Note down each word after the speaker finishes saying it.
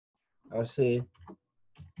I'll say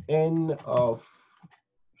end of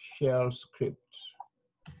shell script.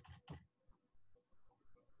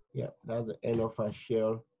 Yeah, that's the end of our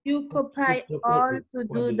shell. You copy all to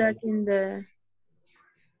do that in the.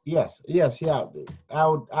 Yes, yes, yeah.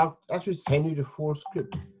 I'll actually send you the full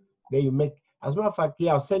script. Then you make, as a matter of fact,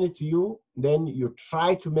 yeah, I'll send it to you. Then you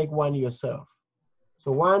try to make one yourself.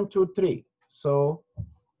 So 1, 2, 3. So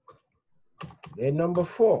then number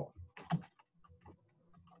 4.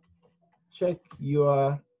 Check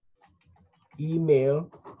your email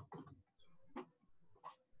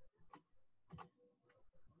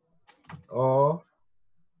or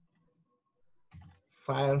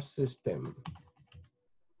file system.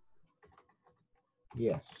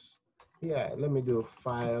 Yes. Yeah, let me do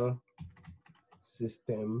file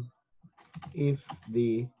system if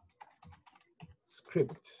the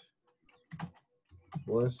script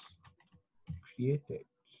was created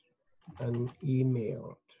and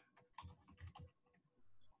emailed.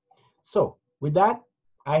 So with that,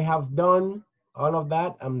 I have done all of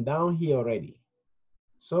that. I'm down here already.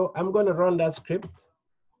 So I'm going to run that script.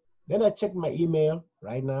 Then I check my email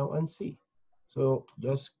right now and see. So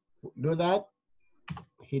just do that,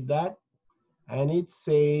 hit that, and it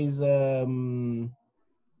says, Do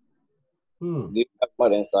you have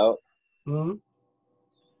mud installed?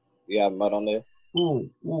 You have mud on there? Ooh,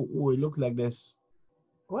 it looks like this.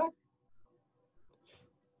 What?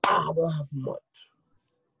 I don't have mud.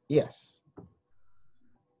 Yes.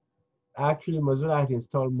 Actually, Mozilla had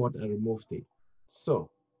installed mod and removed it. So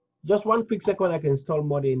just 1 quick second, I can install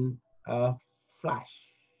mod in Flash.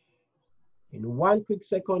 In 1 quick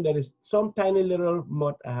second, there is some tiny little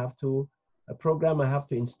mod I have to, a program I have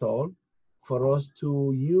to install for us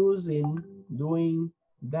to use in doing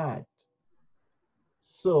that.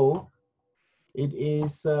 So it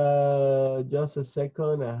is just a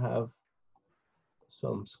second. I have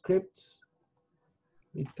some scripts.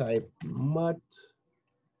 We type mod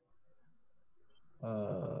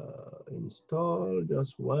install,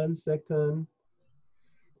 just 1 second.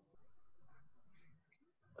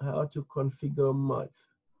 How to configure mod.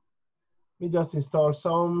 We just install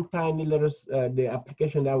some tiny little, the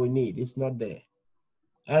application that we need. It's not there.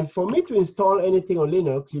 And for me to install anything on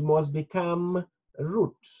Linux, you must become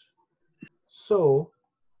root. So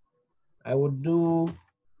I would do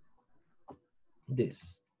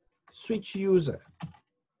this, switch user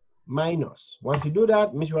minus. Once you do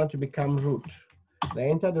that, means you want to become root. I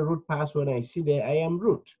enter the root password and I see there I am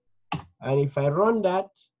root. And if I run that,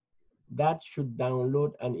 that should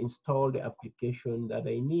download and install the application that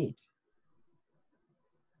I need.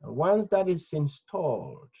 And once that is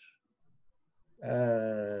installed,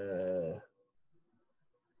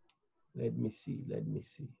 let me see.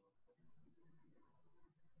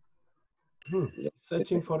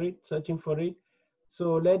 Searching for it.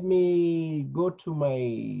 So let me go to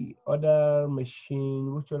my other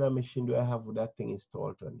machine. Which other machine do I have with that thing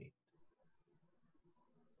installed on it?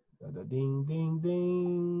 Ding, ding,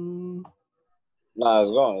 ding. No,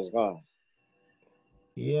 it's gone.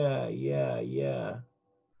 Yeah.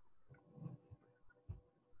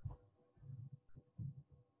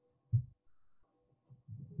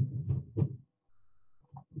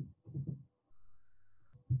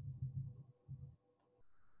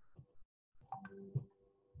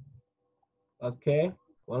 Okay,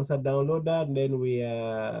 once I download that, then we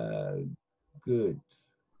are good.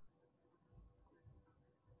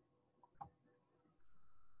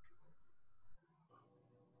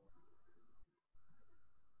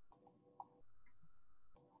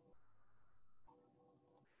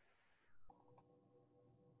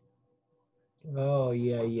 Oh,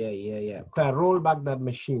 yeah. I rolled back that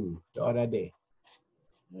machine the other day.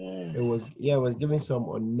 It was giving some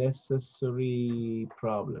unnecessary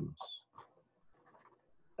problems.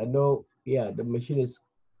 I know, the machine is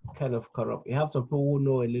kind of corrupt. You have some people who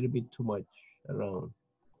know a little bit too much around.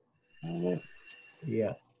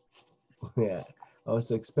 Yeah. I was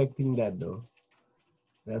expecting that though.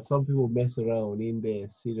 That some people mess around in there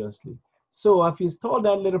seriously. So I've installed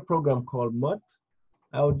that little program called mod.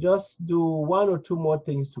 I'll just do 1 or 2 more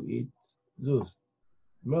things to it. Zeus,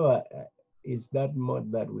 remember, it's that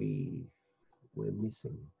mod that we're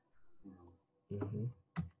missing.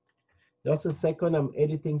 Just a second, I'm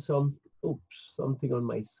editing something on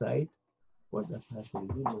my side. What's that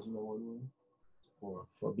password? Is it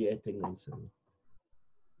for BI Technician?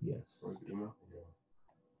 Yes.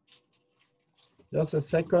 Just a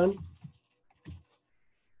second.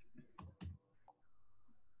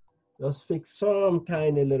 Just fix some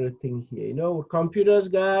tiny little thing here. You know, with computers,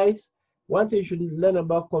 guys, one thing you should learn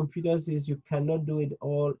about computers is you cannot do it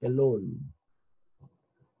all alone.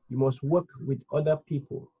 You must work with other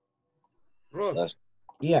people.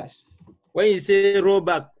 Yes. When you say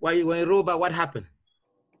rollback, when you roll back, what happened?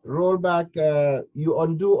 Rollback, you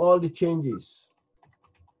undo all the changes.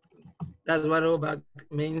 That's what rollback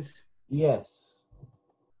means? Yes.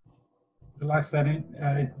 Like setting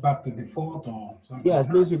it back to default or something? Yes,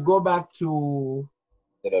 means you go back to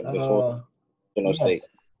before yes. state.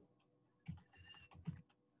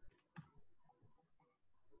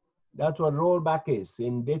 That's what rollback is.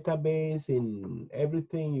 In database, in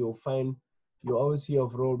everything, you'll find, you always hear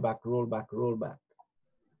of rollback, rollback, rollback.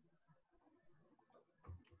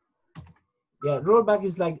 Yeah, rollback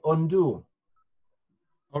is like undo.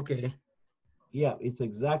 Okay. Yeah, it's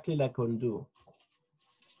exactly like undo.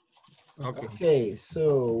 Okay. Okay,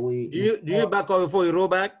 so we do you back up before you roll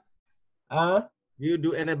back? Do you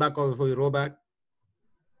do any backup before you roll back?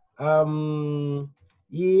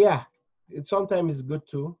 Yeah, it sometimes is good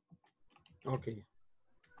too. Okay.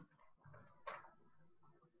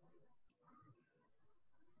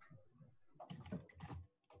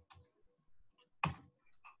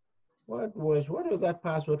 What was that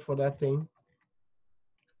password for that thing?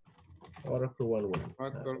 Oracle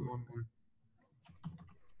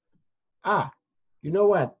 1.1. You know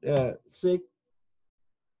what? Sick.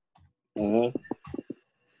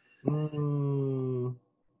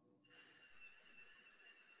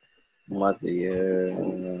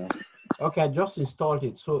 Okay, I just installed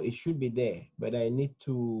it, so it should be there. But I need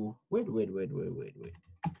to wait.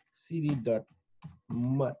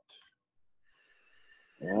 cd.mut.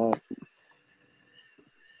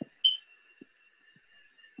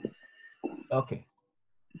 Okay,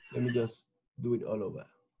 let me just do it all over.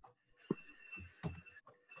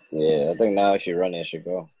 Yeah, I think now if you run it should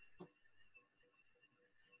go.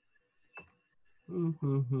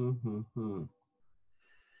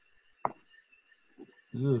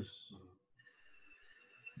 Zeus,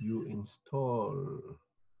 you install.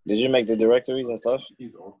 Did you make the directories and stuff?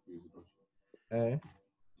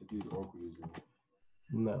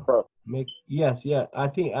 No. Yes. I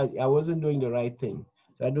think I wasn't doing the right thing.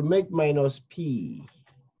 So I had to make -p.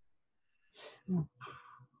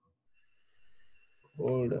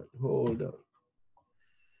 Hold on.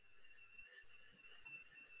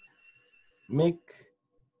 Make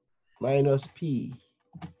 -p.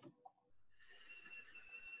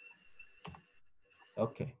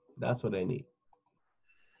 Okay, that's what I need.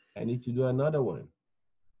 I need to do another one.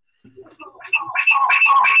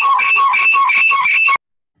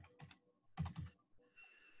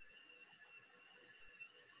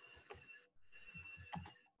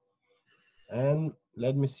 And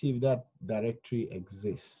let me see if that directory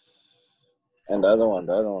exists. And the other one.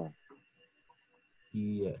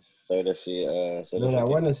 Yes. Certificate. I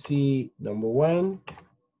want to see, number one,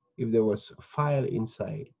 if there was a file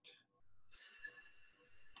inside.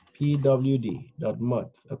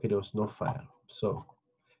 pwd.mut. Okay, there was no file. So,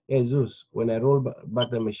 Jesus, when I roll back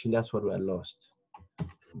the machine, that's what I lost.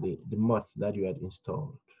 The mut that you had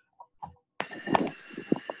installed.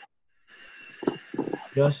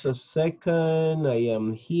 Just a second. I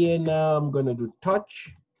am here now. I'm going to do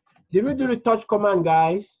touch. Did we do the touch command,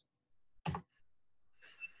 guys?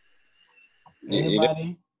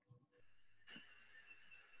 Anybody?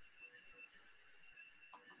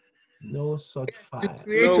 No such file. No,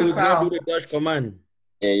 we did not do the touch command.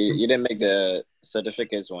 Yeah, you didn't make the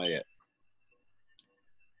certificates one yet.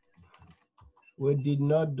 We did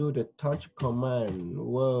not do the touch command.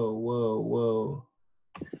 Whoa.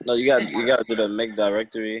 No, you got to do the make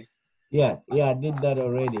directory. Yeah, I did that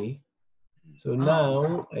already. So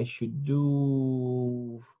now I should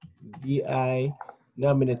do VI. Now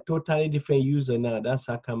I'm in a totally different user now. That's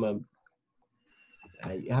how come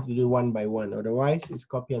I have to do one by one. Otherwise, it's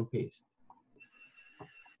copy and paste.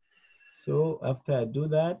 So after I do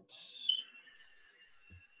that,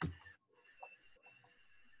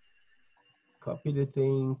 copy the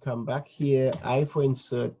thing, come back here, I for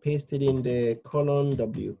insert, paste it in the colon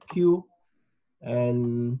WQ,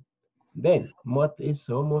 and then mut is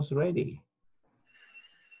almost ready.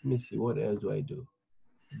 Let me see, what else do I do?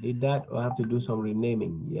 Did that, or I have to do some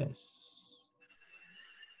renaming? Yes.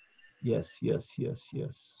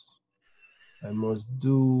 I must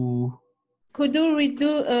do. Could you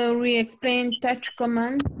re-explain touch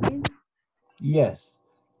command, please? Yes.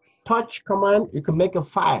 Touch command, you can make a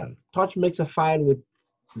file. Touch makes a file with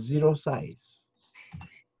 0 size.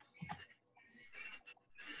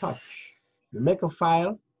 Touch. You make a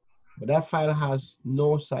file, but that file has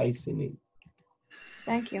no size in it.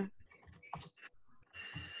 Thank you.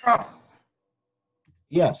 Prof.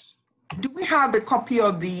 Yes. Do we have a copy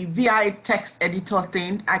of the VI text editor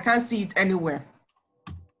thing? I can't see it anywhere.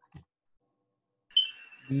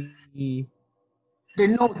 The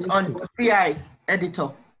note on the VI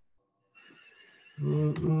editor.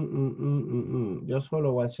 Just hold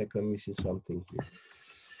on 1 second. Let me see something here.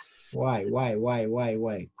 Why?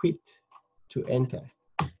 Quit to enter.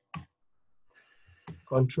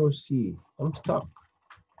 Control C. I'm stuck.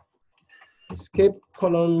 Escape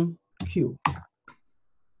colon Q.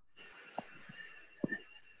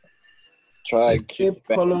 Try Escape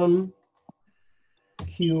colon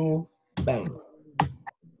Q bang.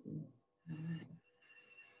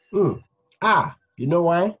 You know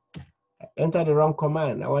why? I entered the wrong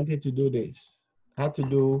command. I wanted to do this. I had to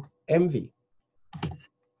do MV.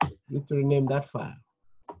 Need to rename that file.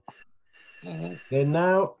 Then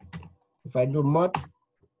now, if I do mod,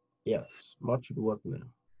 yes, mod should work now.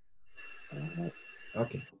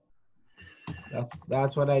 Okay,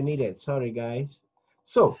 that's what I needed. Sorry, guys.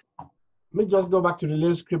 So let me just go back to the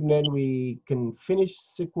little script, then we can finish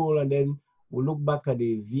SQL, and then we'll look back at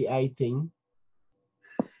the VI thing.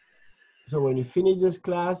 So when you finish this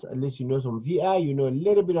class, at least you know some VI, you know a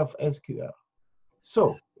little bit of SQL.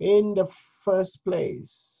 So in the first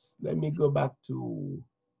place, let me go back to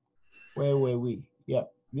where were we? Yeah,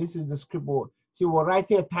 this is the script board. See, we're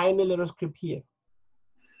writing a tiny little script here.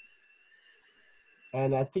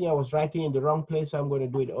 And I think I was writing in the wrong place, so I'm going to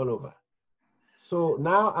do it all over. So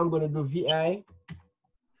now I'm going to do VI.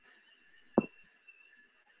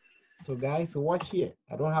 So guys, if you watch here,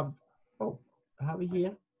 I don't have, oh, I have it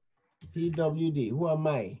here. PWD, who am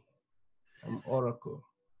I? I'm Oracle.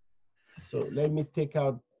 So let me take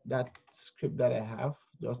out that script that I have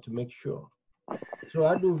just to make sure. So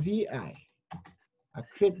I do VI. I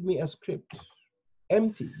create me a script.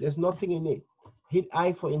 Empty, there's nothing in it. Hit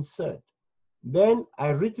I for insert. Then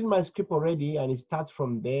I've written my script already and it starts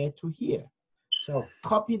from there to here. So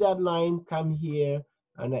copy that line, come here,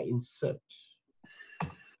 and I insert.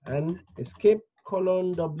 And escape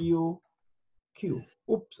colon W Q.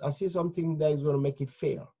 Oops, I see something that is going to make it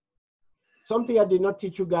fail. Something I did not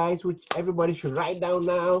teach you guys, which everybody should write down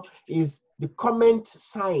now, is the comment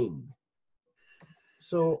sign.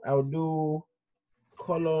 So I'll do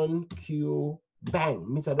colon Q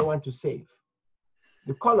bang, means I don't want to save.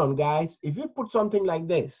 The colon, guys, if you put something like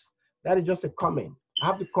this, that is just a comment. I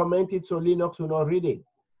have to comment it so Linux will not read it.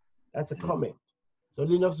 That's a comment. So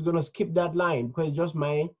Linux is going to skip that line because it's just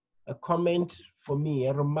a comment for me,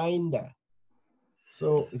 a reminder.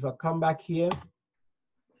 So if I come back here,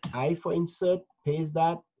 I for insert, paste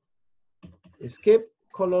that, escape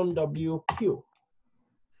colon WQ.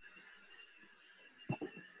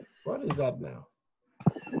 What is that now?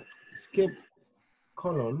 Escape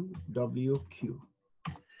colon WQ.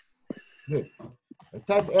 Good. I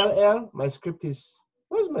type LL, my script is,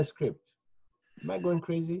 where's my script? Am I going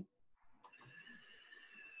crazy?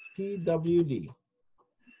 PWD.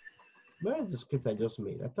 Where is the script I just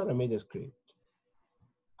made? I thought I made a script.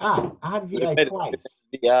 I had VI twice.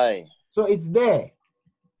 VI. So it's there.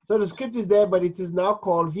 So the script is there, but it is now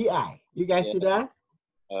called VI. You guys see that?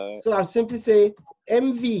 So I'll simply say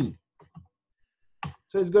MV.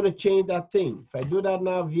 So it's going to change that thing. If I do that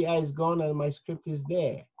now, VI is gone and my script is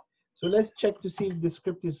there. So let's check to see if the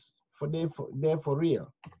script is there for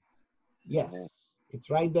real. Yes, it's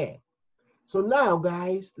right there. So now,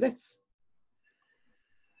 guys,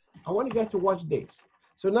 I want you guys to watch this.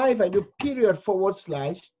 So now if I do period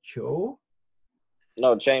 / show.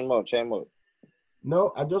 No, chain mode.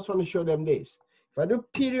 No, I just want to show them this. If I do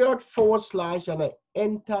period / and I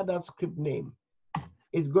enter that script name,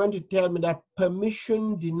 it's going to tell me that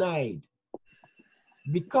permission denied.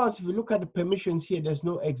 Because if you look at the permissions here, there's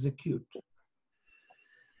no execute.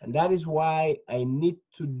 And that is why I need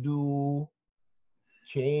to do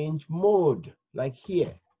change mode, like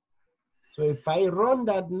here. So if I run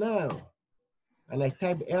that now, and I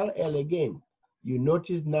type LL again, you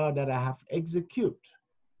notice now that I have execute.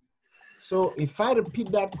 So if I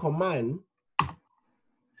repeat that command,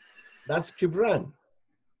 that script run.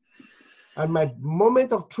 And my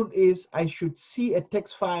moment of truth is I should see a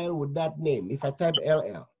text file with that name. If I type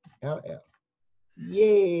LL.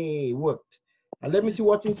 Yay, worked. And let me see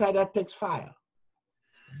what's inside that text file.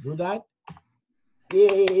 Do that.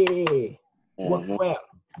 Yay, worked well.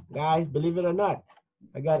 Guys, believe it or not,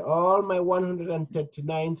 I got all my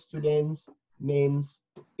 139 students' names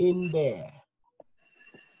in there.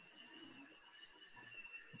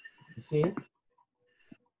 You see?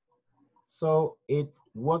 So it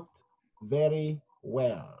worked very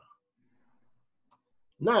well.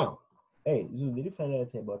 Now, hey, Zeus, did you find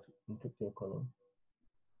out about encrypting column?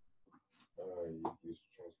 You use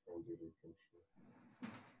transparent data encryption.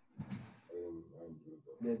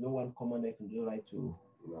 There's no one command I can do right to.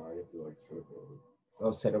 No, I have to like set up a.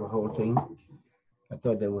 Oh, set up a whole thing. I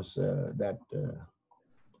thought there was that.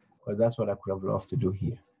 because that's what I could have loved to do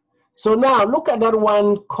here. So now look at that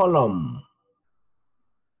one column.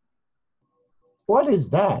 What is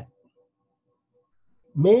that?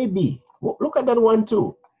 Maybe. Look at that one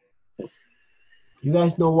too. You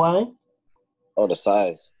guys know why? Oh, the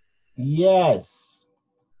size. Yes.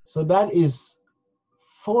 So that is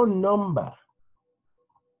phone number.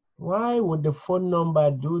 Why would the phone number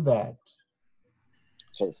do that?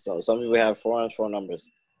 Because some people have foreign phone numbers.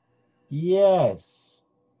 Yes.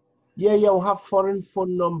 Yeah, we'll have foreign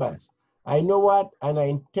phone numbers. I know what, and I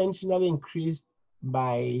intentionally increased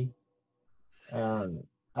by,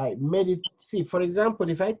 I made it, see, for example,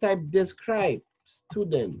 if I type describe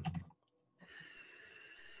student,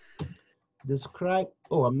 describe,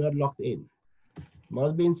 oh, I'm not logged in.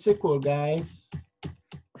 Must be in SQL, guys.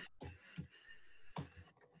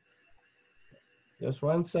 Just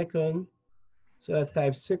 1 second. So I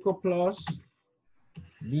type SQL plus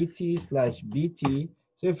BT/BT.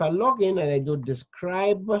 So if I log in and I do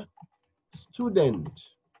describe student,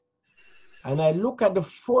 and I look at the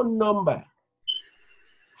phone number,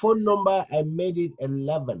 I made it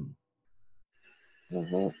 11.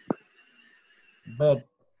 Mm-hmm. But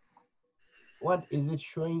what is it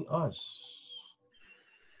showing us?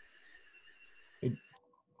 Let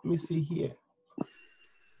me see here.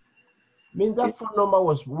 Means that phone number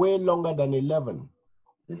was way longer than 11.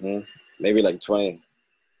 Mm-hmm. Maybe like 20.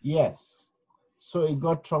 Yes. So it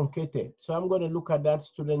got truncated. So I'm going to look at that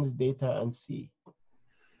student's data and see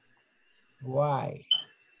why.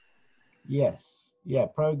 Yes. Yeah,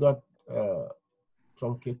 probably got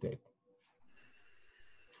truncated.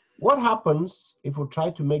 What happens if we try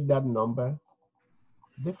to make that number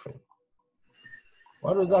different?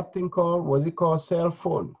 What was that thing called? Was it called cell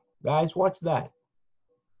phone? Guys, watch that.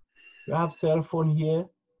 You have cell phone here?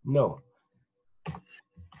 No.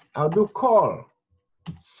 I'll do call.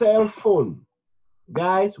 Cell phone.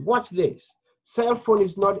 Guys, watch this. Cell phone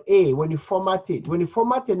is not A when you format it. When you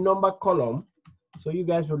format a number column, so you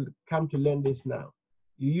guys will come to learn this now.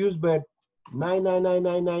 You use but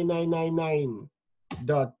 9999999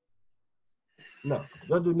 dot. No,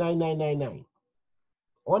 don't do 9999.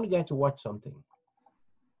 I want you guys to watch something.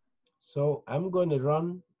 So I'm going to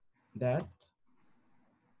run that.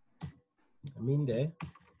 I'm in there.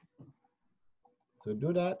 So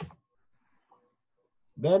do that.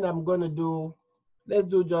 Then I'm going to do, let's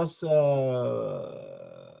do just,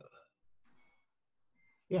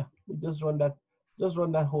 yeah, just run that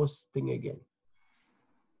whole thing again.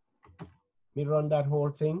 Let me run that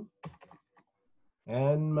whole thing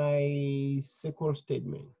and my SQL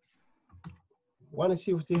statement. Want to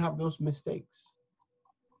see if they have those mistakes.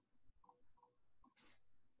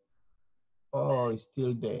 Oh, it's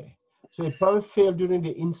still there. So it probably failed during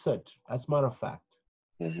the insert, as a matter of fact.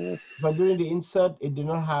 Mm-hmm. But during the insert, it did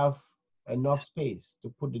not have enough space to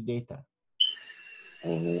put the data.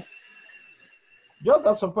 Mm-hmm. Just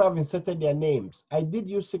that some people have inserted their names. I did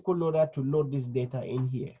use SQL Loader to load this data in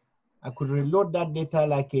here. I could reload that data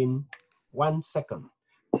like in 1 second.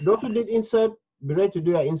 Those who did insert, be ready to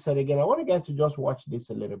do your insert again. I want you guys to just watch this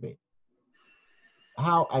a little bit.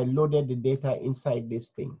 How I loaded the data inside this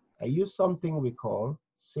thing. I use something we call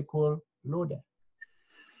SQL Loader.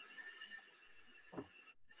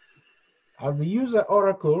 As the user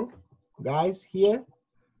Oracle, guys, here,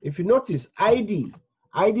 if you notice ID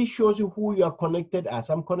shows you who you are connected as.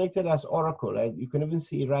 I'm connected as Oracle. You can even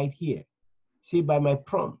see it right here. See by my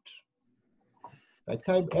prompt. I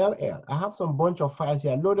type LL. I have some bunch of files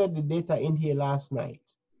here. I loaded the data in here last night.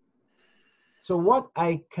 So what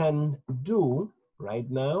I can do right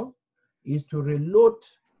now is to reload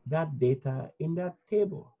that data in that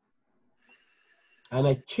table. And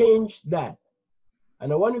I changed that.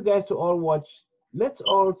 And I want you guys to all watch. Let's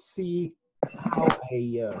all see how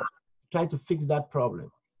I try to fix that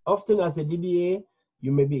problem. Often as a DBA,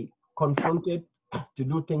 you may be confronted to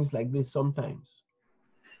do things like this sometimes.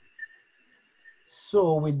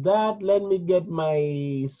 So with that, let me get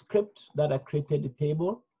my script that I created the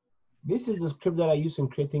table. This is the script that I used in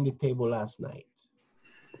creating the table last night.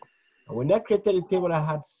 And when I created the table, I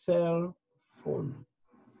had cell phone.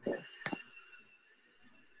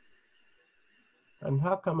 And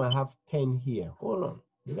how come I have 10 here? Hold on.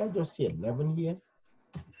 Did I just see 11 here?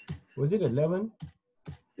 Was it 11?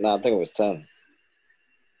 No, I think it was 10.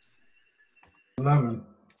 11.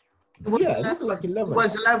 Yeah, it looked like 11. It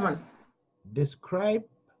was 11. Describe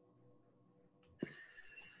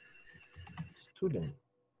student.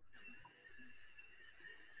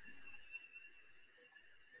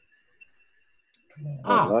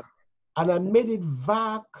 Ah, and I made it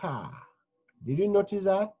VARCHAR. Did you notice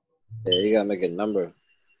that? Yeah, you gotta make a number.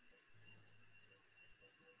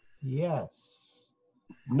 Yes.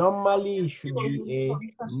 Normally, it should be a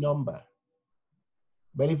number.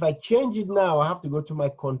 But if I change it now, I have to go to my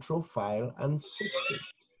control file and fix it.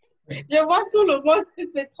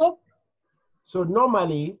 So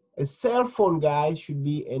normally, a cell phone, guys, should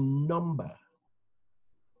be a number,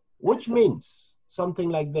 which means something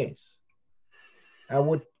like this. I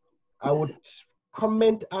would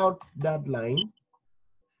comment out that line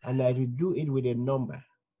and I redo it with a number.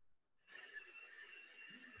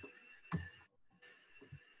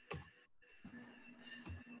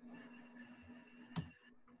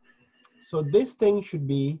 So this thing should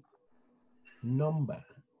be number.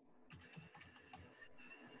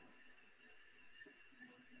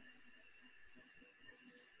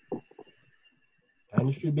 And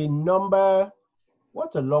it should be number,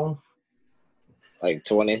 what's a long? Like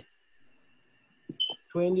 20.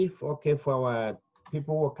 20, okay, for our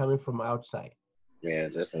people who are coming from outside. Yeah,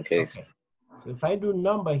 just in case. Okay. So if I do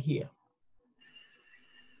number here,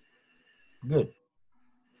 good.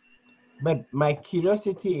 But my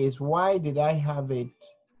curiosity is, why did I have it?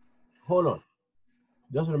 Hold on,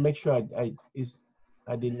 just want to make sure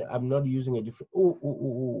I'm not using a different.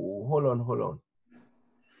 Hold on.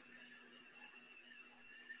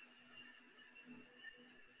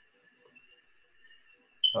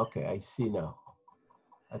 Okay, I see now.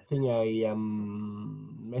 I think I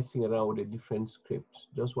am messing around with a different script.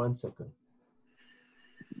 Just 1 second.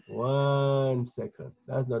 1 second.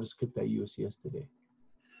 That's not the script I used yesterday.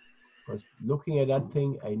 Because looking at that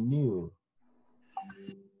thing, I knew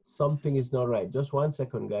something is not right. Just 1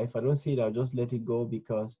 second, guys. If I don't see it, I'll just let it go,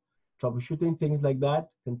 because troubleshooting things like that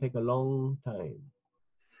can take a long time.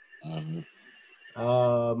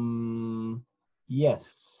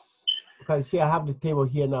 Yes. Because see, I have the table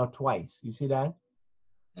here now twice. You see that?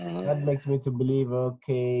 That makes me to believe,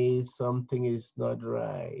 okay, something is not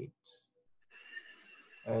right.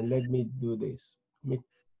 And let me do this. Let me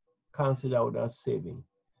cancel out without saving.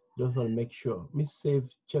 Just want to make sure. Let me save,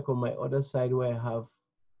 check on my other side where I have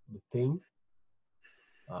the thing.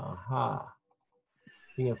 Aha.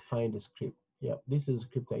 I think I find the script. Yep, this is the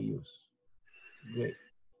script I use. Great.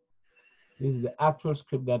 This is the actual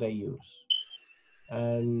script that I use.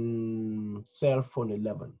 And cell phone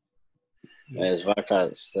 11. Yes.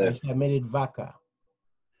 Vaca. I made it Vaca.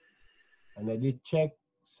 And I did check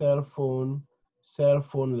cell phone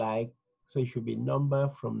like, so it should be number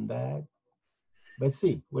from that. But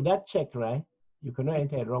see, with that check, right, you cannot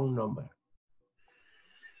enter a wrong number.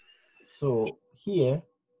 So here,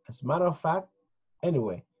 as a matter of fact,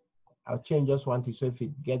 anyway, I'll change just one thing. So if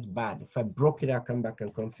it gets bad, if I broke it, I'll come back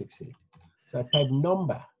and come fix it. So I type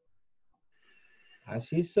number. As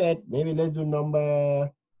he said, maybe let's do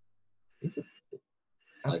number. Is it?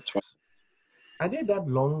 Like 20. Are they that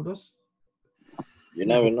long? Those? You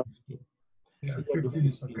never know. Yeah, So we'll do 15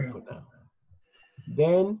 is 15 okay. for now.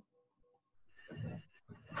 Then,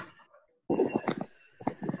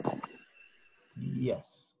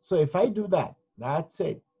 yes. So if I do that, that's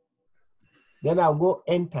it. Then I'll go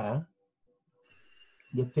enter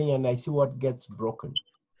the thing and I see what gets broken.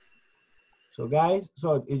 So guys,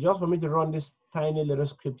 so it's just for me to run this tiny little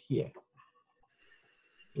script here.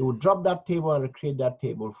 It will drop that table and recreate that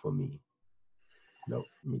table for me. No,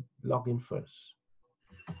 let me log in first.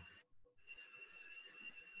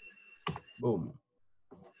 Boom.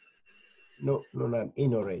 No, I'm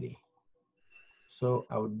in already. So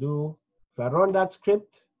I would do, if I run that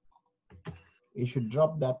script, it should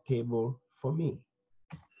drop that table for me.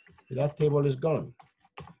 So that table is gone.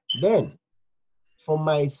 Then, for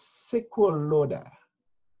my SQL loader,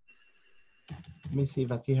 let me see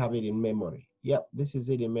if I still have it in memory. Yep, this is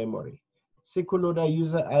it in memory. SQL loader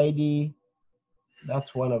user ID,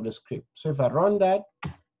 that's one of the scripts. So if I run that,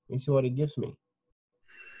 let me see what it gives me.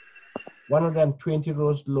 120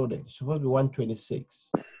 rows loaded, it's supposed to be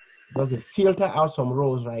 126. Because it filter out some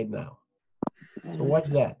rows right now. So watch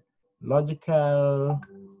that. Logical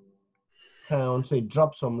count, so it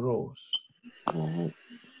drops some rows.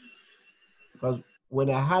 Because when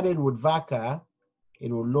I had it with Vaca,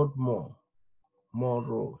 it will load more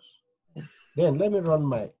rows. Then let me run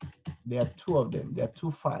there are two of them. There are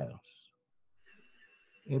two files.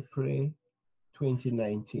 April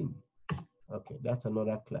 2019. Okay, that's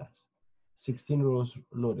another class. 16 rows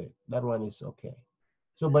loaded. That one is okay.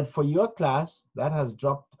 So, but for your class, that has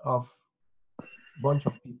dropped off a bunch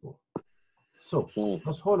of people. So,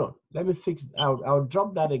 just hold on. Let me fix it out. I'll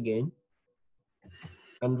drop that again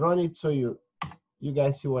and run it so you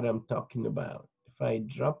guys see what I'm talking about. If I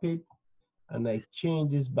drop it and I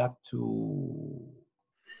change this back to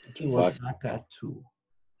Vaca 2.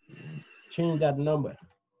 Change that number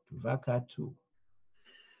to Vaca 2.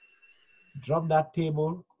 Drop that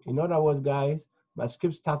table. In other words, guys, My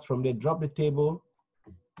script starts from there, drop the table,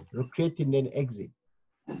 recreate it, then exit.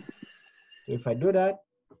 So if I do that,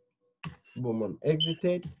 boom, I'm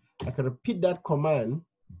exited. I can repeat that command.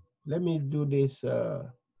 Let me do this.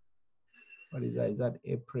 What is that? Is that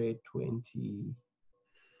April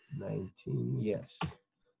 2019? Yes.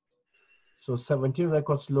 So 17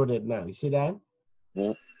 records loaded now. You see that?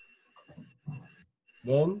 Yeah.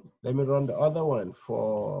 Then let me run the other one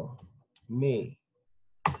for May.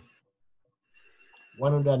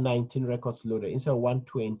 119 records loaded instead of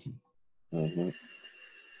 120.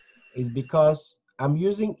 It's because I'm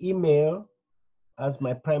using email as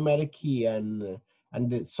my primary key, and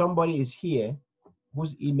somebody is here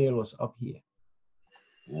whose email was up here.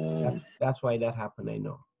 That's why that happened, I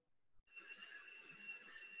know.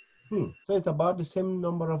 So it's about the same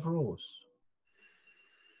number of rows.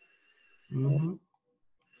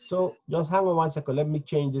 So just hang on 1 second. Let me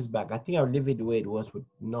change this back. I think I'll leave it the way it was with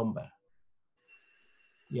number.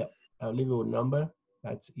 Yeah, I'll leave it with number.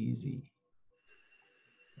 That's easy.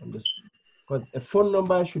 Because a phone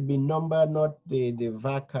number should be number, not the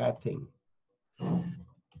VACA thing.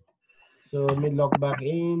 So let me log back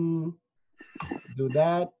in, do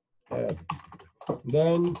that.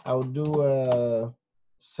 Then I'll do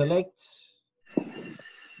select.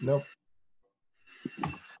 Nope.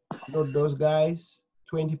 Load those guys.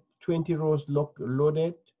 20 rows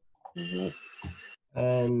loaded.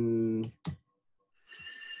 And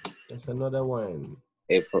there's another one.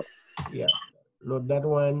 April. Yeah. Load that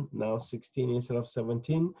one. Now 16 instead of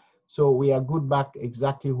 17. So we are good back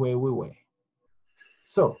exactly where we were.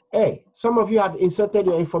 So, hey, some of you had inserted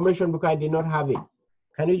your information because I did not have it.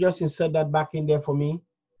 Can you just insert that back in there for me?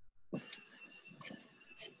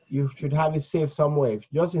 You should have it saved somewhere.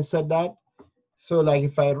 Just insert that. So like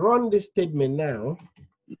if I run this statement now,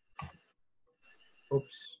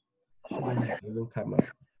 oops, shouldn't even come out.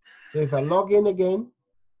 So if I log in again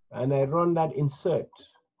and I run that insert,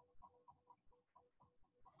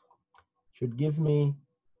 should give me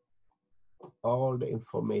all the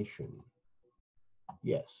information.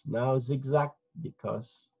 Yes, now zigzag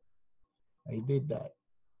because I did that.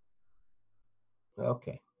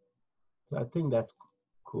 Okay, so I think that's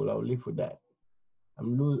cool. I'll live with that.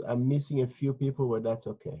 I'm missing a few people, but that's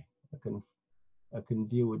okay. I can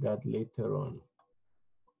deal with that later on.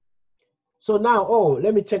 So now,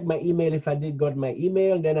 let me check my email. If I did got my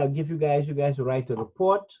email, then I'll give you guys write a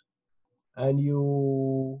report. And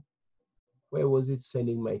you, where was it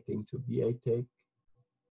sending my thing to? BI Tech.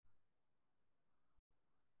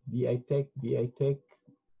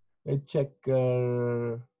 Let's check.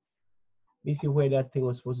 Let me see where that thing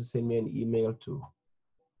was supposed to send me an email to.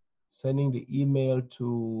 Sending the email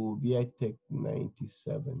to BI Tech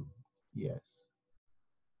 97. Yes.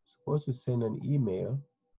 Supposed to send an email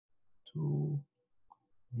to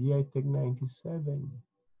BI Tech 97.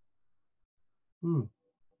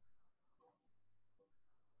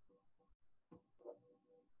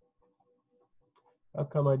 How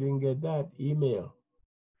come I didn't get that email?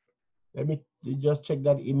 Let me just check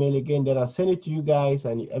that email again, then I'll send it to you guys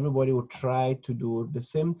and everybody will try to do the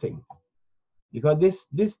same thing. Because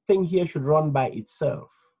this thing here should run by itself.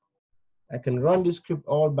 I can run this script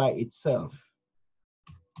all by itself.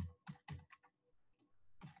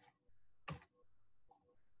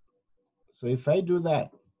 So if I do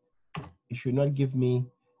that, it should not give me,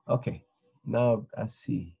 okay, now I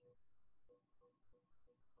see.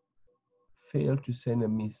 Fail to send a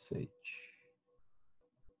message.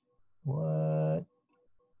 What?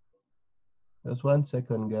 Just 1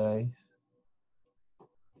 second, guys.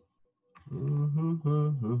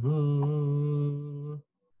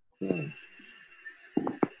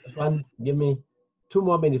 Just give me 2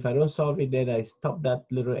 more minutes. If I don't solve it, then I stop that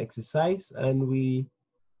little exercise and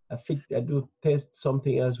I do test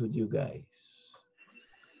something else with you guys.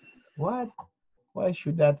 What? Why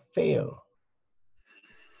should that fail?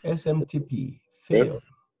 SMTP fail.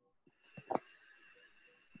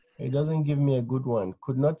 It doesn't give me a good one.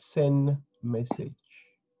 Could not send message.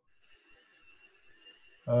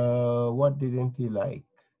 What didn't he like?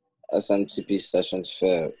 SMTP sessions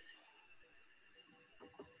failed.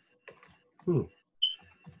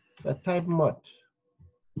 A type mod.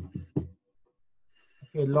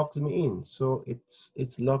 Okay, it locks me in. So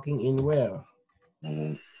it's locking in where?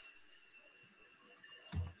 Okay.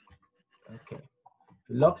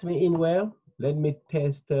 It locks me in well. Let me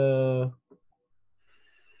test. I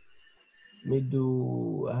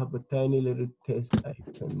have a tiny little test I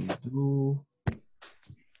can do.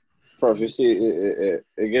 Prof, you see,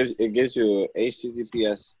 it gives you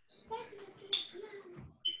HTTPS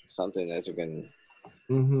something that you can.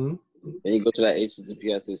 Then you go to that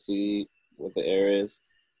HTTPS to see what the error is,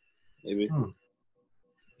 maybe.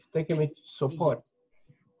 It's taking me to support.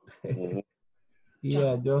 Mhm.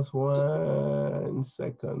 Yeah, just 1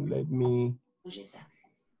 second. Let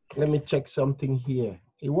me check something here.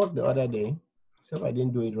 It worked the other day, except I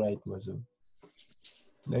didn't do it right, Mazu.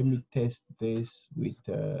 Let me test this with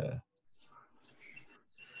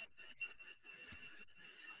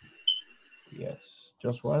yes,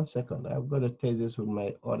 just 1 second. I've got to test this with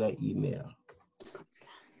my other email.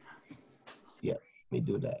 Yeah, let me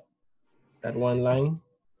do that. That one line.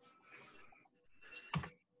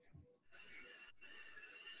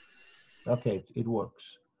 Okay, it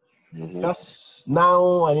works. Mhm. Just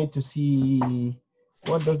now I need to see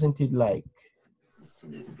what doesn't it like.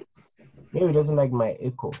 Maybe it doesn't like my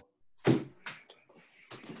echo.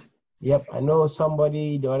 Yep, I know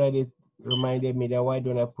somebody the other day reminded me that why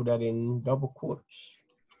don't I put that in double quotes?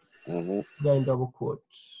 Mhm. Put that in double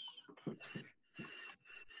quotes.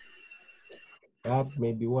 That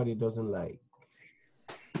may be what it doesn't like.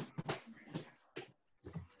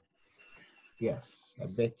 Yes, I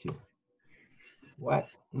bet you. What?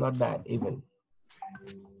 Not that even.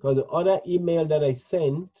 Because the other email that I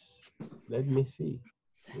sent, let me see.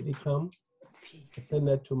 Did it come? I sent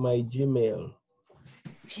that to my Gmail.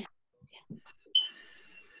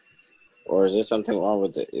 Or is there something wrong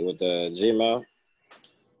with the Gmail?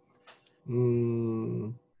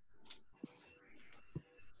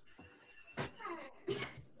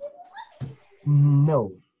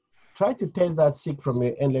 No. Try to test that sick from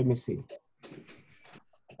it and let me see.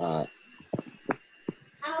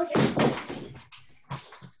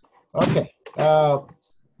 Okay.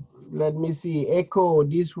 Let me see. Echo.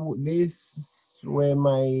 This where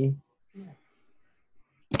my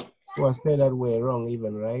was spelled that way wrong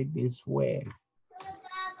even, right? This way.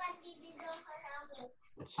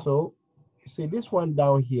 So see this one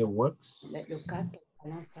down here works.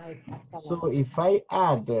 So if I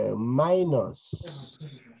add minus,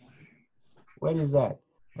 what is that?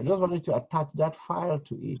 I just wanted to attach that file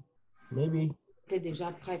to it. Maybe the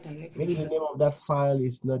name of that file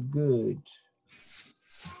is not good.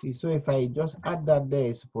 See, so if I just add that there,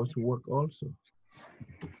 it's supposed to work also.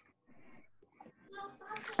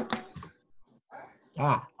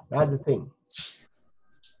 Ah, that's the thing.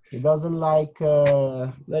 It doesn't like,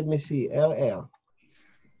 let me see, LL.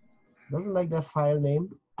 Doesn't like that file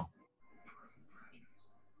name.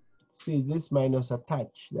 See, this minus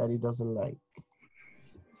attach that it doesn't like.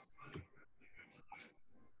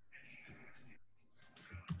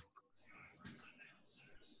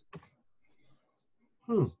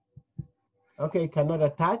 Okay, cannot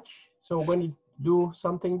attach. So we're going to do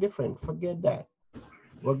something different. Forget that.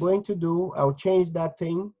 We're going to do, I'll change that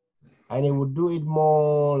thing and it will do it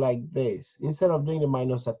more like this. Instead of doing the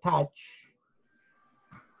minus attach,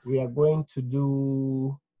 we are going to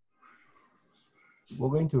do, we're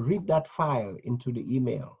going to read that file into the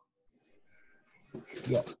email.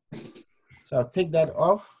 Yeah. So I'll take that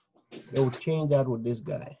off. It will change that with this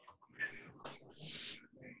guy.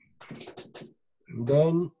 And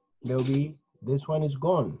then there'll be, this one is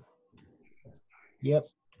gone. Yep.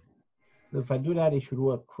 So if I do that, it should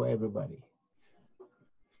work for everybody.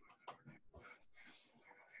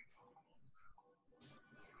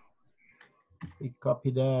 We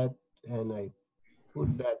copy that and I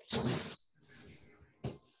put that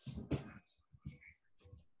here.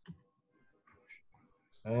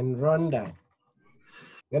 And run that.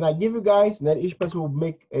 Then I give you guys, then each person will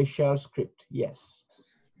make a shell script. Yes.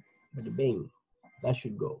 But bing, that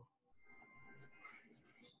should go.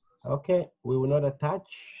 Okay, we will not attach.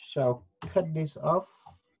 So I'll cut this off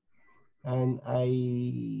and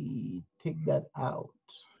I take that out.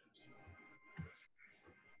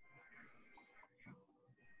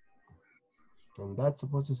 And that's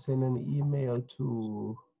supposed to send an email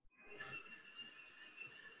to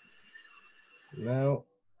now.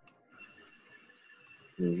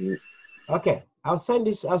 Okay, I'll send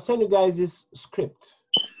you guys this script.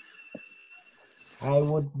 I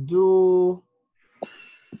would do,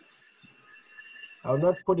 I'll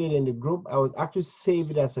not put it in the group. I would actually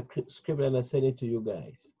save it as a script and I send it to you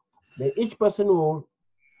guys. Then each person will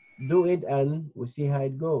do it and we'll see how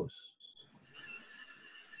it goes.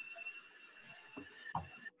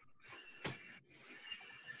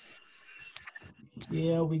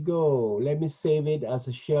 Here we go. Let me save it as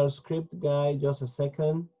a shell script, guy. Just a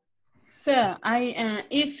second. Sir,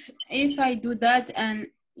 if I do that and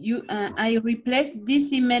I replace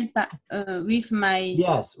this email with my,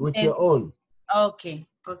 yes, with your own. Okay.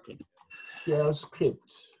 Shell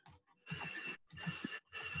script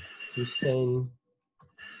to send,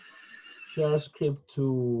 shell script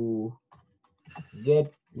to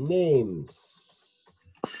get names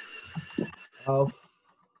of,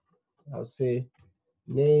 I'll say,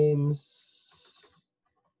 names,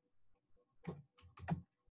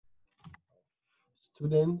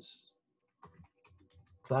 students,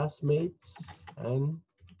 classmates, and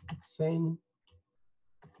send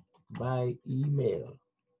by email.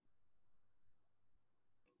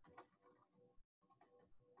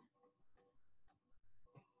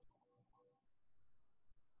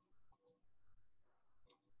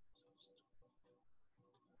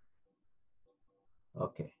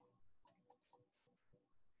 Okay.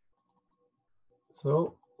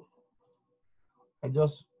 So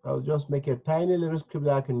I'll just make a tiny little script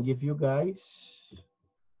that I can give you guys.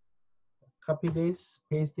 Copy this,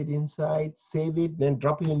 paste it inside, save it, then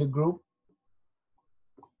drop it in the group.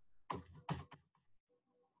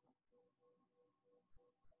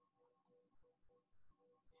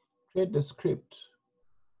 Create the script.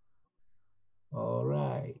 All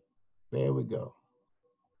right, there we go.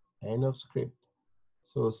 End of script.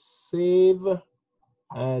 So save,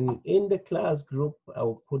 and in the class group, I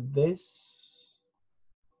will put this.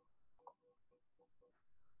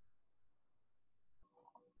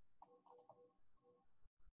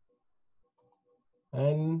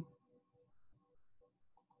 And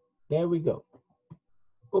there we go.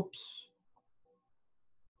 Oops.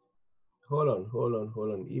 Hold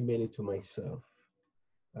on. Email it to myself.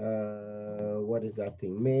 What is that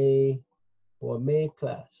thing? May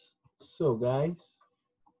class. So guys,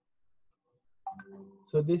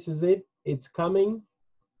 so this is it. It's coming.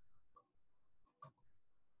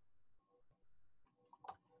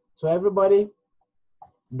 So everybody,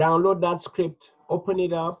 download that script, open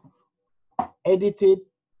it up, edit it,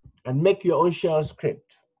 and make your own shell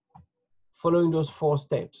script following those 4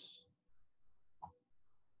 steps.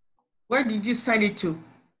 Where did you send it to?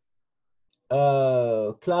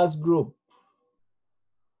 Class group.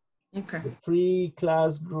 Okay. The free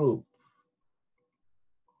class group.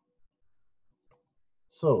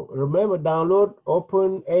 So remember, download,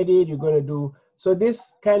 open, edit, you're going to do. So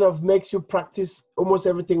this kind of makes you practice almost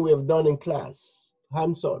everything we have done in class,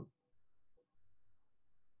 hands-on.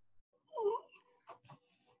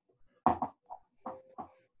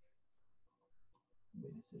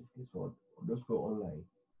 This one, just go online.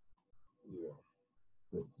 Yeah.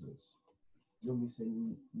 Good. You want me to send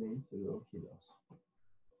you names so you don't kill us?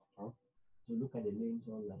 Huh? So look at the names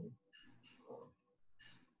online.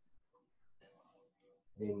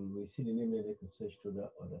 Then we see the name, and they can search through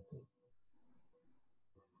that other thing.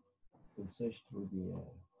 You can search through the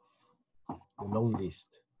long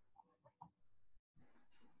list.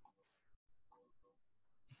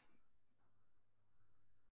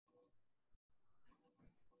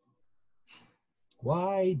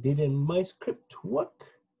 Why didn't my script work?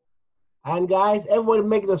 And guys, everyone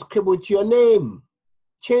make the script with your name.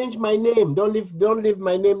 Change my name. Don't leave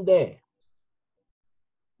my name there.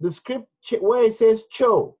 The script where it says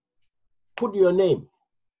Cho, put your name,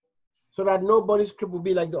 so that nobody's script will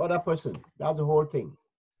be like the other person. That's the whole thing.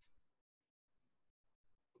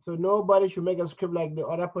 So nobody should make a script like the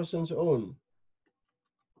other person's own.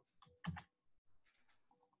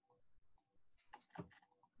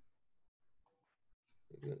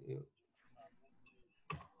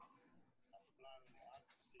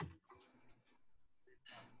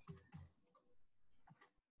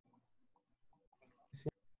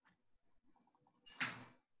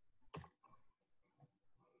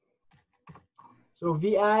 So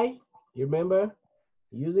VI, you remember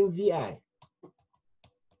using VI.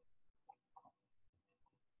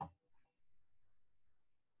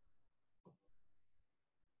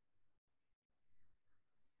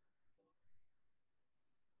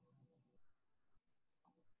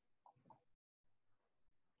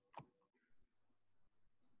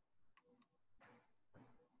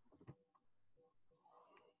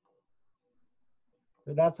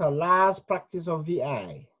 So that's our last practice of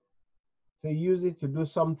VI. So use it to do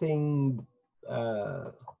something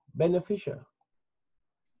beneficial.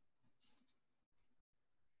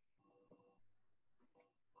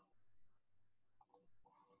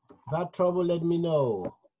 If you have trouble, let me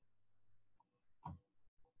know.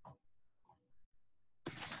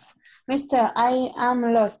 Mister, I am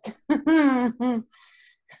lost. We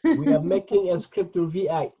are making a script to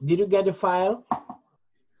VI. Did you get the file?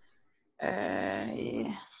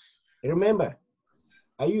 Yeah. Remember,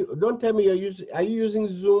 don't tell me are you using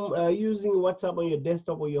Zoom, using WhatsApp on your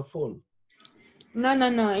desktop or your phone? No.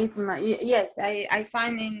 It's my, yes. I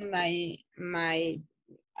find in my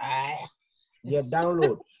Yeah,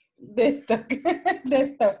 download. desktop.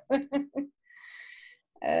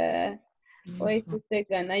 Wait a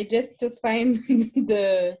second. I just to find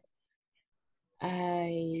the.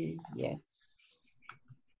 Yes.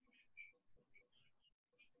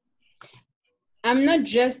 I'm not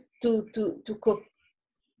just to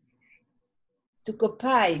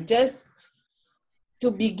copy, just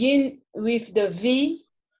to begin with the V,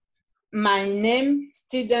 my name,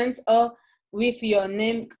 students, or with your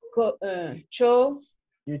name, Cho.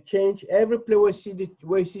 You change every place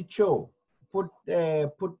where you see Cho. Put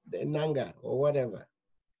Nanga or whatever.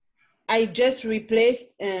 I just replace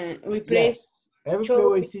Yes. Every Cho place where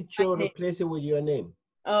you with see my Cho, name. replace it with your name.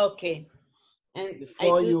 Okay. And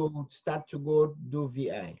Before you start to go do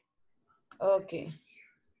VI. Okay.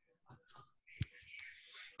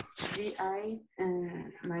 VI,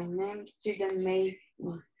 my name, student made,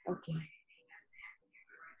 yes, okay.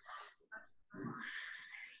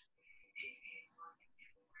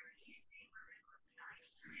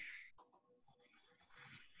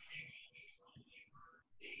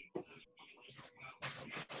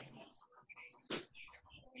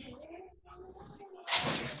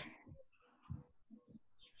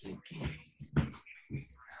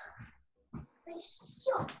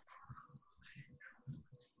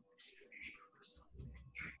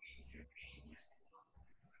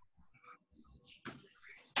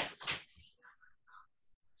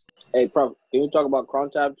 Hey, Prof, can you talk about cron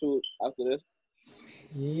tab too after this?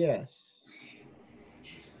 Yes.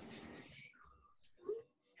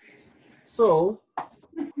 So, I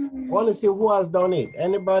want to see who has done it.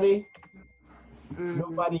 Anybody?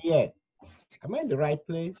 Nobody yet. Am I in the right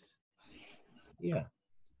place? Yeah.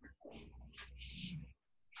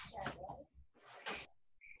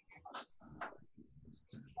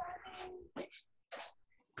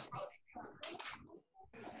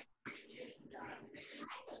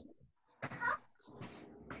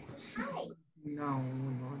 No.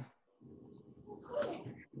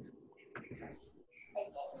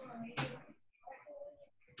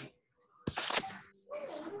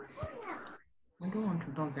 I don't want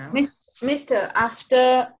to log out. Mr.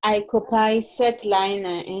 After I copy set line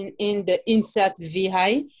in the insert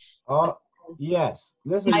VI. Oh, yes.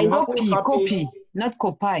 Listen, I you have to Copy, copy. copy, not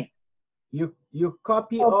copy. You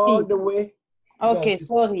copy all the way. Okay, Yes,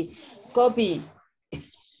 sorry. Copy.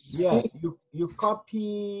 yes, you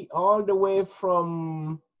copy all the way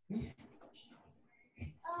from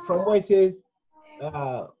where it says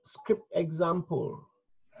script example.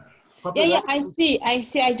 Copy Yeah, right? I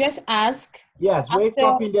see. I just ask. Yes, where you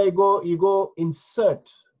copy there, you go insert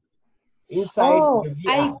inside Oh, the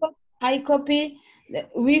VI. I copy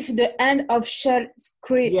with the end of shell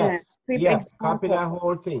script. Yes, Script yeah, copy example. that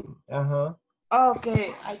whole thing.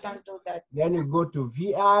 Okay, I can do that. Then you go to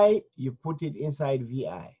VI, you put it inside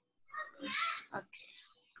VI. Okay.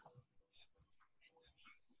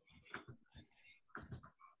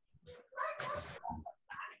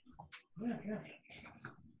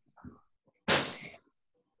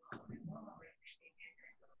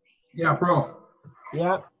 Yeah, Prof.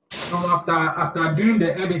 Yeah. So after doing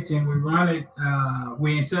the editing, we run it,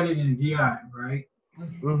 we insert it in VI, right?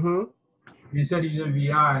 Mm-hmm. We insert it in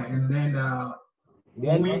VI, and then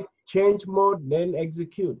Then we change mode, then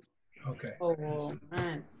execute. okay. Oh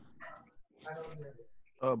man.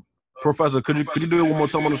 Professor, could you do it one more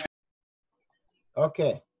time on the screen?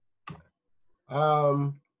 Okay.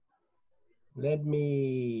 Let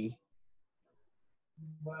me.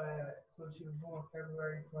 But so she was born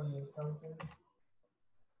February 20 something.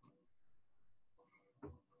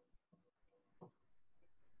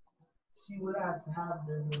 She would have to have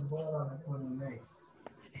been born on the 29th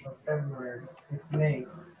of February. It's May.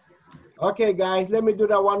 Okay, guys, let me do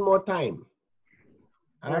that one more time.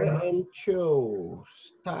 Fair enough. RM Cho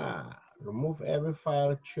star. Remove every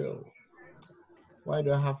file Cho. Why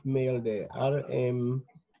do I have mail there? RM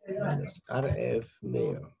minus RF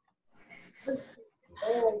mail.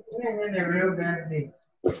 Real bad day.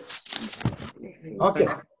 Okay.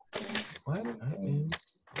 What? RM.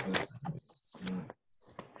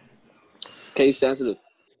 Case sensitive.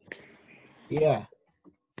 Yeah.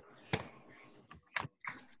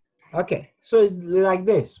 Okay, so it's like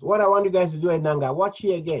this. What I want you guys to do, Nanga, watch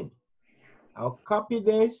here again. I'll copy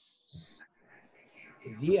this.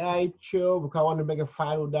 VI Cho, because I want to make a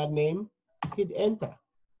file with that name. Hit enter.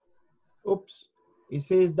 Oops. It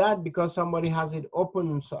says that because somebody has it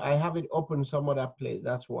open, so I have it open some other place.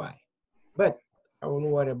 That's why. But I won't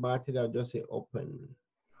worry about it. I'll just say open.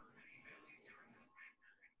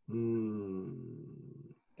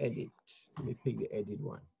 Edit. Let me pick the edit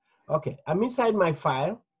one. Okay, I'm inside my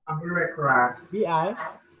file. VI.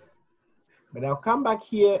 But I'll come back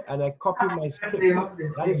here and I copy my script.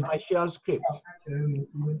 That is my shell script.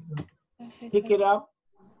 Pick it up.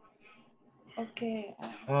 Okay.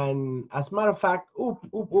 And as a matter of fact, you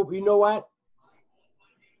know what?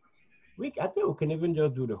 I think we can even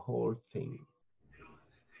just do the whole thing.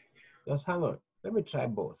 Just hang on. Let me try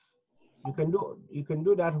both. You can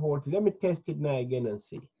do that whole thing. Let me test it now again and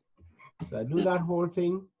see. So I do that whole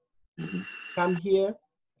thing. Come here,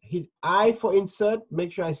 hit I for insert.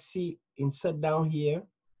 Make sure I see insert down here.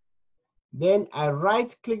 Then I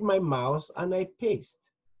right click my mouse and I paste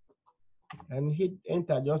and hit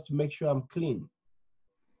enter just to make sure I'm clean.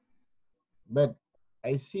 But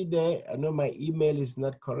I see there, I know my email is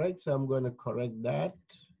not correct, so I'm going to correct that.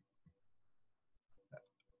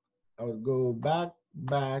 I'll go back,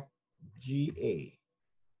 GA.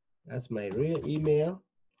 That's my real email.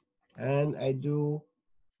 And I do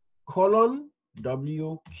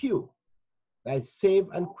 :WQ. I save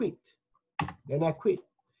and quit. Then I quit.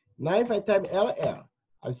 Now if I type LL,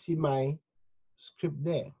 I see my script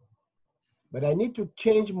there. But I need to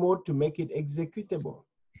change mode to make it executable.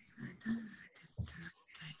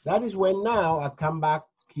 That is when now I come back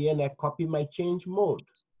here and I copy my change mode.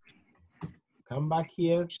 Come back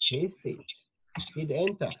here, paste it, hit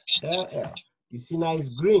enter, LL. You see now it's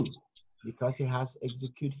green because it has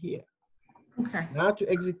execute here. Okay. Now to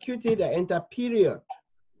execute it, I enter period,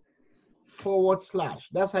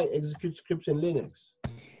 /. That's how I execute scripts in Linux.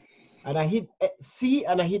 And I hit C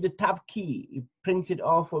and I hit the tab key. It prints it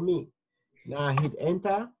all for me. Now I hit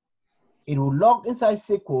enter. It will log inside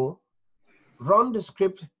SQL, run the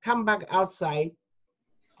script, come back outside.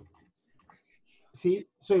 See,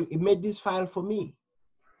 so it made this file for me.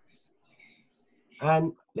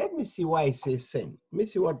 And let me see why it says send. Let me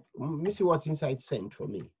see what's inside send for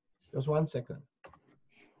me. Just 1 second.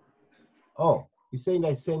 Oh, it's saying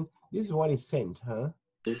I sent. This is what it sent, huh?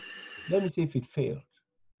 Let me see if it failed.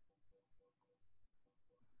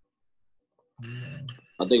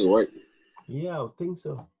 I think it worked. Yeah, I would think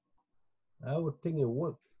so. I would think it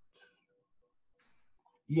worked.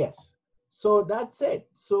 Yes. So that's it.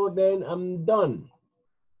 So then I'm done.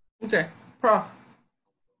 Okay, Prof.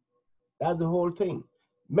 That's the whole thing.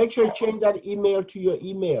 Make sure you change that email to your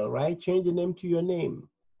email, right? Change the name to your name.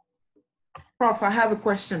 Prof, I have a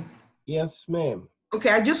question. Yes, ma'am.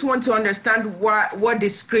 Okay, I just want to understand what the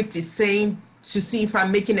script is saying to see if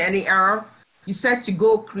I'm making any error. You said to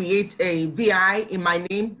go create a VI in my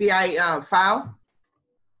name, VI file,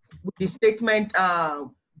 with the statement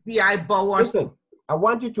VI Bowen. Listen, I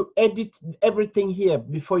want you to edit everything here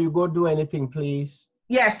before you go do anything, please.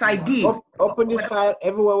 Yes, I did. Open this file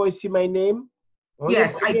everywhere where you see my name. Only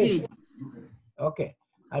yes, my I name. did. Okay.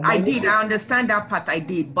 I did. I understand that part. I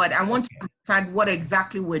did, but I want to understand what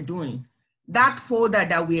exactly we're doing. That folder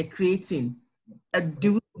that we are creating,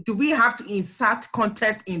 do we have to insert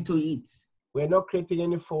content into it? We're not creating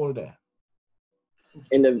any folder.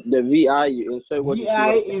 In the VI, you insert what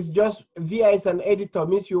VI you see. is just, VI is an editor,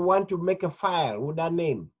 means you want to make a file with that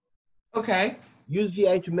name. Okay. Use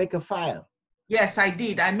VI to make a file. Yes, I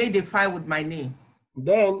did. I made a file with my name.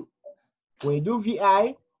 Then when you do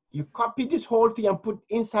VI, you copy this whole thing and put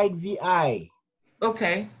inside VI.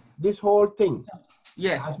 Okay. This whole thing.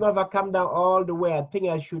 Yes. As never come down all the way. I think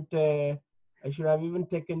I should have even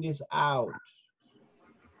taken this out.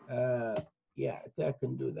 Yeah, I think I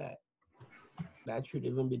can do that. That should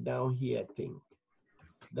even be down here, I think.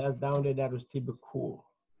 That's down there, that would still be cool.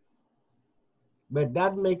 But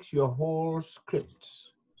that makes your whole script.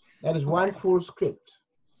 That is one full script.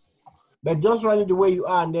 But just run it the way you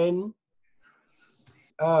are, and then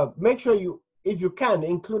make sure you, if you can,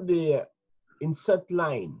 include the insert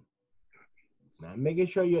line. Now, making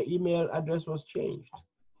sure your email address was changed.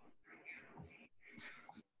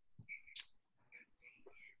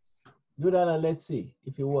 Do that and let's see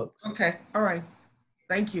if it works. Okay, all right.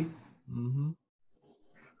 Thank you. Mm-hmm.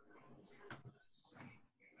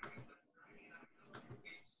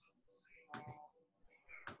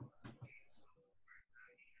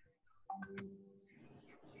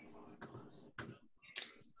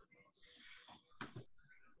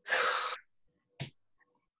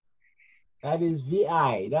 That is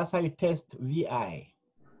VI. That's how you test VI.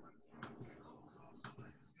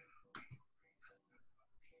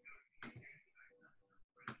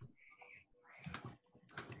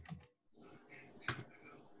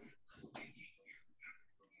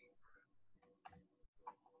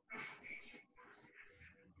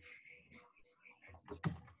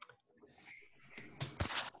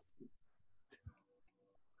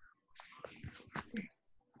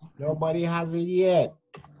 Nobody has it yet.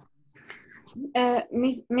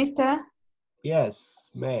 Mister? Yes,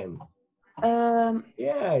 ma'am.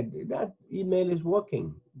 Yeah, that email is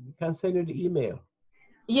working. You can send you the email.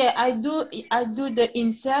 Yeah, I do the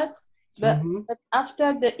insert, but, but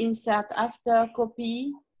after the insert, after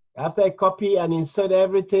copy. After I copy and insert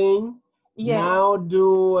everything, yes. Now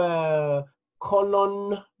do :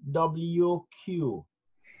 WQ.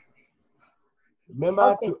 Remember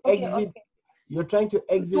Okay, to okay, exit. okay. You're trying to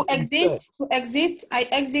exit. Insert. I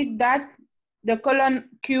exit that, the colon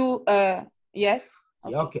Q, yes.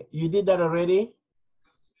 Okay, you did that already?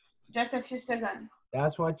 Just a few seconds.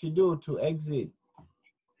 That's what you do to exit.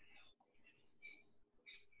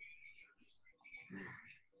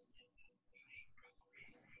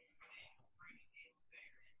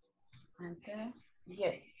 Enter.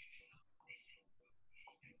 Yes.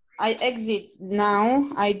 I exit now.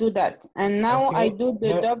 I do that, and now Okay. I do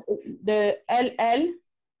the LL.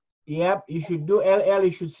 Yep, you should do LL.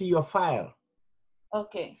 You should see your file.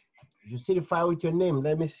 Okay. You should see the file with your name.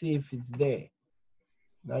 Let me see if it's there.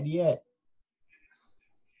 Not yet.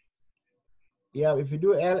 Yeah, if you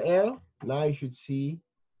do LL, now you should see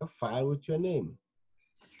a file with your name.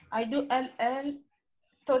 I do LL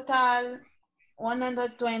total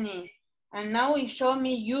 120, and now it show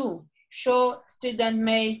me you show student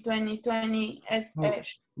May 2020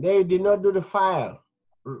 SS. There you did not do the file.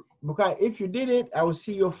 Because if you did it, I will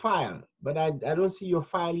see your file, but I don't see your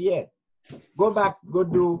file yet. Go back, go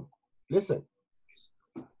do, listen.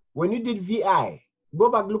 When you did VI, go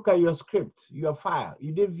back, look at your script, your file.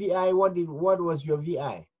 You did VI, what was your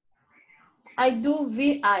VI? I do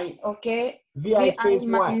VI, okay? VI space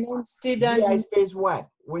my what? name student. VI space what?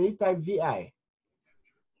 When you type VI.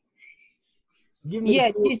 Give me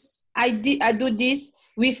Yeah, this, I do this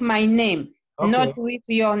with my name, okay. Not with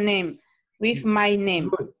your name, with my name.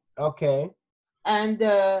 Good, okay. And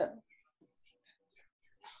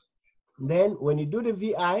then when you do the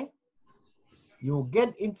VI, you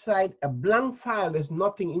get inside a blank file, there's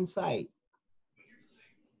nothing inside.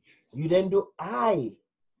 You then do I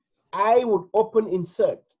would open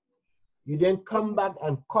insert. You then come back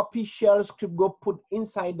and copy shell script, go put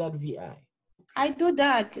inside that VI. I do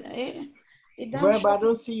that. Well, but I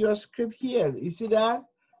don't see your script here. You see that?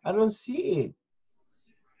 I don't see it.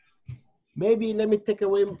 Maybe let me take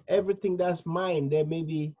away everything that's mine. There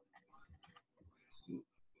maybe,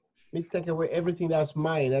 let me take away everything that's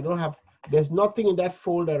mine. I don't have, there's nothing in that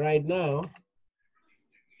folder right now.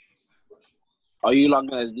 Are you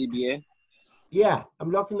logged in as DBA? Yeah,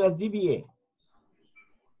 I'm logged in as DBA.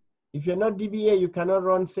 If you're not DBA, you cannot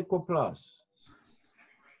run SQL Plus.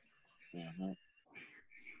 Mm-hmm.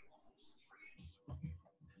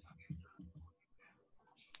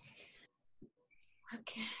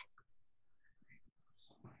 Okay.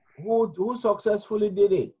 Who successfully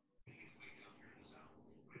did it?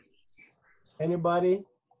 Anybody?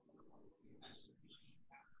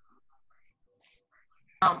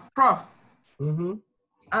 Prof. Mm-hmm.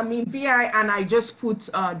 I'm in VI and I just put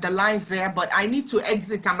the lines there, but I need to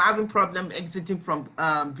exit. I'm having problem exiting from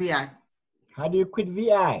VI. How do you quit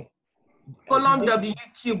VI? Column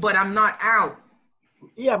WQ, but I'm not out.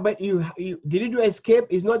 Yeah, but you did you do escape?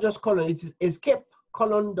 It's not just colon, it's escape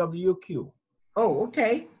colon WQ. Oh,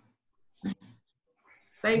 okay.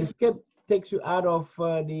 Thank escape takes you out of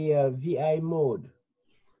the VI mode,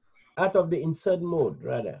 out of the insert mode,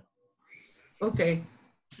 rather. Okay.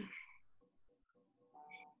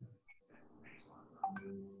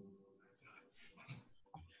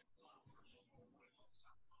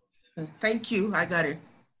 Thank you. I got it.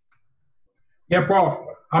 Yeah, Prof.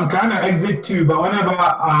 I'm trying to exit too, but whenever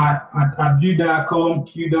I do that column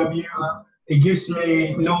QW, it gives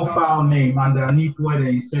me no file name underneath where the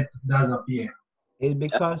insert does appear. It's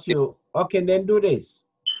because you, okay, then do this.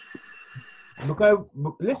 Because,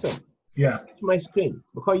 listen. Yeah. My screen.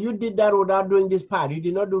 Because you did that without doing this part. You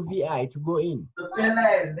did not do VI to go in.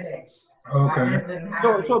 Okay.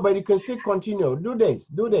 So, but you can still continue. Do this,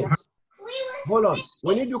 do this. Hold on.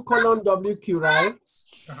 When you do colon WQ, right?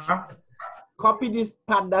 Copy this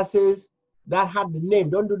part that says, that had the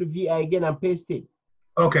name. Don't do the VI again and paste it.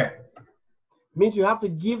 Okay. Means you have to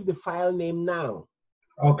give the file name now.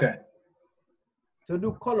 Okay. So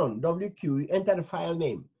do colon WQ, you enter the file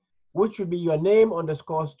name, which should be your name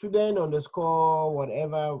underscore student underscore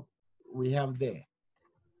whatever we have there.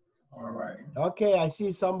 All right. Okay, I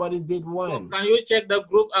see somebody did one. Can you check the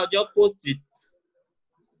group? I just posted.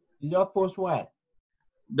 You just post what?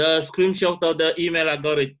 The screenshot of the email, I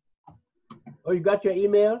got it. Oh, you got your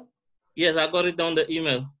email? Yes, I got it on the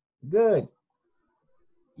email. Good.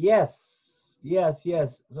 Yes, yes,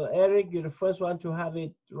 yes. So Eric, you're the first one to have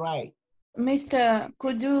it right. Mr.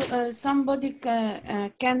 Could you, somebody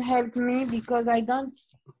can help me because I don't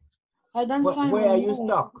find. Where are you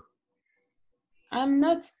stuck? I'm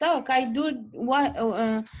not stuck. I do what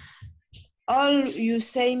all you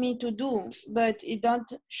say me to do, but it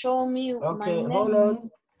don't show me my Okay, name. hold on.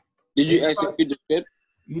 Did you execute the script?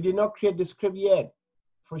 You did not create the script yet,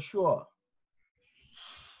 for sure.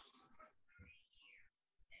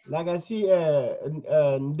 Like I see,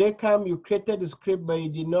 Ndecam, you created the script, but you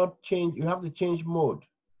did not change. You have to change mode.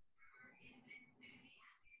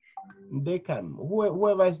 Ndecam,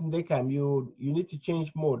 whoever is Ndecam, you need to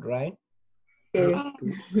change mode, right?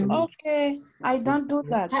 Okay, I don't do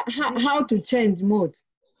that. How to change mode?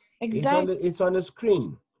 Exactly. It's on the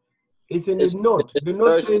screen. It's in the note. The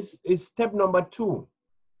note says is step number 2.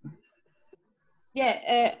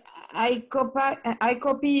 Yeah, I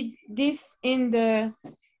copied this in the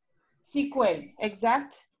SQL,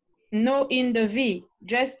 exact. No in the V,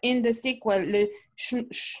 just in the SQL, the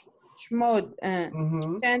mode,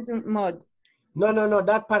 change mode. No,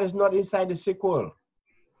 that part is not inside the SQL.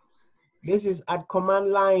 This is at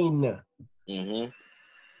command line.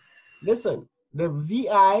 Listen, the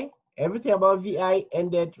VI, everything about VI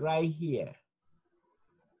ended right here.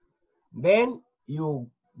 Then you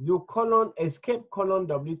colon escape colon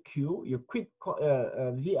WQ, you quit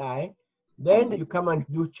VI, then you come and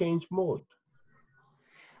do change mode.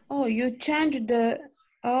 Oh, you change the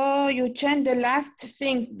last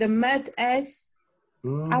things, the mut S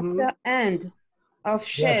after end of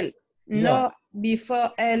shell, no before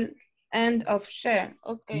L end of shell.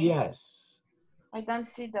 Okay. Yes. I don't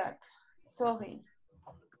see that. Sorry.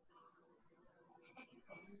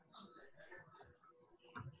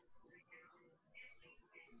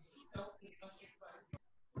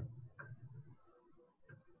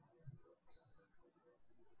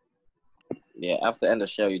 Yeah, after end of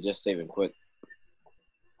shell, you just save and quit.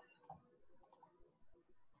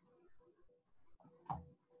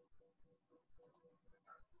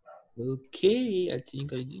 Okay, I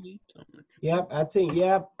think I did it. I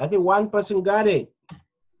think one person got it.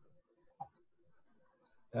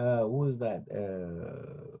 Who is that?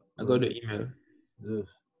 I got the email. Zeus.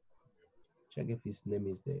 Check if his name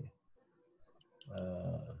is there.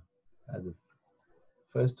 As the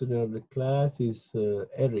first student of the class is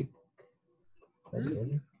Eric.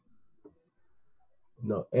 Eric?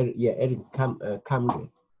 No, Eric. Yeah, Eric Kamge.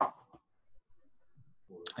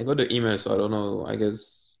 I got the email, so I don't know. I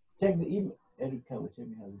guess. Check the email. Eric Kamge. Check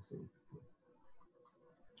me how to say it.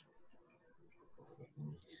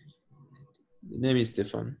 The name is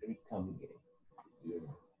Stefan. Eric Kamge.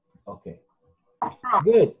 Okay.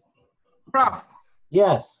 Good. Prof.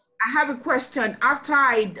 Yes. I have a question. After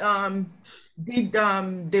I did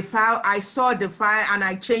the file, I saw the file and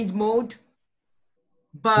I changed mode,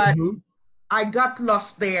 but I got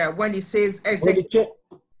lost there when it says execute.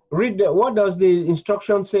 Read what does the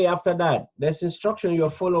instruction say after that? There's instruction you're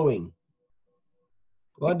following.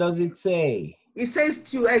 What does it say? It says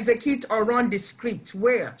to execute or run the script.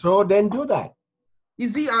 Where? So then do that.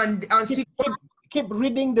 Is it on keep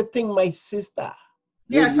reading the thing, my sister.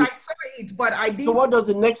 Yes, I saw it, but I didn't. So what does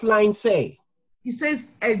the next line say? It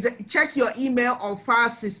says check your email or file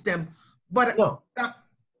system, but no.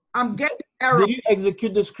 I'm getting error. Did you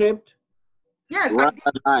execute the script? Yes, run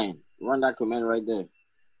that line. Run that command right there.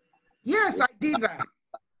 Yes, I did that.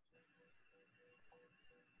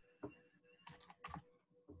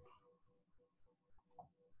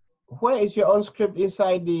 Where is your own script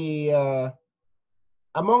inside the,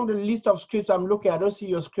 among the list of scripts I'm looking, I don't see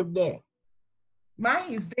your script there.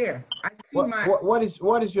 Mine is there. I see mine.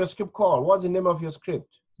 What is your script called? What's the name of your script?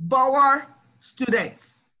 Bower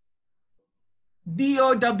Students.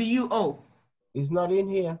 BOWO. It's not in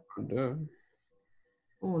here.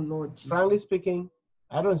 Oh Lord. Jesus. Frankly speaking,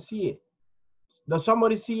 I don't see it. Does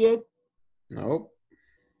somebody see it? Nope.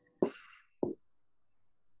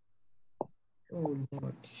 Oh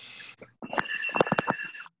Lord.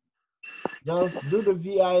 Just do the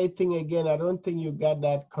VI thing again. I don't think you got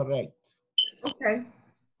that correct. Okay,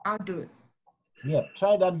 I'll do it. Yeah,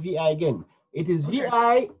 try that VI again. It is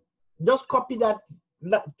VI. Just copy that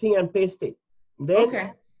thing and paste it.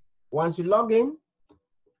 Then once you log in,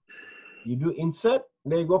 you do insert,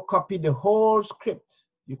 then you go copy the whole script.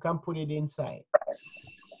 You can put it inside.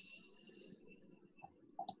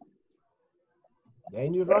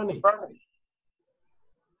 Then you run it.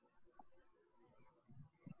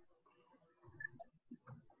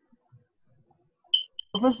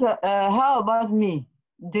 Professor, how about me?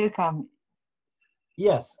 Ndecam.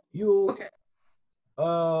 Yes, you.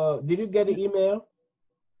 Did you get the email?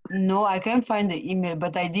 No, I can't find the email,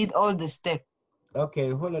 but I did all the steps. Okay,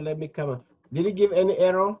 hold on, let me come on. Did it give any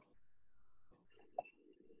error?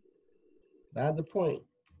 That's the point.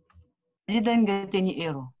 I didn't get any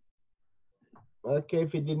error. Okay,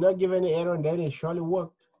 if it did not give any error, then it surely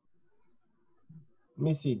worked. Let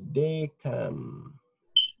me see, Ndecam.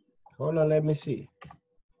 Hold on, let me see.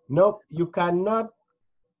 Nope, you cannot.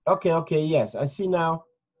 Okay, yes, I see now.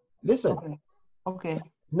 Listen. Okay.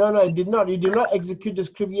 No, it did not. You did not execute the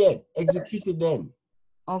script yet. Execute it then.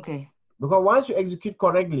 Okay. Because once you execute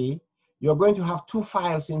correctly, you're going to have 2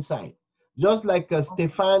 files inside, just like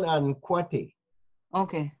Stefan and Kwate.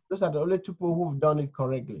 Okay. Those are the only 2 people who've done it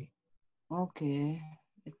correctly. Okay.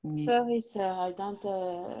 Sorry, sir, I don't.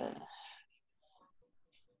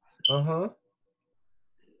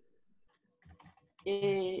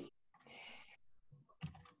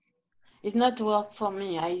 It's not work for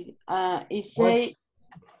me. It say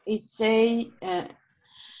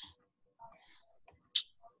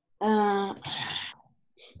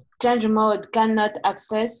change mode cannot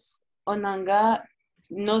access Onanga,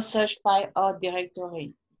 no search file or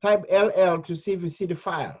directory. Type LL to see if you see the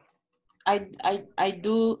file. I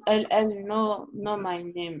do LL, no my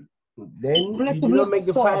name. Then you did not make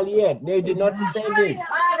the file yet. They did not send it.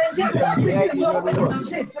 Your VI did not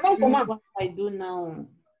work. I do now.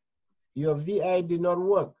 Your VI did not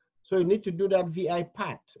work. So you need to do that VI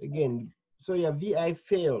part again. So your VI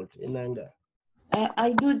failed in Anger.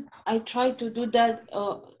 I tried to do that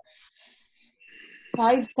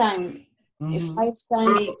 5 times. Mm-hmm. 5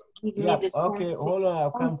 times it gives me the same. Okay, hold on,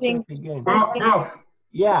 I'll come check again. Bro,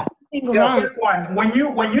 yeah. Yeah, quick one. When you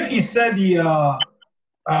insert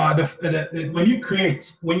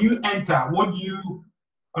when you enter, what do you?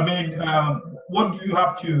 I mean, what do you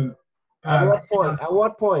have to? At what point? At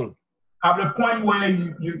what point? At the point where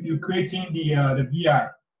you creating the VI,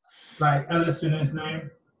 like LSN's name.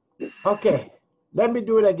 Okay, let me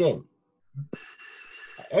do it again.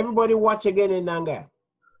 Everybody watch again in Nanga.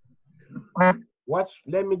 Watch,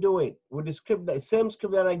 let me do it with the script, the same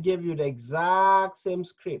script that I gave you, the exact same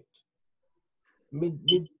script. Me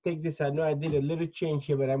take this, I know I did a little change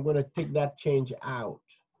here, but I'm gonna take that change out.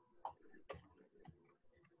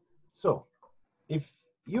 So, if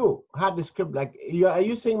you had the script, like, are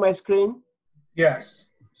you seeing my screen? Yes.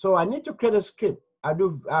 So I need to create a script.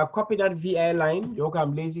 I'll copy that VI line. Look,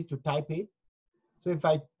 I'm lazy to type it. So if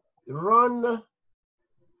I run,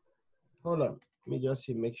 hold on, let me just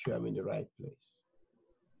see, make sure I'm in the right place.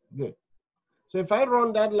 Good. So if I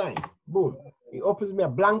run that line, boom, it opens me a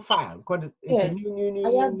blank file because it's a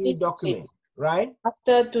new document, right?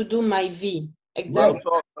 After to do my V, exactly. Let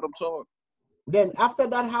him talk. Then after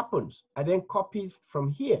that happens, I then copy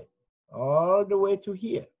from here all the way to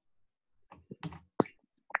here.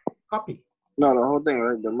 Copy. No, the whole thing,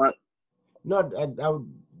 right? The map. No,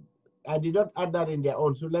 I did not add that in their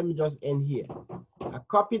own, so let me just end here. I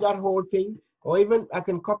copy that whole thing, or even I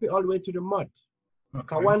can copy all the way to the mod.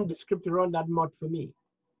 Okay. I want the script to run that mod for me.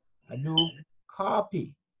 I do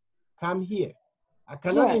copy, come here. I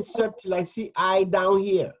cannot insert till I see I down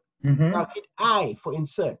here. Mm-hmm. I'll hit I for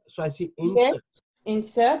insert. So I see insert. Yes,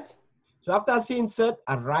 insert. So after I see insert,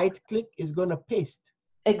 I right click, is gonna paste.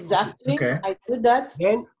 Exactly, okay. I do that.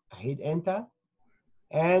 Then I hit enter,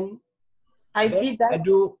 and I did that. I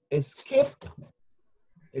do escape.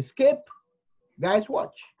 Escape, guys,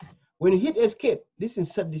 watch. When you hit escape, this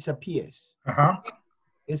insert disappears.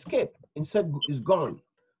 Escape, insert is gone.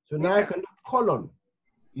 So now I can do colon.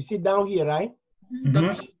 You see down here, right?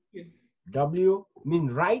 Mm-hmm. W mean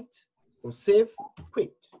write or save,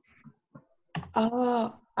 quit.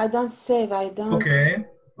 Oh, I don't save, I don't. Okay.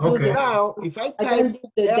 Okay. Now, if I type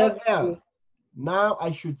LL, now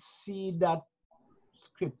I should see that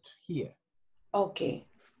script here. Okay.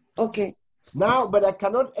 Okay. Now, but I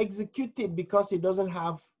cannot execute it because it doesn't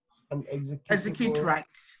have an execute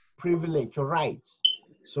rights privilege or rights.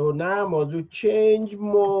 So now I'm going to change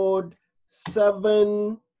mode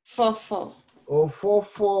 744 or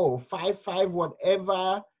 44 or 55,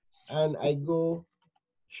 whatever, and I go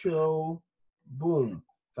show, boom.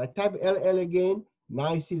 If I type LL again,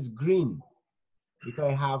 now it says green because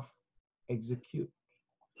I have execute.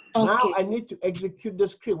 Okay. Now I need to execute the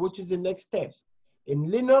script, which is the next step. In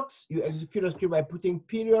Linux, you execute a script by putting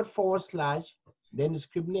period / then the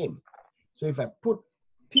script name. So if I put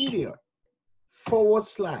period /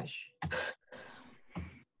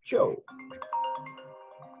 show,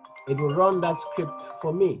 it will run that script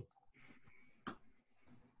for me.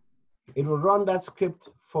 It will run that script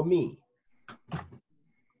for me.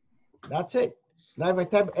 That's it. Now if I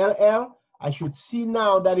type LL, I should see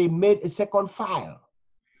now that it made a second file.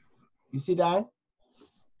 You see that?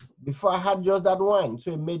 Before I had just that one,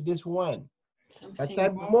 so it made this one. I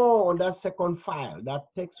type more on that second file, that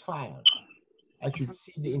text file. I should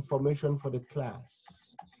see the information for the class.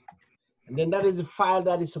 And then that is the file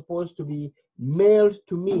that is supposed to be mailed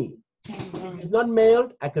to me. If it's not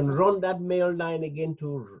mailed, I can run that mail line again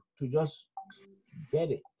to just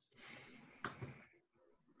get it.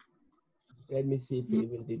 Let me see if it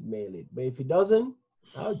even did mail it. But if it doesn't,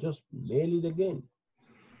 I'll just mail it again.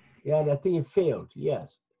 Yeah, and I think it failed.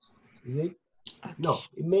 Yes. Is it? No,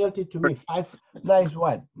 it mailed it to me. Nice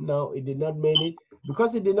one. No, it did not mail it.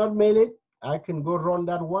 Because it did not mail it, I can go run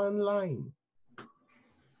that one line.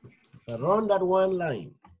 If I run that one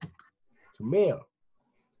line to mail,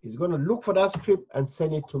 it's going to look for that script and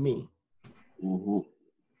send it to me.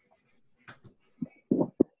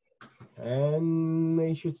 And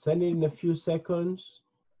it should send it in a few seconds.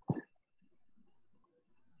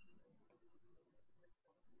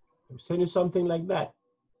 I'll send you something like that.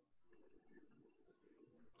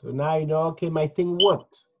 So now you know, okay, my thing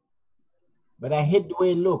worked. But I hate the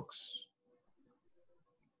way it looks.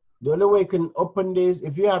 The only way you can open this,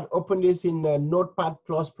 if you had opened this in Notepad++,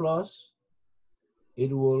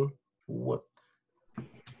 it will work.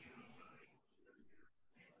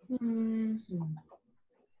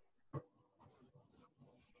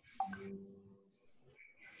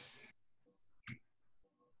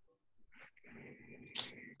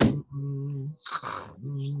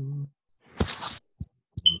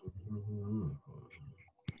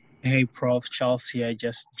 Hey, Prof. Charles here. I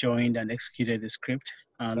just joined and executed the script.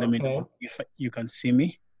 Let me know if you can see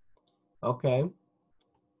me. Okay.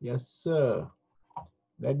 Yes, sir.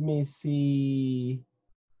 Let me see.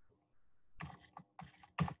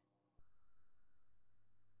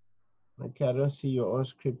 Okay, I don't see your own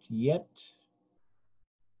script yet.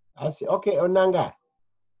 I see. Okay, Onanga.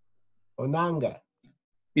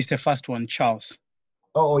 It's the first one, Charles.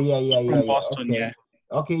 Oh, yeah. From Boston, okay. yeah.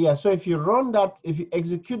 Okay, yeah. So if you run that, if you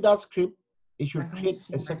execute that script, it should create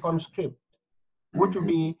a second script, which will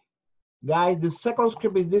be, guys, the second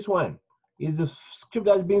script is this one. Is the script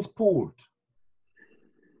that's been spooled.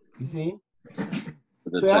 You see? So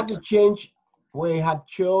you have to change where you had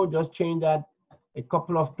show, just change that a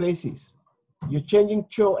couple of places. You're changing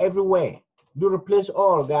show everywhere. Do replace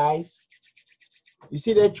all, guys. You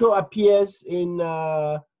see the show appears in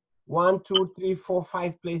 1, 2, 3, 4,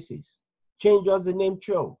 5 places. Change just the name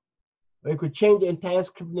show. Or you could change the entire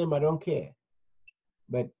script name, I don't care.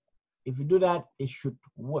 But if you do that, it should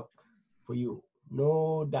work for you,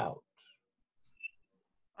 no doubt.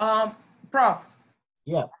 Prof.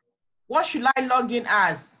 Yeah. What should I log in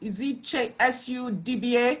as? Is it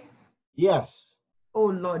SUDBA? Yes. Oh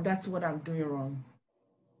Lord, that's what I'm doing wrong.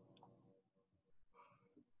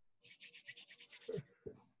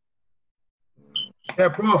 Yeah,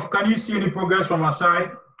 Prof, can you see any progress from our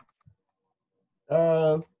side?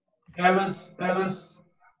 Ellis,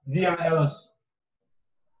 via Ellis.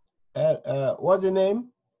 What's the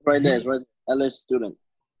name? Right there, right. Ellis student.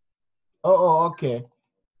 Oh, okay.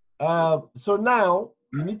 So now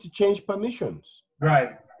you need to change permissions.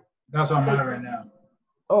 Right. That's on mine right now.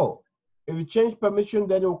 Oh, if you change permission,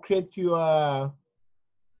 then it will create your.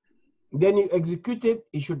 Then you execute it.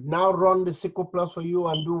 It should now run the SQL Plus for you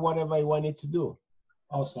and do whatever you want it to do.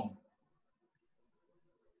 Awesome.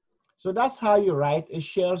 So that's how you write a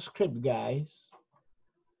shell script, guys.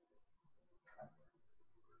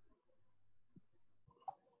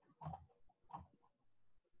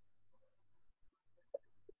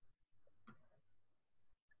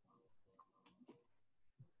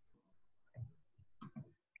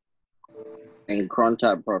 And cron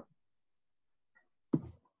tab, Prof.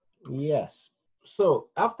 Yes. So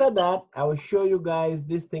after that, I will show you guys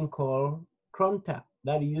this thing called cron tab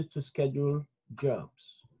that you use to schedule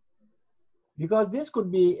jobs. Because this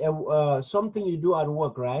could be a, something you do at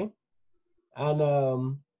work, right? And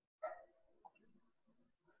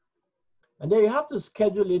then you have to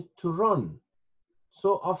schedule it to run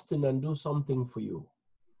so often and do something for you.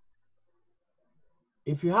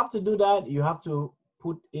 If you have to do that, you have to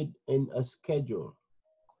put it in a schedule.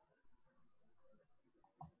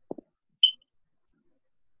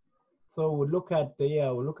 So we'll look at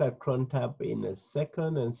we'll look at cron tab in a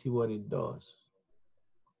second and see what it does.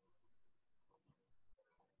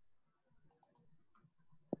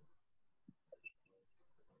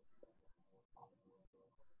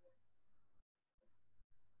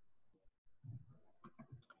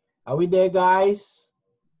 Are we there, guys?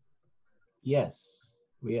 Yes,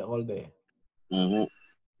 we are all there.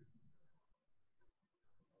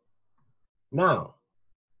 Now,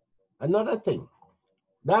 another thing,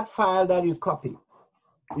 that file that you copy,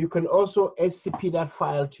 you can also SCP that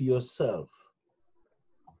file to yourself.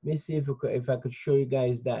 Let me see if I could show you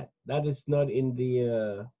guys that. That is not in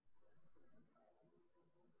the,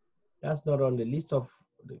 that's not on the list of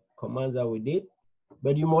the commands that we did,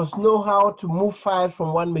 but you must know how to move files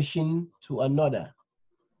from one machine to another.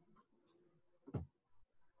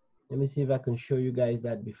 Let me see if I can show you guys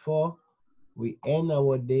that before we end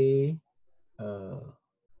our day.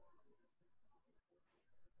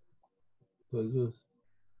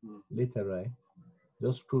 Later, right?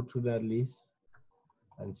 Just scroll through that list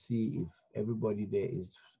and see if everybody there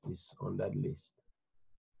is on that list.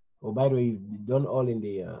 Oh, by the way, you've done all in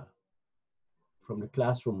the from the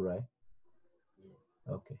classroom, right?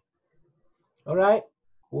 Okay. All right.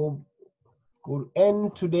 We'll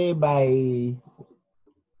end today by.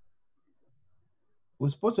 We're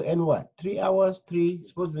supposed to end what? 3 hours?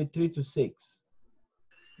 Supposed to be 3 to 6.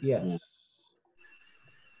 Yes.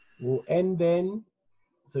 We'll end then.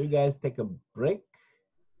 So you guys take a break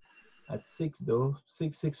at 6 though,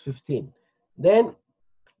 6:15. Then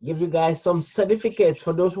give you guys some certificates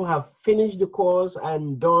for those who have finished the course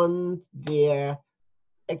and done their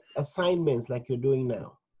assignments like you're doing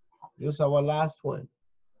now. This is our last one.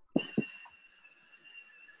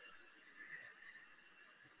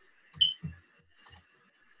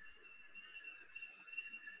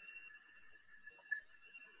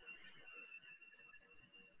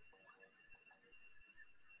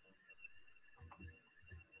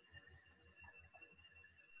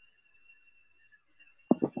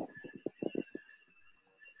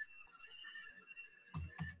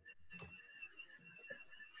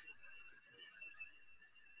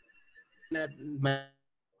 My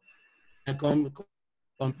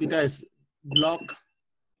computer is blocked.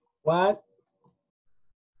 What?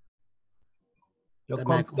 Your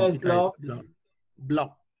computer is locked?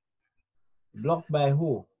 Blocked. Blocked by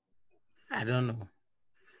who? I don't know.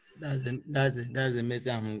 That's the message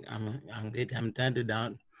I'm getting. I'm trying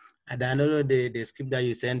to I downloaded the script that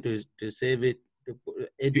you sent to save it, to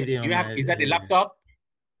edit it on my, is that the laptop?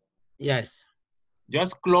 Yes.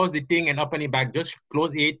 Just close the thing and open it back. Just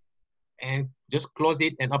close it and just close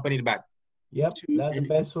it and open it back. Yep, that's the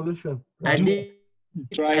best solution. Right? I did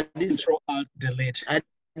try Control Alt Delete. I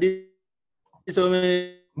did so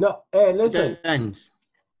many no, hey, listen. times.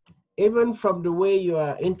 Even from the way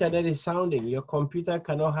your internet is sounding, your computer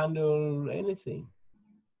cannot handle anything.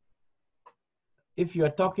 If you're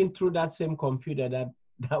talking through that same computer that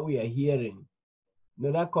we are hearing,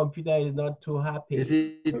 no, that computer is not too happy. You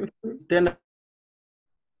see, turn up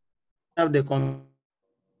the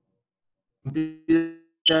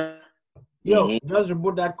computer. Yo, just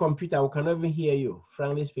reboot that computer. We cannot even hear you,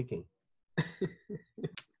 frankly speaking.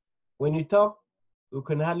 When you talk, we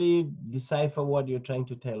can hardly decipher what you're trying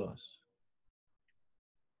to tell us.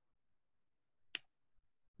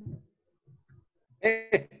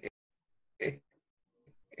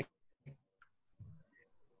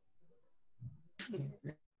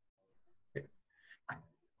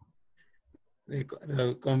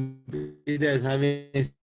 The computer is having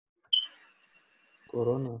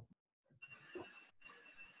Corona.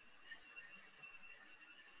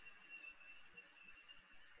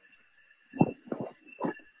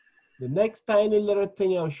 The next tiny little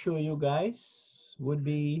thing I'll show you guys would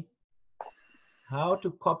be how to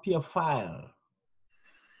copy a file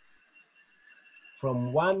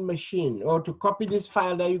from one machine, or to copy this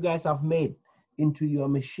file that you guys have made into your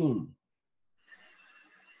machine,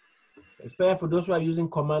 especially for those who are using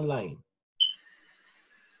command line.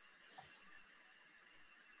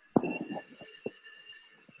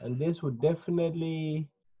 And this would definitely,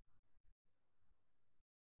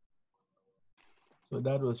 so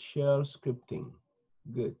that was shell scripting.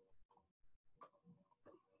 Good.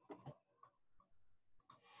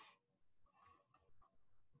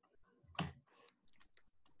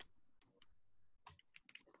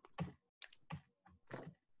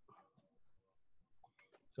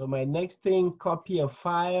 So my next thing, copy a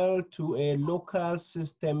file to a local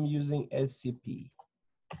system using SCP.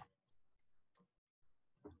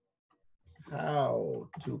 How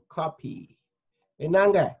to copy.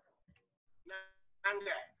 Enanga.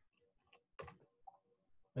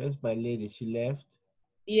 Where's my lady? She left?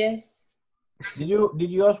 Yes. Did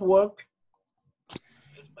yours work?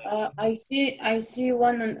 I see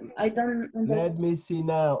one. I don't understand. Let me see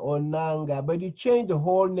now. Onanga. But you changed the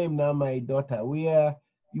whole name now, my daughter.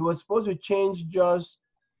 You were supposed to change just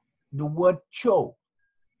the word Cho.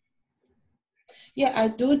 Yeah, I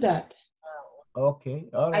do that. Okay,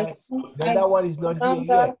 all right. Then I that one is not here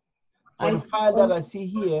yet. But the file that I see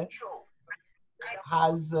here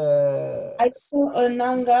has. I saw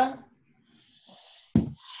Onanga.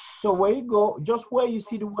 So where you go, just where you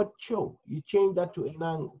see the word Cho, you change that to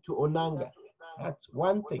Onanga. That's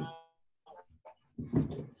one thing.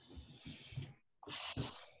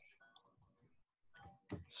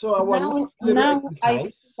 So now I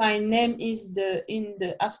see my name is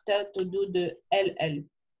after to do the LL.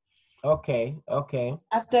 Okay, okay.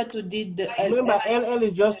 After to did the LL. Remember, LL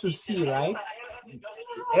is just to see, right?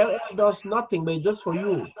 LL does nothing, but it's just for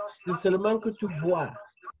you. C'est seulement que tu vois.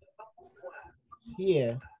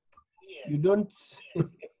 Here, you don't. Let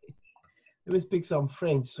me speak some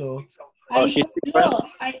French. So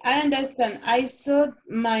I understand. I saw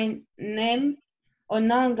my name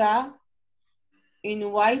Onanga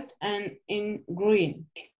in white and in green.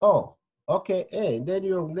 Oh, okay. Hey, then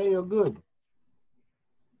you're good.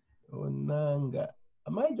 Onanga. I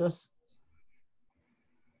might just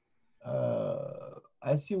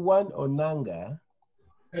I see one Onanga.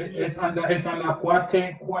 It's under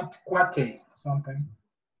Kwate something.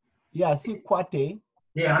 Yeah, I see Kwate.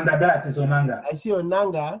 Yeah, under that is Onanga. I see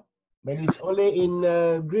Onanga, but it's only in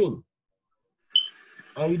green.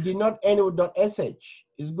 And you did not end with .sh.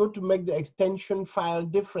 It's good to make the extension file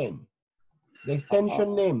different. The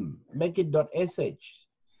extension name, make it .sh.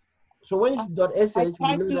 So when it's .sh, you know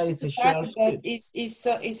that it's a shell script.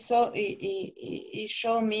 It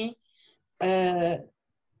show me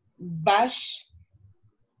bash,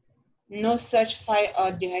 no such file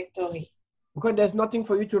or directory. Because there's nothing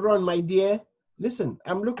for you to run, my dear. Listen,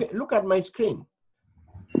 look at my screen.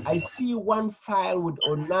 I see one file with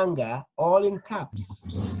Onanga, all in caps.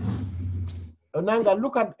 Onanga,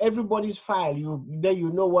 look at everybody's file. Then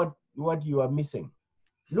you know what you are missing.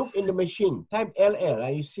 Look in the machine, type LL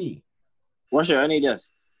and you see. What's your AnyDesk?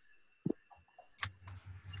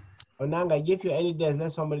 Onanga, give you AnyDesk,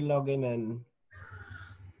 let somebody log in and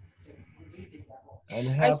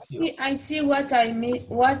help you. I see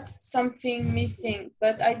what something missing,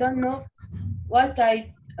 but I don't know what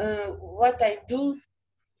I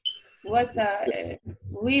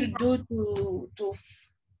will do to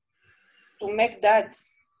make that.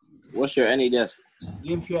 What's your AnyDesk?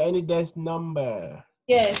 Give your AnyDesk number.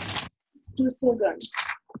 Yes, 2 seconds.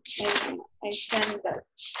 I send that.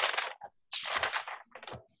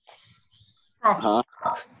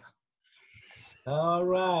 All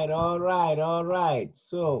right.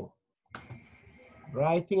 So,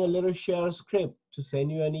 writing a little shell script to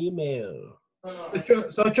send you an email.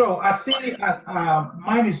 So Joe, I see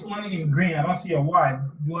mine is only in green. I don't see a white.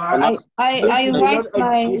 I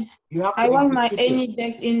want my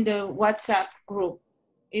AnyDesk in the WhatsApp group.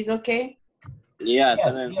 Is okay? Yes,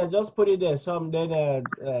 yeah, just put it there. Then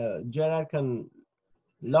Gerard can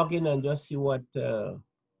log in and just see what you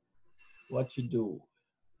do.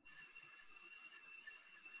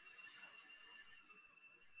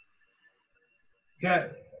 Yeah,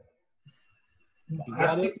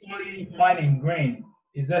 I see only mine in green.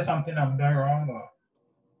 Is there something I'm doing wrong? Or?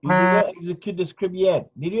 You did not execute the script yet.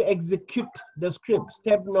 Did you execute the script?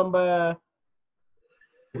 Step number,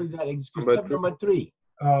 what is that? Execute step number 3.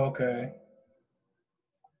 Oh, okay.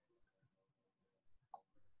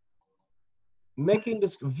 Making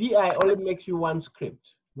this VI only makes you one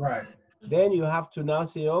script. Right. Then you have to now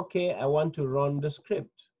say, okay, I want to run the script.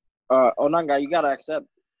 Onanga, you gotta accept.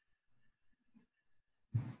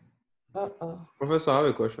 Professor, I have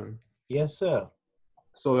a question. Yes, sir.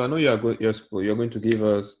 So I know you're going to give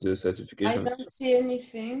us the certification. I don't see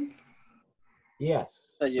anything.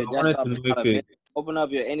 Yes. Open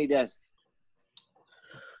up your AnyDesk.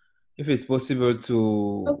 If it's possible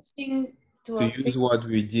to use what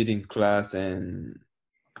we did in class and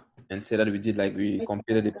say that we did like we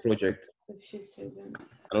completed the project. I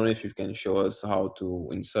don't know if you can show us how to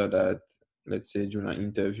insert that, let's say during an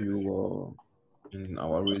interview or in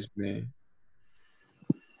our resume.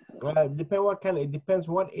 Well, it depends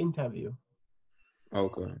what interview.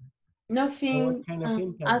 Okay. Nothing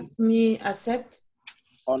ask me accept.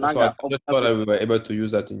 Oh, so I just thought that we were able to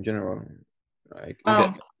use that in general. Like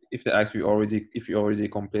if they ask if you already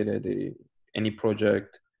completed any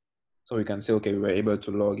project, so we can say, okay, we were able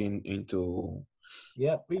to log into.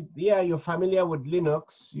 Yeah, you're familiar with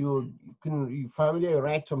Linux. You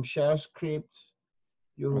write some shell script.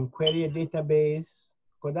 You can query a database,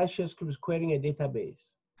 because that shell script is querying a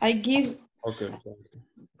database. I give. Okay.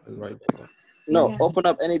 Right. No, open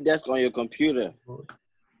up AnyDesk on your computer.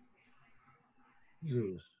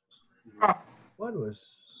 What was?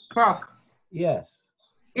 Prof. Yes.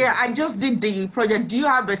 Yeah, I just did the project. Do you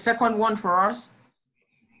have a second one for us?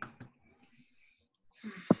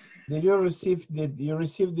 Did you receive the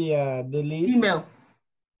list? Email.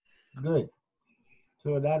 Good.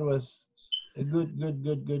 So that was a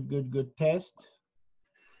good test.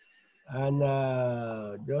 And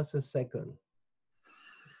just a second.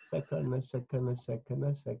 Let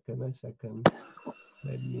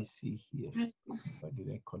me see here. What did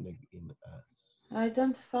I connect in as? I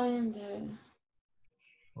don't find the.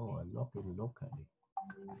 Oh, I'm looking locally.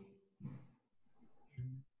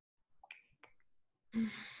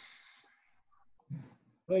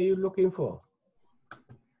 What are you looking for?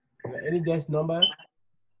 AnyDesk number?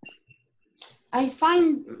 I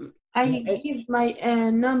give my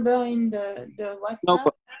number in the WhatsApp. No,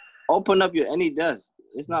 but open up your AnyDesk.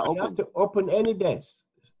 It's not open. You have to open AnyDesk.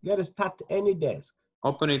 You got to start any desk.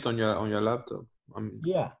 Open it on your laptop.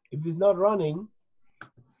 Yeah, if it's not running,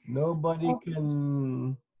 nobody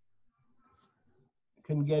can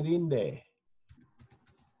get in there.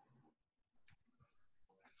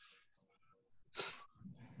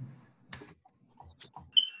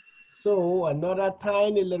 So another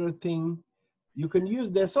tiny little thing you can use,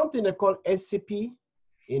 there's something they call SCP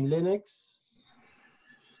in Linux,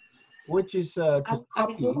 which is to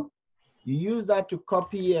copy. You use that to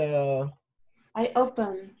copy. I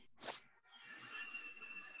open.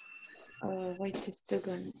 Wait a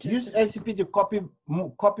second. Use SCP to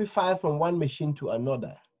copy file from one machine to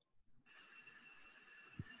another.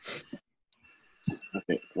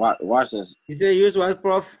 Okay, watch this. You say use what,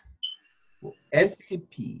 Prof?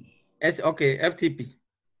 SCP. Okay, FTP.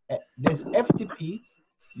 There's FTP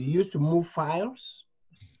you use to move files.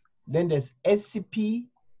 Then there's SCP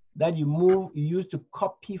that you use to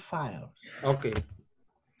copy files. Okay.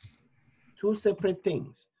 Two separate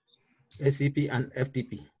things. SCP and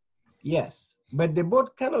FTP. Yes, but they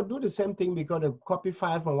both cannot do the same thing because they copy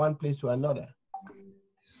file from one place to another.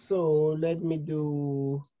 So let me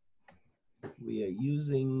do, we are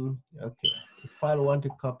using, okay, the file I want to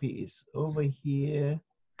copy is over here.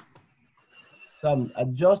 So I'm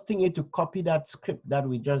adjusting it to copy that script that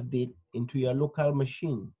we just did into your local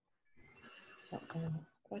machine.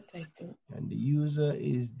 What I do? And the user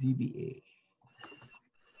is DBA.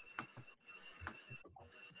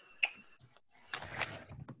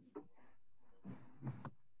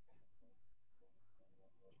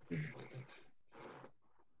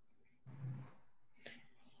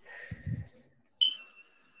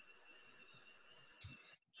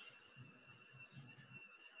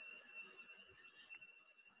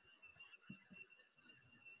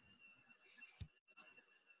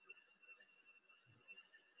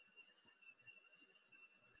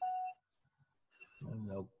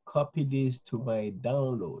 And I'll copy this to my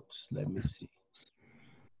downloads. Let me see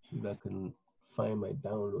if I can find my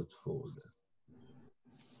downloads folder.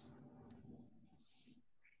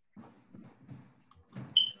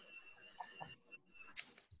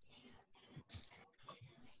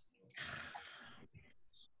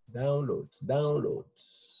 Downloads.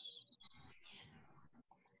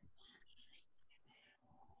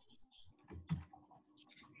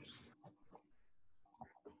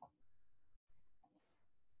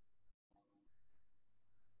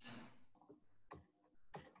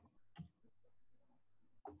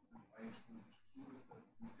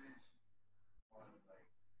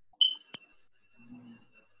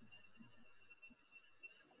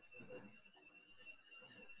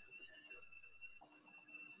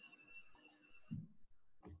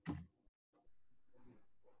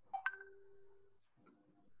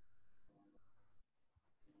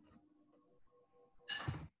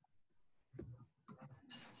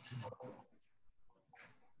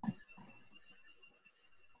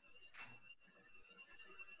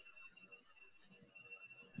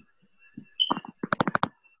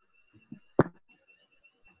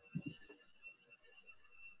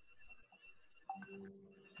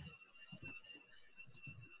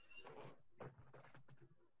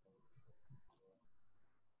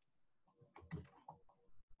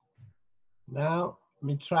 Now, let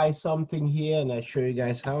me try something here and I'll show you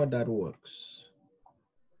guys how that works.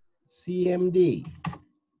 CMD,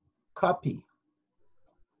 copy.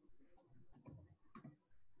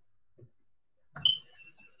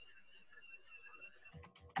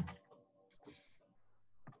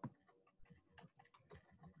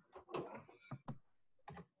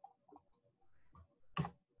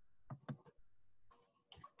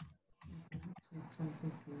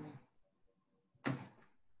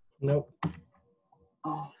 Nope.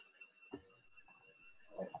 Oh.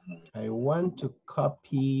 I want to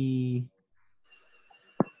copy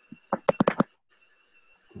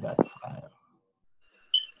that file.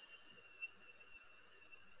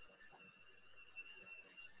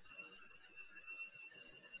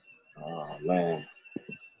 Oh man.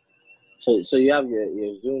 So you have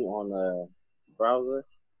your Zoom on the browser?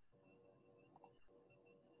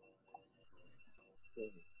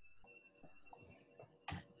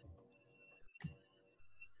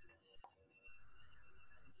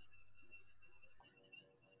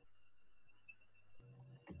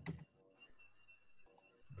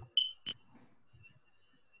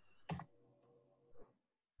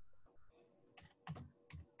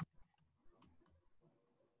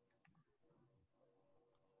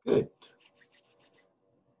 Good.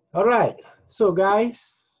 All right, so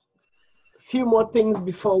guys, a few more things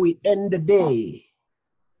before we end the day,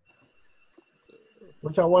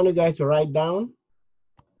 which I want you guys to write down.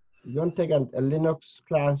 You don't take a Linux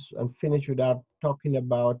class and finish without talking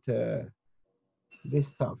about this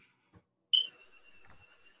stuff.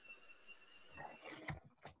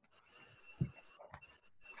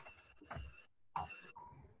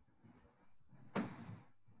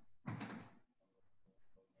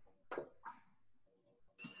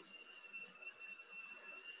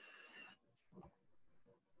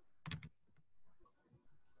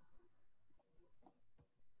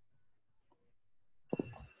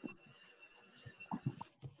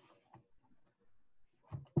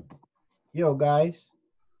 Yo, guys.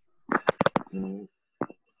 Come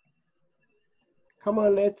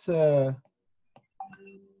on, let's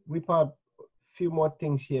whip out a few more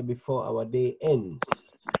things here before our day ends.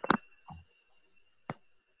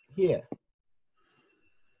 Here.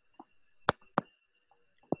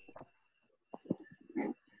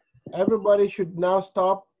 Everybody should now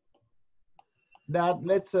stop that.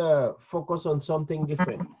 Let's focus on something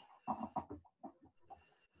different.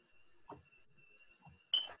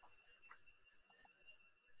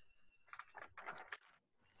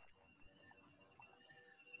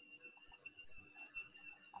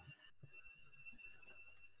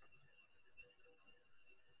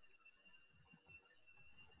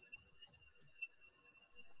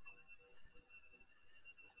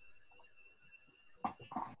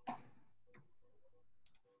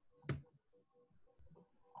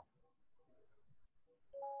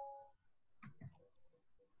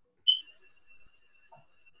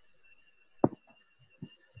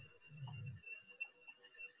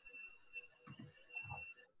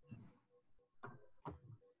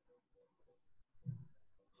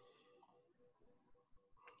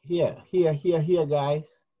 Here, guys.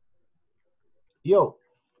 Yo.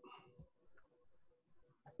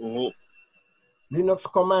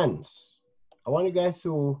 Linux commands. I want you guys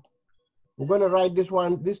to, we're going to write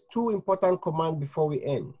these two important commands before we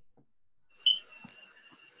end.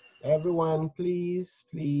 Everyone, please,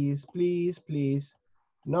 please, please, please.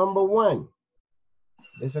 Number one,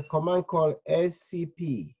 there's a command called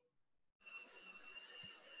SCP.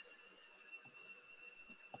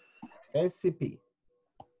 SCP.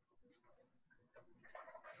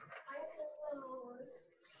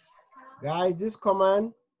 Guys, this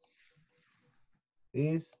command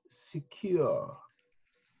is secure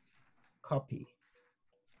copy.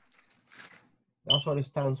 That's what it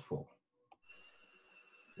stands for.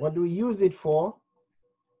 What do we use it for?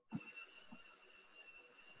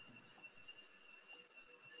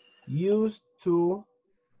 Used to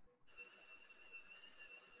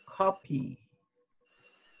copy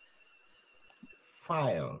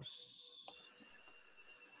files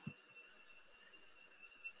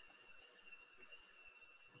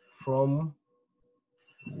from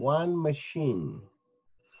one machine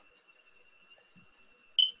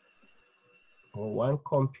or one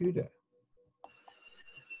computer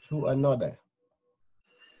to another.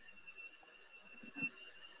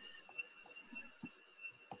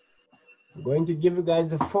 I'm going to give you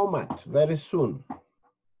guys the format very soon.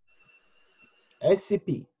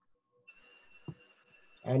 SCP.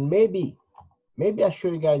 And maybe I'll show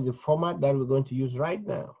you guys the format that we're going to use right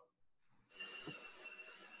now.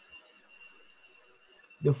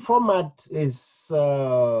 The format is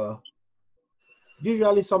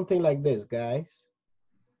usually something like this, guys.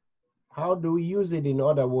 How do we use it in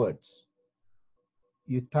other words?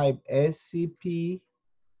 You type SCP,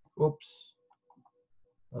 oops,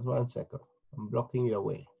 that's 1 second. I'm blocking your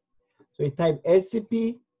way. So you type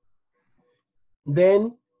SCP,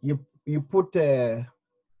 then you put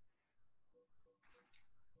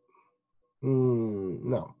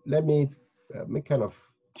no, let me kind of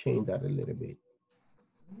change that a little bit.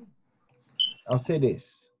 I'll say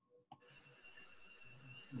this.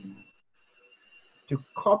 To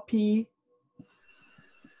copy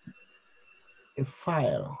a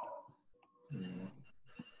file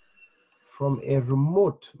from a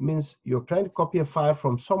remote means you're trying to copy a file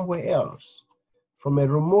from somewhere else, from a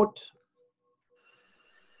remote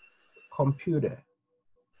computer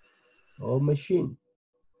or machine.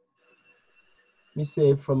 Let me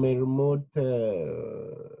say from a remote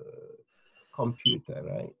computer,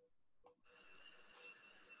 right?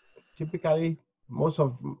 Typically, most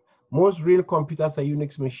real computers are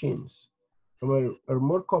Unix machines. From a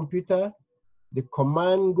remote computer, the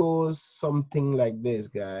command goes something like this,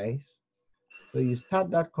 guys. So you start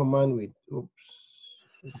that command with, oops,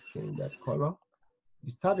 let's change that color.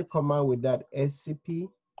 You start the command with that SCP.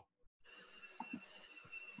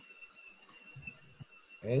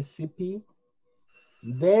 SCP.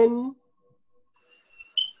 Then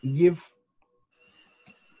you give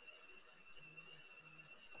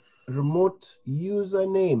remote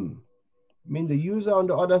username mean the user on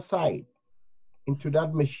the other side, into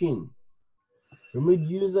that machine. Remove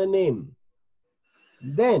username.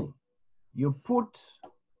 Then you put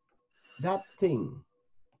that thing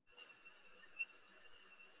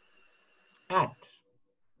at.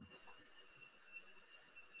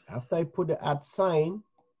 After I put the at sign,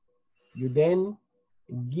 you then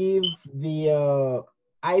give the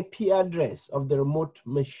IP address of the remote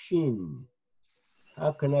machine.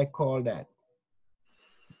 How can I call that?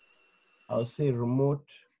 I'll say remote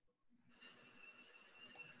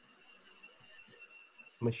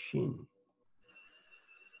machine.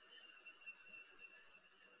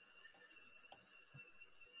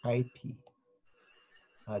 IP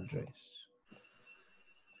address.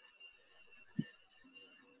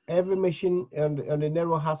 Every machine on the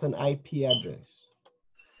network has an IP address.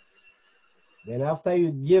 Then after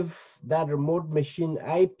you give that remote machine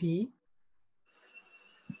IP,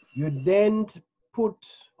 you then put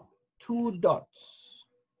 2 dots.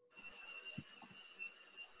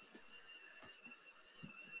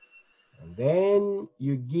 And then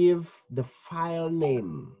you give the file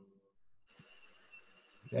name.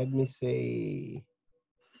 Let me say,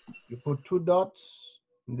 you put 2 dots,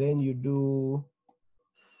 and then you do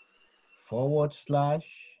 /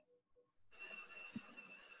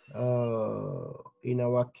 in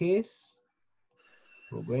our case,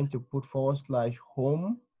 we're going to put /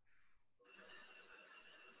 home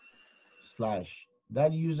 /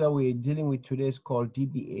 that user we're dealing with today is called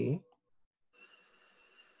DBA.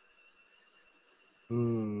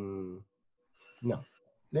 No,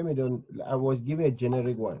 let me don't, I was giving a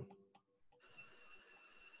generic one.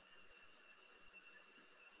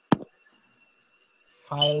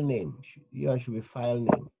 File name, here should be file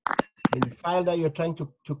name. In the file that you're trying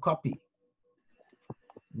to copy.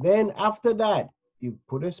 Then after that, you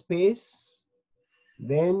put a space,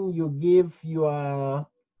 then you give your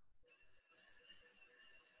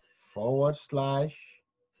 /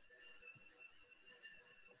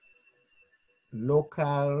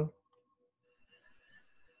 local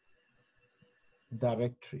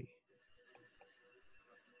directory.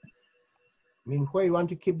 I mean, where you want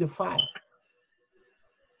to keep the file.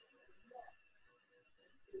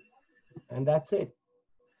 And that's it.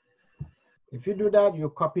 If you do that, you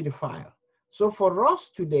copy the file. So for us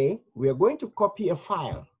today, we are going to copy a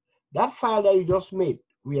file. That file that you just made,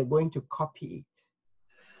 we are going to copy it.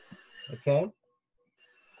 Okay?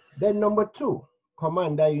 Then number 2,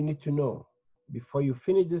 command that you need to know before you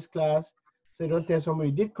finish this class, so you don't tell somebody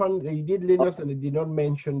you did Linux and they did not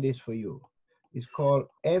mention this for you. It's called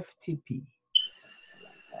FTP.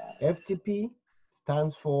 FTP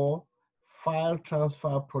stands for File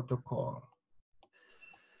Transfer Protocol.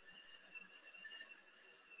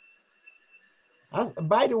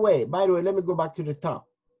 By the way, let me go back to the top.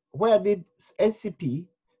 Where I did SCP,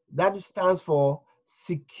 that stands for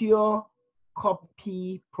Secure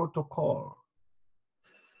Copy Protocol.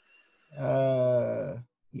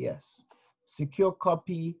 Yes, secure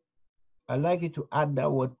copy. I like you to add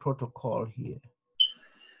that word protocol here.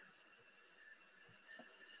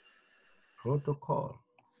 Protocol.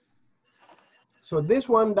 So this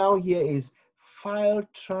one down here is File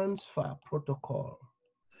Transfer Protocol.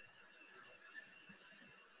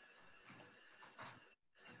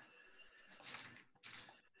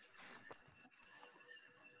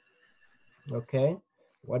 Okay,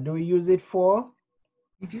 what do we use it for?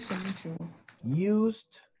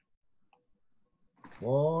 Used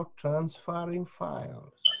for transferring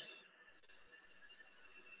files.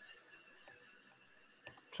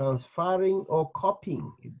 Transferring or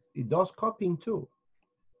copying. It does copying too.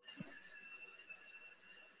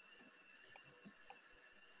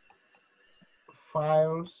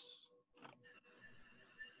 Files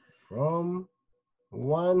from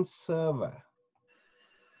one server.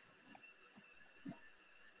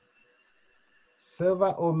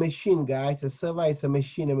 Server or machine, guys. A server is a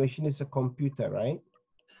machine is a computer, right?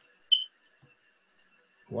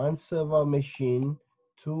 One server machine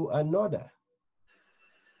to another.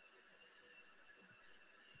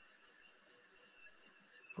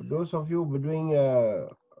 For those of you who are doing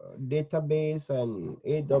database and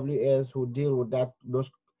AWS who deal with that,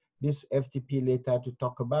 this FTP later to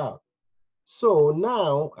talk about. So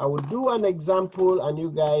now I will do an example and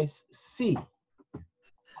you guys see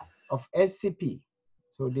of SCP.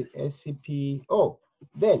 So the SCP, oh,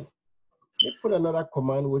 then let's put another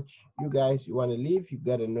command which you guys, you want to leave, you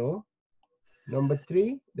got to know. Number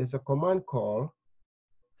 3, there's a command called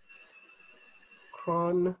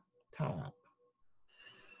cron tab.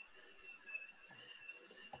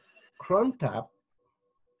 Cron tab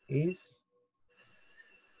is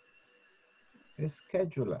a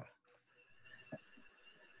scheduler.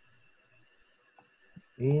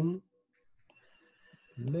 in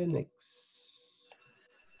Linux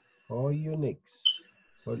or Unix,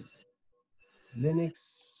 or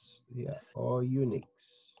Linux, yeah, or Unix.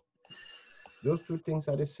 Those two things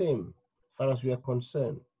are the same as far as we are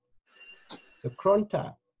concerned. So cron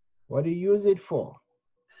tab, what do you use it for?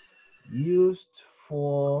 Used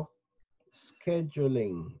for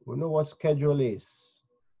scheduling. We know what schedule is.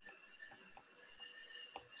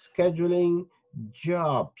 Scheduling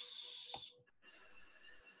jobs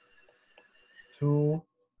to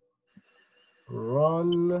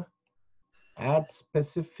run at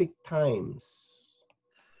specific times.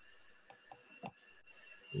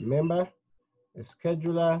 Remember, a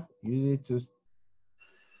scheduler uses it to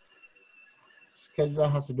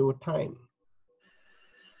scheduler has to do with time.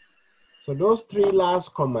 So those three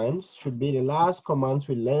last commands should be the last commands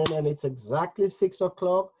we learn, and it's exactly 6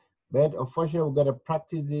 o'clock. But unfortunately, we've got to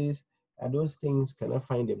practice these, and those things cannot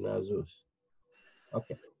find them now.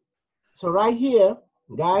 Okay. So right here,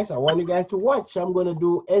 guys, I want you guys to watch. I'm going to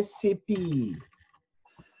do SCP,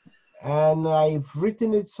 and I've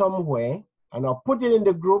written it somewhere, and I'll put it in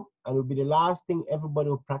the group, and it'll be the last thing everybody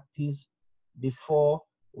will practice before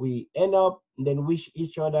we end up, and then wish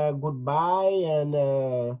each other goodbye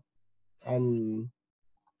and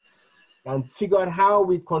figure out how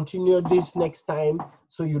we continue this next time,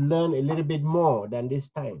 so you learn a little bit more than this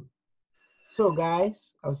time. So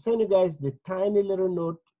guys, I'll send you guys the tiny little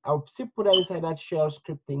note. I'll still put it inside that shell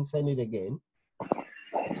script thing, send it again.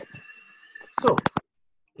 So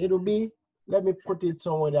it'll be, let me put it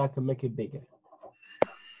somewhere that I can make it bigger.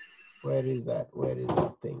 Where is that? Where is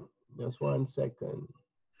that thing? Just 1 second.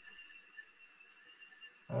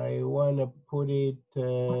 I want to put it,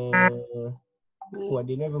 oh, I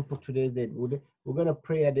didn't even put today's date. We're going to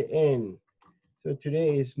pray at the end. So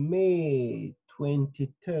today is May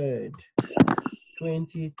 23rd,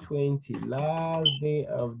 2020, last day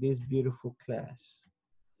of this beautiful class.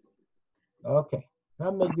 Okay,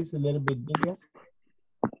 I'll make this a little bit bigger.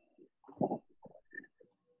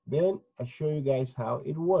 Then I'll show you guys how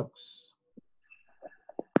it works.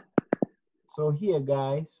 So here,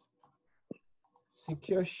 guys,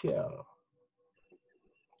 secure shell.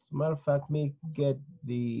 As a matter of fact, me get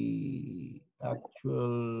the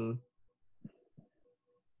actual,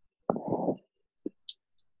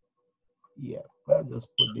 yeah, I'll just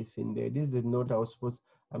put this in there. This is the note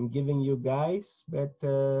I'm giving you guys, but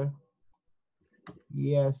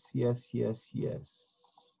yes.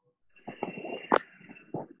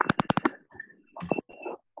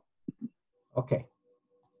 Okay.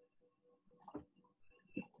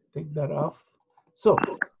 Take that off. So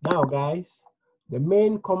now, guys, the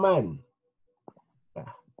main command,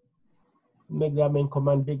 make that main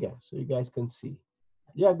command bigger so you guys can see.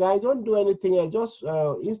 Yeah, guys, don't do anything else. Just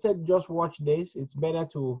instead, just watch this. It's better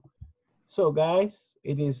to. So, guys,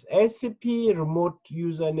 it is SCP remote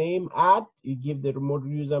username @ you give the remote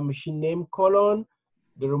user machine name :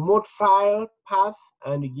 the remote file path,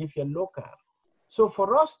 and you give your local. So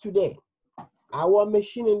for us today, our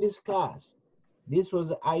machine in this class, this was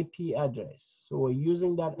the IP address. So we're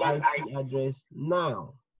using that IP address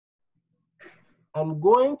now. And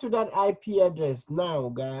going to that IP address now,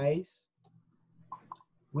 guys,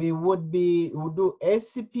 we'll do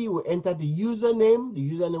SCP, we enter the username. The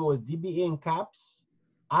username was DBA in caps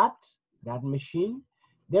at that machine.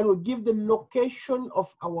 Then we give the location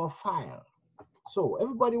of our file. So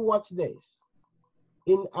everybody watch this.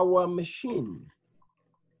 In our machine,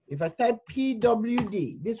 if I type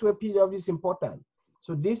PWD, this way PWD is important.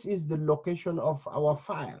 So this is the location of our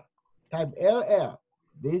file. Type LL,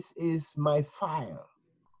 this is my file.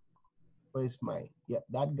 Where's my, yeah,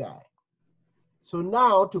 that guy. So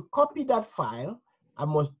now to copy that file, I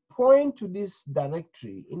must point to this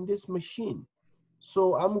directory in this machine.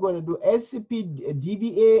 So I'm going to do SCP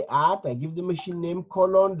DBA @ I give the machine name :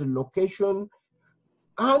 the location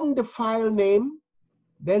and the file name,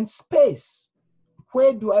 then space.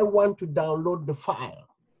 Where do I want to download the file?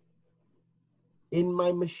 In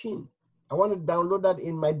my machine. I want to download that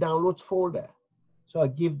in my downloads folder. So I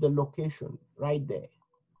give the location right there.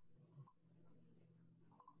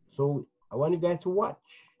 So I want you guys to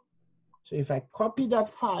watch. So if I copy that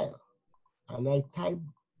file and I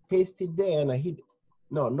paste it there and I hit,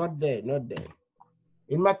 no, not there, not there.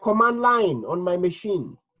 In my command line on my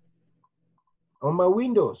machine, on my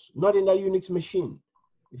Windows, not in that Unix machine.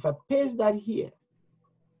 If I paste that here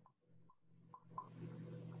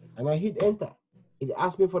and I hit enter, it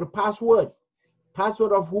asks me for the password.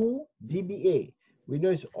 Password of who? DBA. We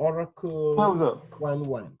know it's Oracle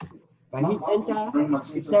 11. If I hit enter,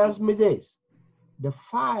 it tells me this. The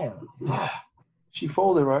file She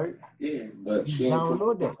folded, right? Yeah, but She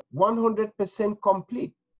downloaded 100%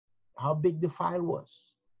 complete. How big the file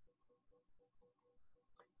was.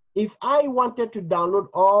 If I wanted to download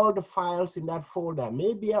all the files in that folder,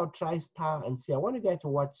 maybe I'll try star and see. I want you guys to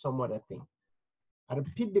watch some other thing. I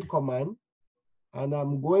repeat the command, and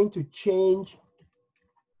I'm going to change.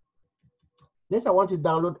 Let's I want to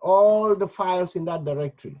download all the files in that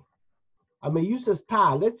directory. I may use a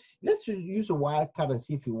star. Let's use a wildcard and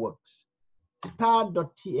see if it works.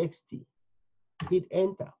 Star.txt. Hit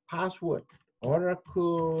enter. Password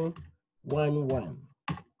Oracle 11.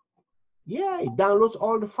 Yeah, it downloads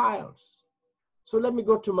all the files. So let me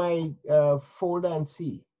go to my folder and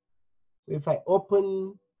see. So if I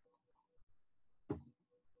open,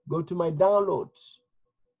 go to my downloads,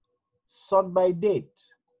 sort by date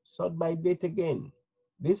again.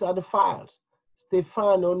 These are the files.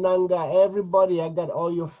 Stefano, Nanga, everybody, I got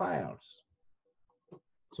all your files.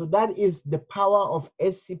 So that is the power of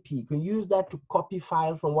SCP. You can use that to copy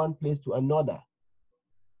files from one place to another.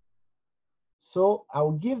 So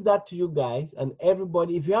I'll give that to you guys and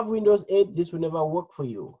everybody. If you have Windows 8, this will never work for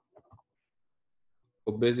you.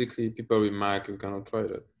 So basically, people remark you cannot try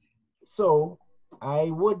that. So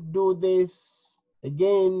I would do this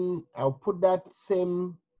again. I'll put that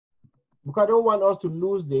same, because I don't want us to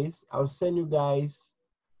lose this. I'll send you guys.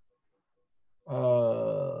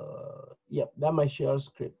 Yep, that's my shell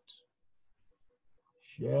script.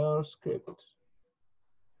 Shell script.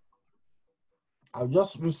 I'll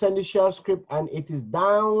just resend the shell script and it is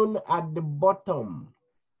down at the bottom.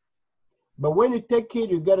 But when you take it,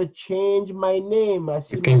 you gotta change my name. I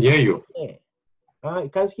see. I can hear you. You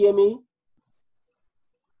can't hear me?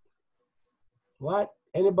 What?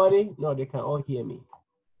 Anybody? No, they can all hear me.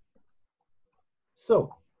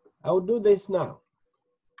 So I will do this now.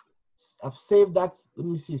 I've saved that. Let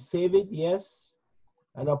me see. Save it. Yes.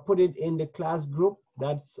 And I'll put it in the class group.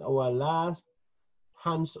 That's our last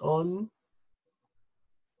hands-on.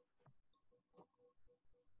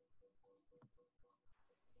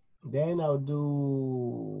 Then I'll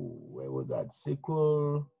do, where was that?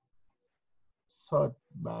 SQL sort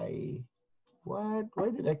by what?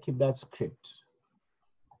 Where did I keep that script?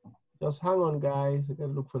 Just hang on, guys. I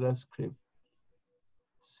gotta look for that script.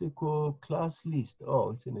 SQL class list.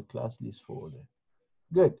 Oh, it's in the class list folder.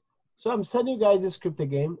 Good. So I'm sending you guys the script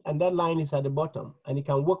again, and that line is at the bottom, and it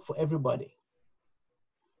can work for everybody.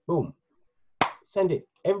 Boom. Send it.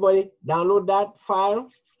 Everybody, download that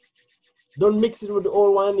file. Don't mix it with the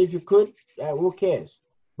old one if you could. Who cares?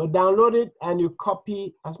 But download it and you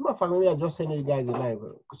copy. As a matter of fact, maybe I just send you guys a line.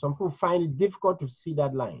 Some people find it difficult to see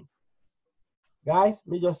that line. Guys,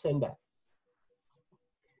 let me just send that.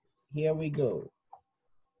 Here we go.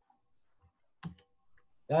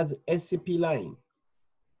 That's SCP line.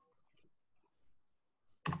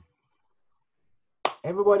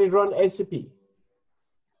 Everybody run SCP.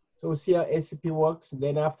 So we'll see how SCP works.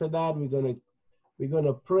 Then after that, we're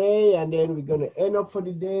gonna pray and then we're gonna end up for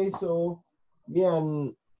the day. So me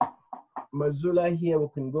and Mazula here, we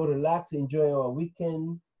can go relax, enjoy our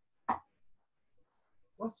weekend.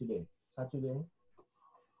 What's today? Saturday?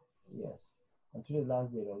 Yes. And today's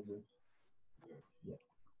last day, also.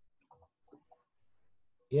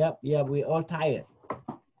 Yeah. Yep, we're all tired.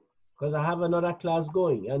 Because I have another class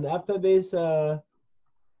going. And after this,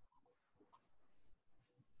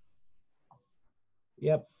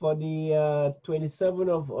 yep, for the 27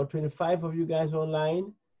 of or 25 of you guys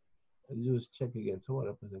online, let's just check again. Some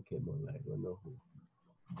other person came online. I don't know who.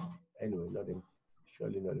 Anyway,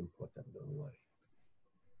 surely not important. Don't worry.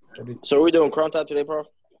 So are we doing cron type today, bro?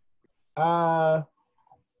 No,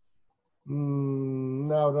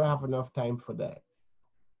 I don't have enough time for that.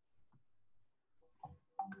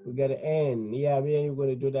 We gotta end. Yeah, we're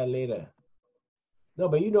gonna do that later. No,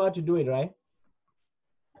 but you know how to do it, right?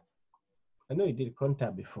 I know you did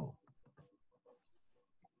contact before.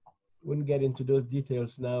 Wouldn't get into those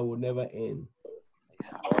details now, we'll never end.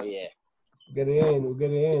 Oh yeah. Gotta end,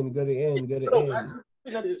 gotta end.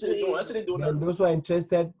 And those who are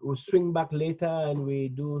interested will swing back later and we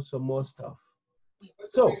do some more stuff.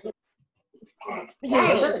 So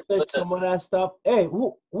let's take some other stuff. Hey,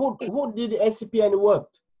 who did the SCP and it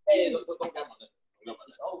worked?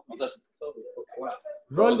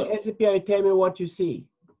 Run the SCP and tell me what you see.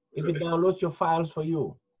 If it downloads your files for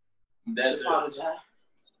you.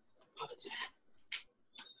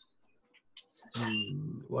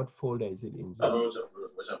 What folder is it in?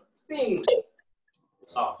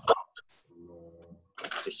 Soft.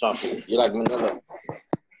 It's soft. You like Manila?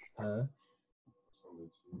 Huh?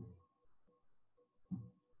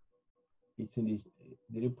 It's in the.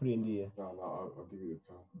 Did you put it in the? No, I'll give you the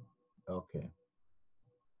copy. Okay.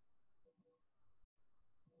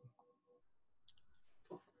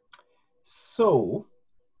 So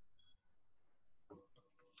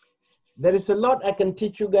there is a lot I can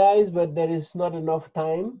teach you guys, but there is not enough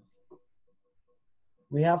time.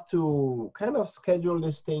 We have to kind of schedule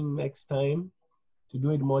this thing next time to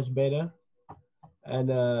do it much better. And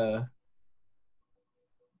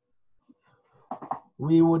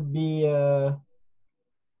we would be,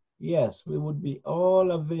 yes, we would be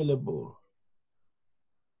all available.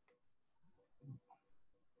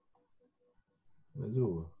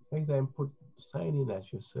 Next time, sign in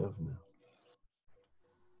as yourself now.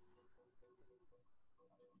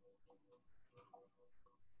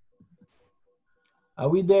 Are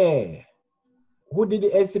we there? Who did the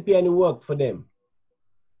SCP and work for them?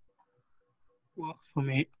 Work for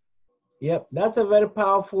me. Yep, that's a very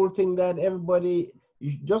powerful thing that everybody,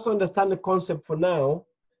 you just understand the concept for now.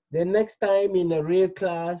 Then next time in a real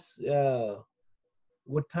class,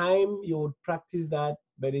 with time, you would practice that,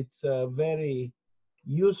 but it's a very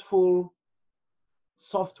useful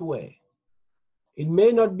software. It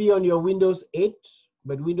may not be on your Windows 8,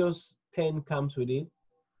 but Windows 10 comes with it.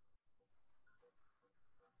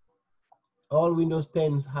 All Windows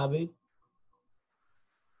 10s have it.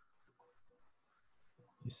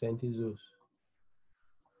 You sent it, Zeus.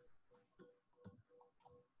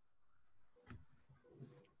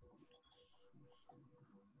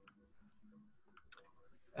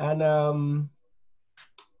 And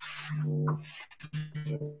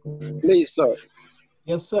please, sir.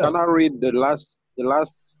 Yes, sir. Can I read the last?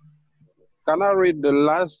 Can I read the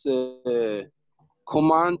last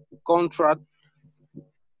command contract?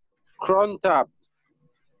 Cron tab.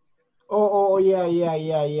 Oh, yeah.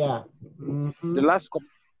 Mm-hmm. The last.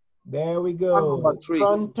 There we go.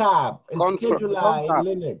 Cron tab, a scheduler in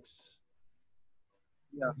Linux.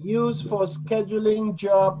 Yeah. Used for scheduling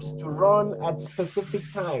jobs to run at specific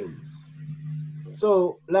times.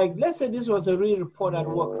 So, like, let's say this was a real report at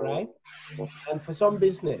work, right? And for some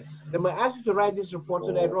business, they might ask you to write this report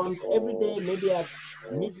so that it runs every day, maybe at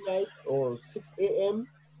midnight or 6 a.m.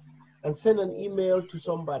 and send an email to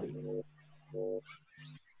somebody.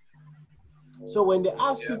 So when they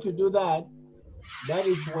ask you to do that, that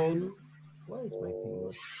is when, why is my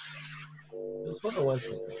thing? Just hold on 1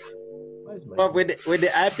 second. Why is my Prof, with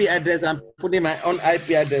the IP address, I'm putting my own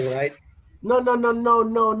IP address, right?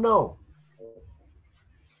 No.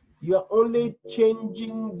 You're only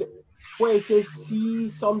changing where it says C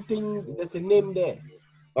something, there's a name there.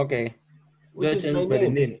 Okay. Which is my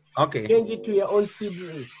name. Okay. Change it to your own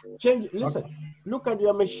CD. Listen, look at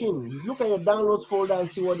your machine. Look at your downloads folder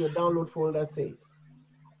and see what your download folder says.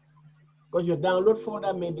 Because your download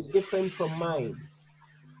folder may be different from mine.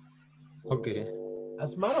 Okay.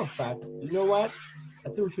 As a matter of fact, you know what? I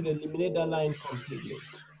think we should eliminate that line completely.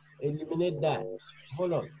 Eliminate that.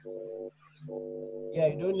 Hold on. Yeah,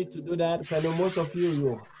 you don't need to do that. I know most of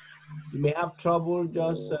you may have trouble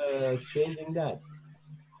just changing that.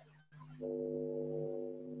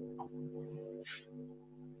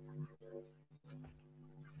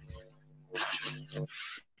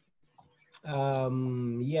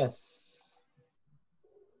 Yes.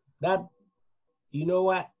 That, you know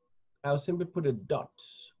what? I'll simply put a dot.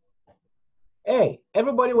 Hey,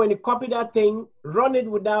 everybody, when you copy that thing, run it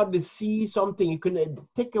without the C something. You can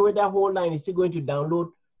take away that whole line. It's still going to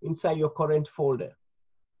download inside your current folder.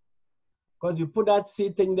 Because you put that C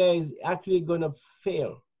thing there is actually going to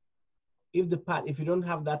fail if you don't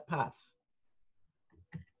have that path.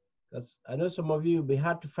 Because I know some of you will be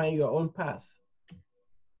hard to find your own path.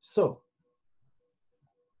 So,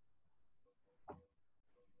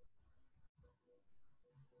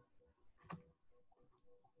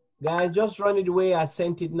 guys, just run it the way I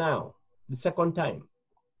sent it now, the second time,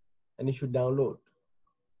 and it should download.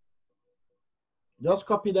 Just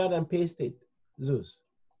copy that and paste it. Zeus,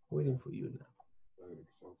 waiting for you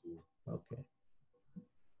now. Okay.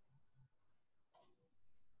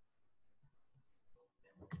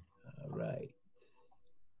 All right.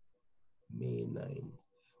 May 9th.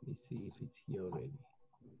 Let me see if it's here already.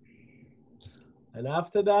 And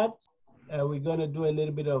after that, we're going to do a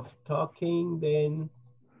little bit of talking, then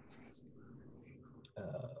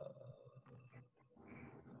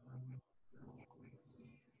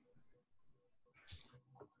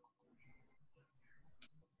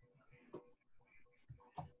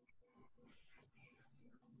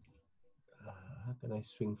how can I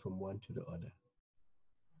swing from one to the other?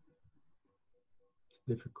 It's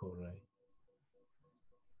difficult, right?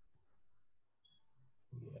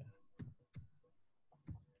 Yeah.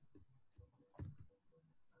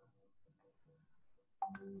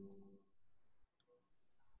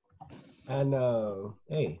 And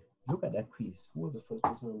hey, look at that quiz. Who was the first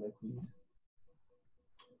person on that quiz?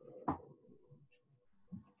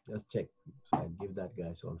 Just check. So I give that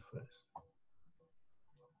guy on first.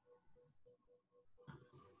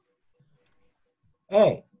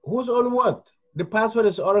 Hey, who's on what? The password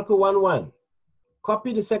is Oracle 11.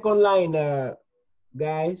 Copy the second line,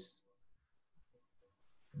 guys.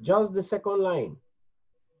 Just the second line.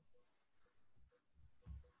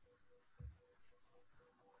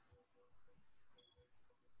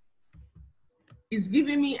 It's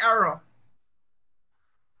giving me error.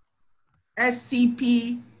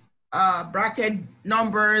 SCP, bracket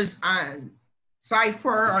numbers and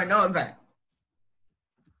cipher and all that.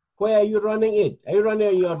 Where are you running it? Are you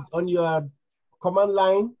running on your command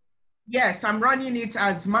line? Yes, I'm running it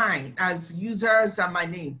as mine, as users and my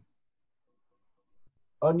name.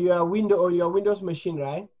 On your Windows machine,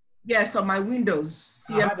 right? Yes, on my Windows.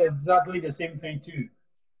 I had exactly the same thing too.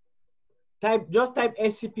 Just type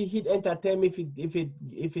SCP, hit enter, tell me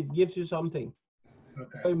if it gives you something.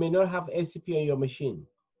 Okay. So you may not have SCP on your machine.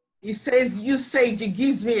 It says usage, it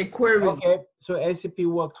gives me a query. Okay, so SCP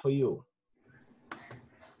works for you.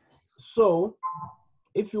 So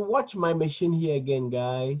if you watch my machine here again,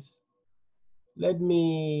 guys, let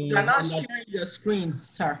me. You're not sharing your screen,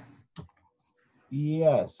 sir.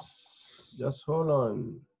 Yes, just hold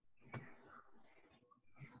on.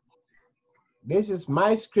 This is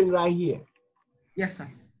my screen right here. Yes, sir.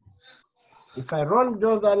 If I run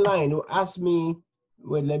just that line, it will ask me,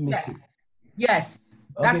 wait, let me see. Yes,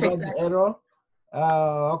 Okay, that's that's exactly. the error.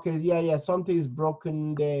 Okay, yeah, something is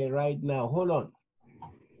broken there right now. Hold on.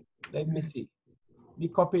 Let me see. Be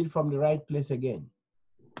copied from the right place again.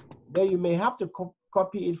 Then you may have to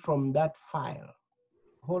copy it from that file.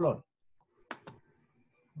 Hold on.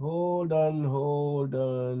 Hold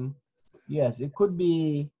on. Yes, it could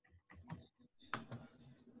be.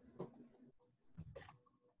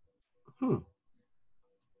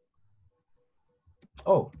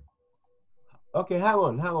 Oh, okay, hang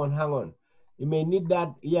on. You may need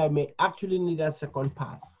that, yeah, you may actually need that second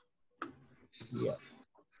path. Yes.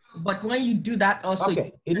 But when you do that also.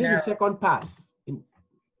 Okay, it needs a second path.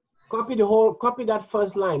 Copy that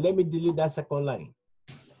first line. Let me delete that second line.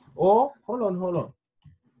 Oh, hold on. Let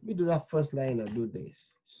me do that first line and do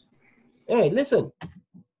this. Hey, listen,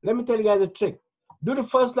 let me tell you guys a trick. Do the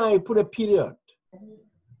first line, you put a period.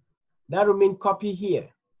 That will mean copy here.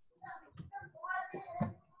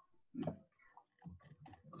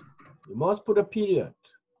 You must put a period.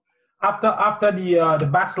 After the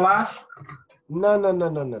backslash? No.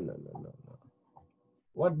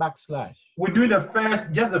 What backslash? We're doing the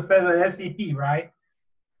first SCP, right?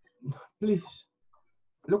 Please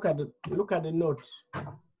look at the notes.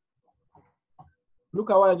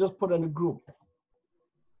 Look at what I just put on the group.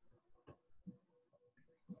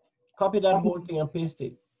 Copy that whole thing and paste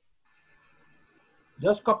it.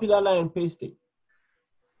 Just copy that line and paste it.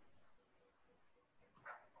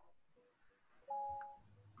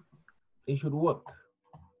 It should work.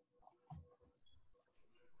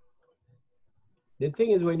 The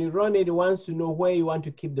thing is, when you run it, it wants to know where you want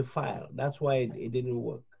to keep the file. That's why it didn't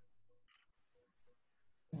work.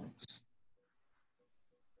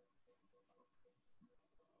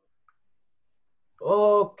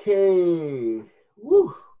 Okay.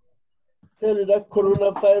 Woo. Tell you that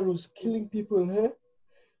coronavirus killing people, huh?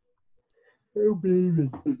 I don't believe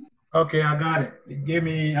it. Okay, I got it. It gave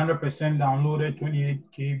me 100% downloaded,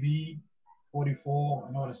 28 KB, 44,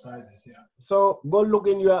 and all the sizes, yeah. So go look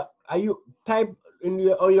in your, type in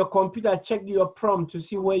on your computer, check your prompt to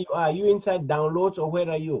see where you are. Are you inside downloads or where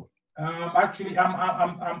are you? Actually,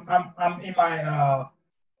 I'm in my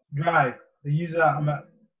drive. The user.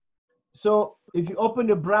 So if you open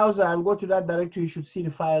the browser and go to that directory, you should see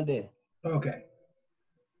the file there. Okay.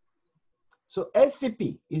 So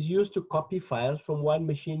SCP is used to copy files from one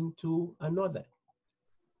machine to another.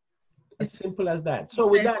 As simple as that. So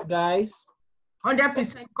with that, guys.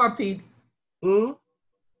 100% copied.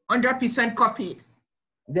 100% copied.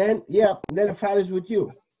 Then, yeah, then the file is with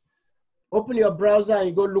you. Open your browser and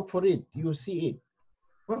you go look for it. You'll see it.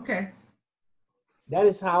 Okay. That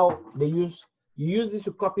is how you use this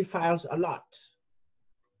to copy files a lot.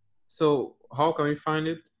 So how can we find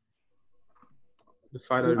it? The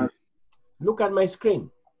file. Look at my screen.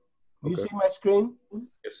 You see my screen?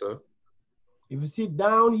 Yes, sir. If you see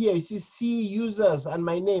down here, you see users and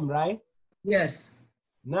my name, right? Yes.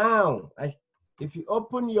 Now, if you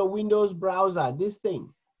open your Windows browser, this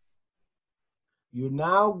thing, you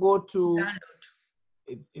now go to,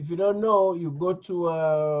 if you don't know, you go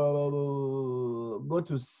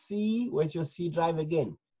to C, where's your C drive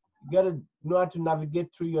again? You gotta know how to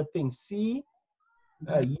navigate through your thing. C,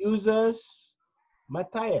 users,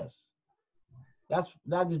 Matthias. That's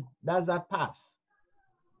that path.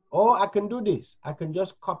 Or I can do this. I can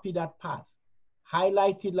just copy that path,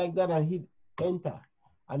 highlight it like that and hit enter.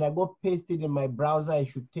 And I go paste it in my browser, it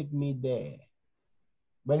should take me there.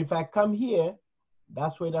 But if I come here,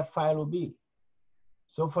 that's where that file will be.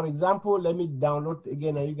 So for example, let me download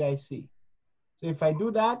again and you guys see. So if I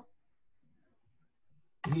do that,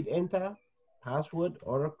 hit enter, password,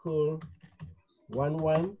 Oracle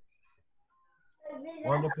 11,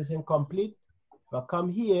 100% complete. If I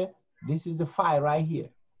come here, this is the file right here.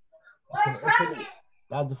 I can open it.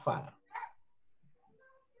 That's the file.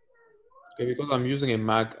 Okay, because I'm using a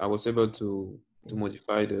Mac, I was able to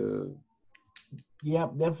modify the.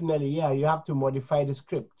 Yep, definitely. Yeah, you have to modify the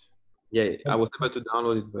script. Yeah, I was able to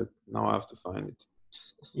download it, but now I have to find it.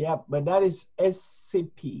 Yeah, but that is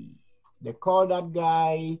SCP. They call that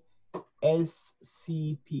guy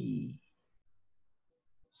SCP,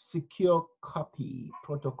 Secure Copy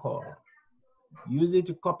Protocol. Use it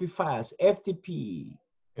to copy files. FTP,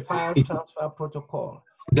 File Transfer Protocol.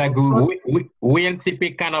 Like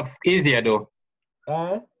WinCP kind of easier though.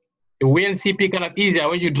 WinCP kind of easier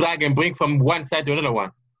when you drag and bring from one side to another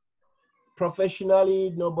one.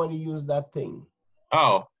 Professionally, nobody use that thing.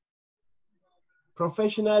 Oh.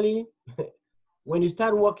 Professionally, when you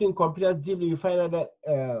start working computers deeply, you find out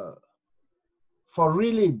that for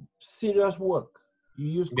really serious work, you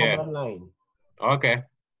use command line. Okay.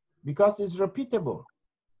 Because it's repeatable.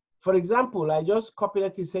 For example, I just copied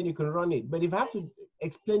it and said you can run it, but if I have to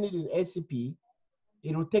explain it in SCP,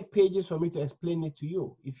 it will take pages for me to explain it to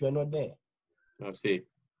you if you're not there. I see.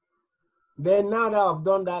 Then now that I've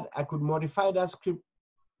done that, I could modify that script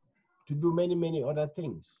to do many, many other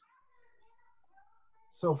things.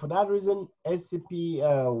 So for that reason, SCP,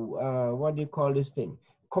 what do you call this thing?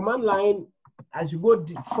 Command line, as you go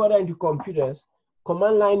further into computers,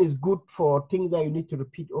 command line is good for things that you need to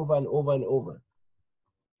repeat over and over and over.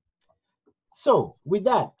 So with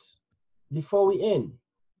that, before we end,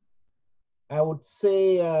 I would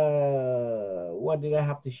say, what did I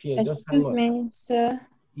have to share? Just hang Excuse on. me, sir.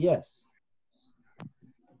 Yes.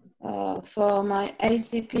 For my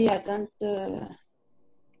ICP, I don't.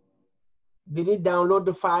 Did it download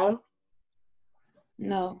the file?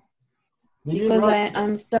 No, Did because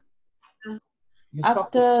I'm stuck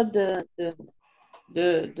after the.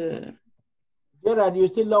 Gerard, you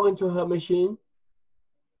still log into her machine?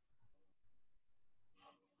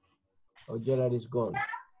 Oh, Gerard is gone.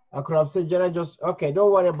 I could have said, Gerard, just, okay,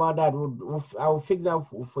 don't worry about that. I will fix that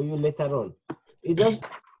for you later on. It just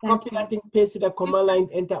copy that thing, paste it, a command line,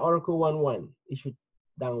 enter Oracle 11. It should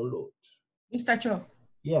download. Mr. Cho.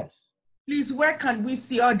 Yes. Please, where can we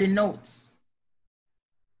see all the notes?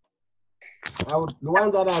 The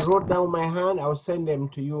ones that I wrote down my hand, I'll send them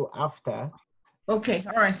to you after. Okay,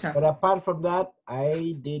 all right, sir. But apart from that,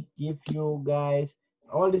 I did give you guys,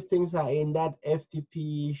 all these things are in that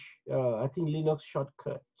FTP, I think Linux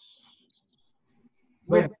shortcuts.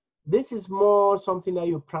 But this is more something that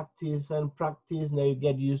you practice and practice, now you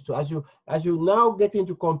get used to. As you now get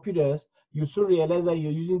into computers, you soon realize that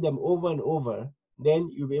you're using them over and over,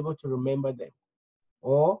 then you'll be able to remember them,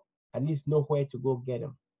 or at least know where to go get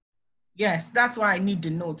them. Yes, that's why I need the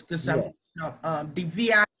notes, because yes. The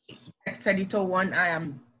VI text editor one, I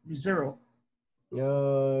am 0.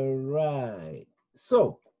 All right.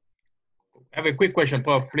 So, I have a quick question,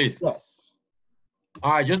 Prof, please. Yes.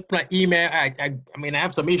 Just my email. I mean, I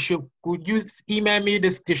have some issue. Could you email me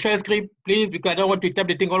the shell script, please? Because I don't want to type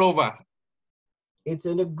the thing all over. It's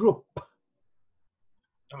in a group.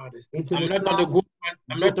 I'm not on the group.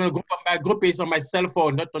 I'm not on the group. My group is on my cell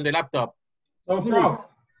phone, not on the laptop. Please,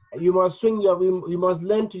 you must you must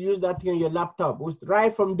learn to use that thing on your laptop.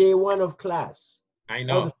 Right from day one of class. I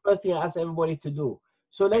know. That's the first thing I ask everybody to do.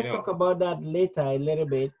 So let's talk about that later a little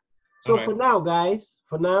bit. So for now, guys,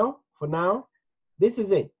 for now, this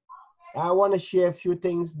is it. I want to share a few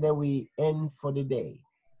things that we end for the day.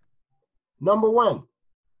 Number one,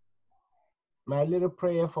 my little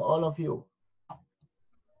prayer for all of you.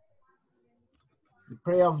 The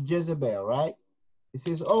prayer of Jezebel, right? It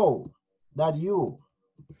says, oh, that you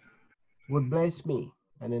would bless me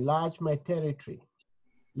and enlarge my territory.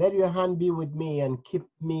 Let your hand be with me and keep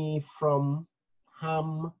me from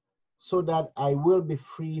harm so that I will be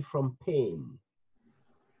free from pain.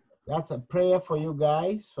 That's a prayer for you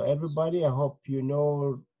guys, for everybody. I hope you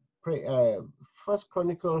know 1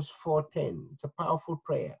 Chronicles 4:10. It's a powerful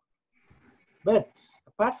prayer. But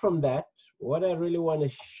apart from that, what I really want to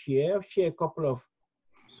share a couple of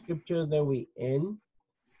scriptures that we end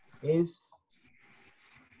is,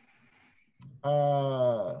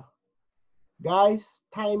 guys,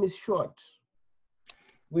 time is short.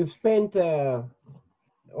 We've spent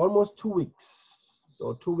almost 2 weeks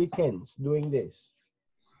or 2 weekends doing this.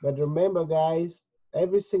 But remember, guys,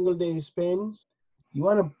 every single day you spend, you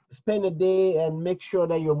want to spend a day and make sure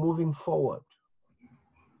that you're moving forward,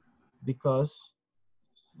 because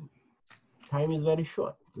time is very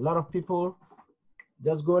short. A lot of people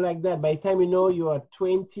just go like that. By the time you know, you are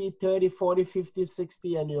 20, 30, 40, 50,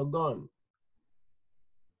 60, and you're gone.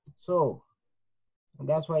 So, and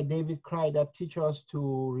that's why David cried that teach us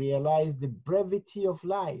to realize the brevity of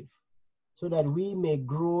life so that we may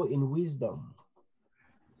grow in wisdom.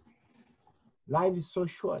 Life is so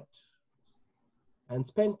short. And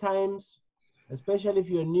spend times, especially if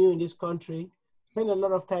you're new in this country, spend a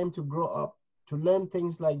lot of time to grow up, to learn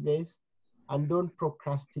things like this, and don't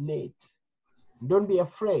procrastinate. Don't be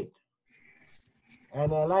afraid.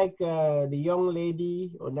 And I like the young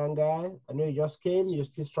lady, Onanga, I know you just came, you're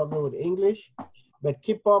still struggling with English, but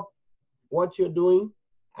keep up what you're doing.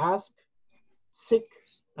 Ask, seek,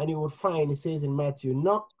 and you will find, it says in Matthew,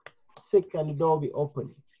 knock, seek, and the door will be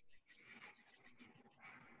open.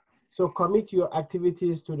 So commit your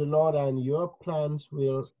activities to the Lord and your plans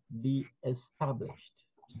will be established.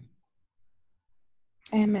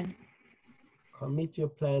 Amen. Commit your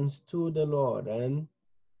plans to the Lord and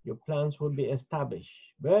your plans will be established.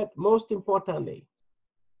 But most importantly,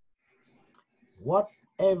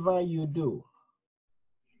 whatever you do,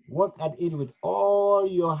 work at it with all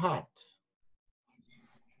your heart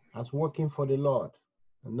as working for the Lord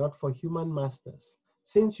and not for human masters,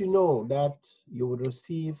 since you know that you will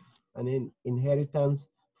receive an inheritance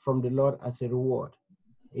from the Lord as a reward.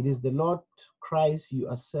 It is the Lord Christ you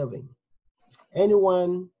are serving.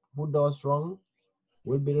 Anyone who does wrong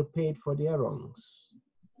will be repaid for their wrongs.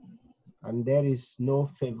 And there is no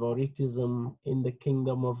favoritism in the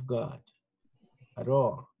kingdom of God at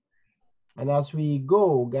all. And as we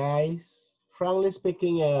go, guys, frankly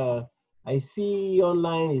speaking, I see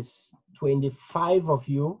online is 25 of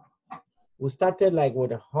you. We started like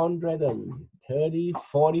with 130,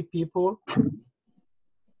 40 people.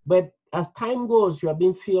 But as time goes, you are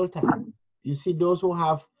being filtered. You see those who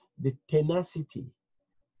have the tenacity,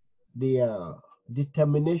 the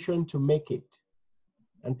determination to make it.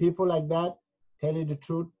 And people like that, tell you the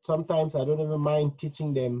truth, sometimes I don't even mind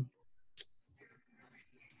teaching them.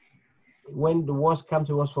 When the worst comes,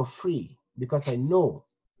 it was for free, because I know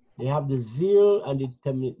they have the zeal and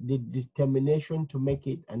the determination to make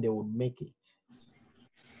it, and they will make it.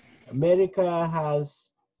 America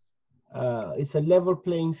has, it's a level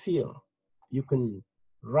playing field. You can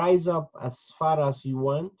rise up as far as you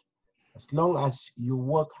want. As long as you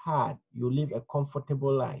work hard, you live a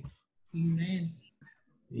comfortable life. Amen.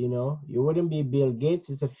 You know, you wouldn't be Bill Gates.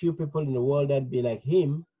 There's a few people in the world that be like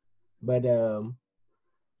him, but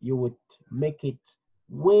you would make it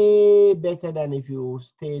way better than if you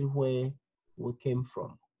stayed where we came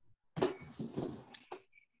from.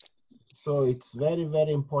 So it's very,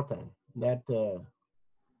 very important that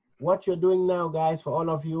what you're doing now, guys, for all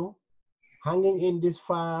of you, hanging in this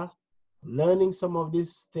fire, learning some of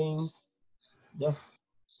these things, just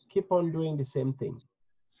keep on doing the same thing.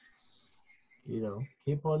 You know,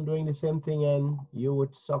 keep on doing the same thing and you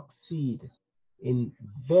would succeed in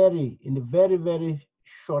the very, very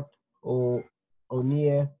short or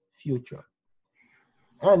near future.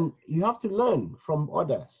 And you have to learn from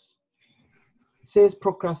others. It says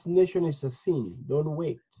procrastination is a sin. Don't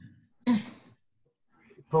wait.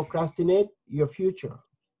 Procrastinate your future.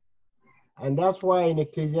 And that's why in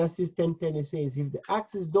Ecclesiastes 10:10 it says, if the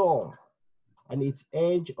axe is dull and its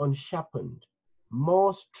edge unsharpened,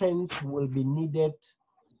 more strength will be needed,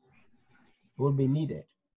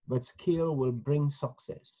 but skill will bring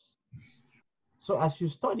success. So as you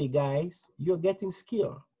study, guys, you're getting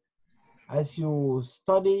skill. As you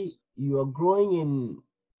study, you are growing in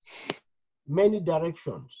many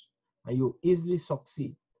directions and you easily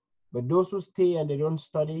succeed. But those who stay and they don't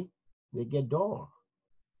study, they get dull.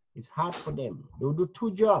 It's hard for them. They'll do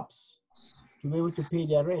 2 jobs to be able to pay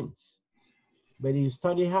their rents. But if you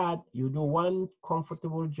study hard, you do 1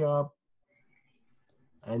 comfortable job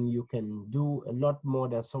and you can do a lot more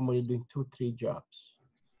than somebody doing 2, 3 jobs.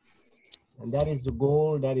 And that is the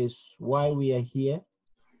goal. That is why we are here.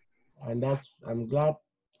 And I'm glad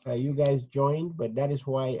you guys joined, but that is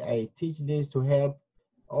why I teach this, to help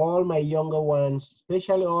all my younger ones,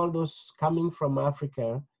 especially all those coming from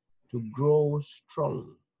Africa, to grow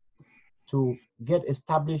strong, to get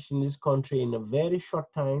established in this country in a very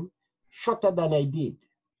short time, shorter than I did.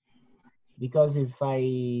 Because if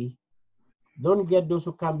I don't get those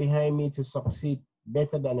who come behind me to succeed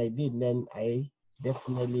better than I did, then I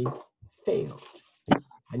definitely failed.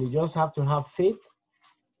 And you just have to have faith,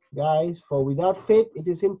 guys, for without faith, it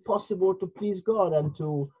is impossible to please God and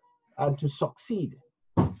to succeed.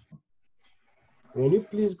 When you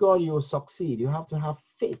please God, you will succeed. You have to have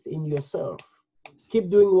faith in yourself. Keep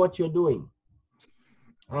doing what you're doing.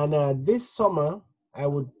 And this summer, I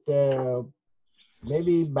would,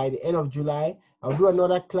 maybe by the end of July, I'll do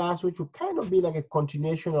another class, which will kind of be like a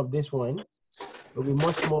continuation of this one. It'll be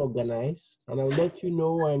much more organized. And I'll let you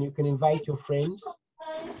know, and you can invite your friends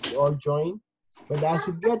to all join. But as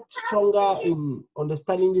you get stronger in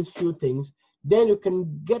understanding these few things, then you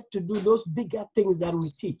can get to do those bigger things that we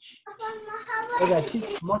teach. Because I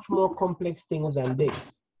teach much more complex things than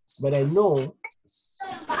this. But I know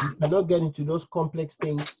you cannot get into those complex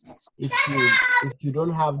things if you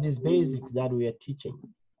don't have these basics that we are teaching.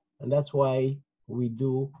 And that's why we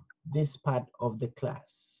do this part of the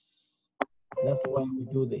class. That's why we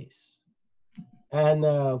do this. And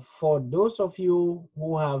for those of you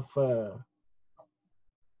who have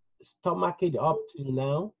stomached it up till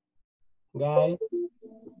now, guys,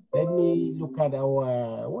 let me look at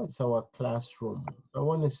our, what's our classroom? I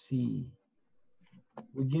want to see.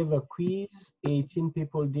 We gave a quiz, 18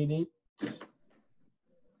 people did it.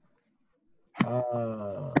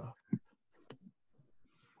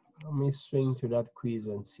 Let me swing to that quiz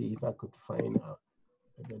and see if I could find out.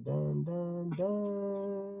 Dun, dun,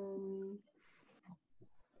 dun.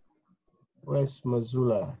 Where's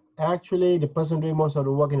Mazula? Actually, the person doing most of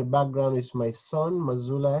the work in the background is my son,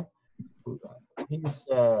 Mazula. He just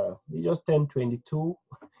turned 22.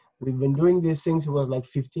 We've been doing this since he was like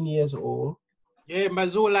 15 years old. Yeah,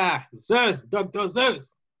 Mazula, Zeus, Dr.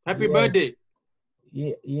 Zeus, happy birthday.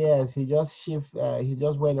 Yeah, yes, he just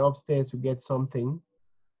went upstairs to get something,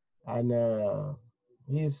 and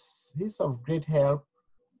he's of great help.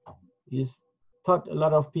 He's taught a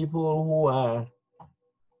lot of people who are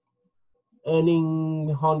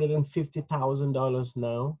earning $150,000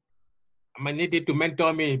 now. I'm gonna need you to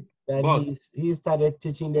mentor me, that boss. He started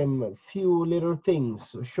teaching them a few little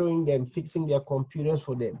things, showing them fixing their computers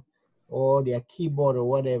for them, or their keyboard or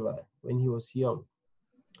whatever when he was young.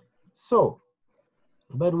 So,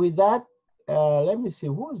 but with that, let me see,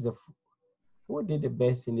 who did the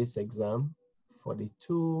best in this exam?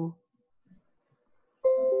 42,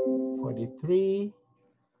 43,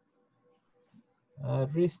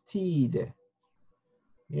 Aristide.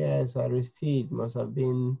 Yes, Aristide must have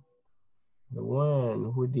been the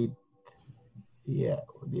one who did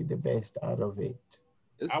the best out of it.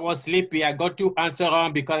 I was sleepy. I got 2 answers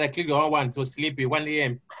wrong because I clicked the wrong one. So sleepy, 1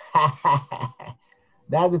 a.m.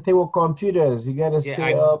 That's the thing with computers. You gotta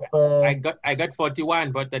stay up. I got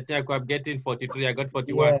 41, but I think I'm getting 43. I got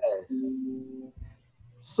 41. Yes.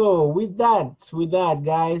 So with that,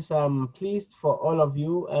 guys, I'm pleased for all of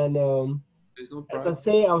you. And as I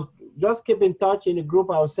say, I'll just keep in touch in the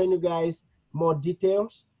group. I'll send you guys more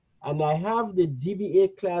details. And I have the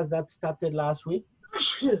DBA class that started last week.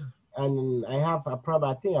 And I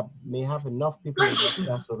think I may have enough people in that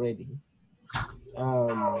class already.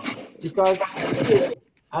 Because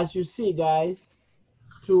as you see, guys,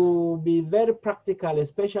 to be very practical,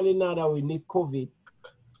 especially now that we need COVID,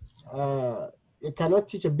 you cannot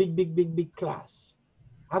teach a big class.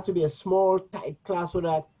 It has to be a small, tight class so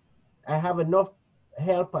that I have enough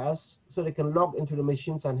helpers so they can log into the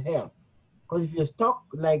machines and help. Because if you're stuck,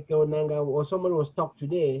 like Onanga or somebody was stuck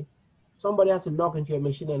today, somebody has to log into your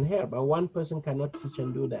machine and help, but one person cannot teach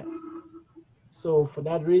and do that. So for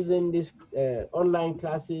that reason, these online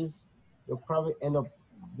classes will probably end up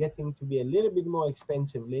getting to be a little bit more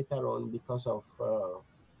expensive later on because of,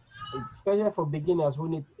 especially for beginners who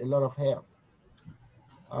need a lot of help.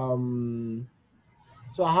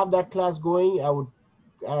 So I have that class going.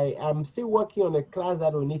 I'm still working on a class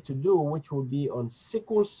that we need to do, which will be on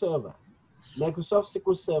SQL Server, Microsoft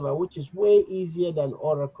SQL Server, which is way easier than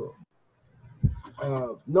Oracle.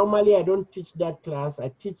 Normally, I don't teach that class.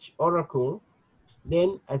 I teach Oracle.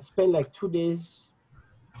 Then I spend like 2 days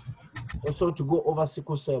or so to go over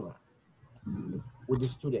SQL Server with the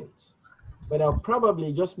students. But I'll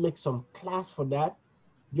probably just make some class for that,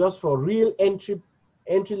 just for real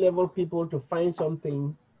entry-level people to find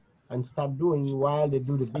something and start doing while they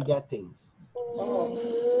do the bigger things. And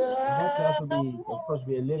that class will be, of course,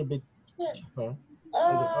 be a little bit cheaper. So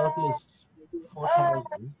the Oracle is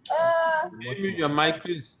 4,000. Your mic,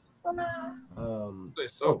 please.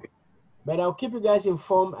 But I'll keep you guys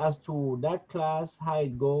informed as to that class, how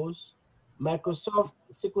it goes. Microsoft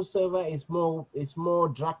SQL Server is more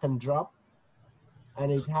drag and drop,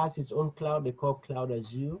 and it has its own cloud they call Cloud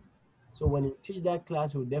Azure. So when you teach that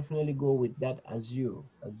class, we'll definitely go with that Azure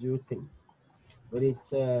thing. But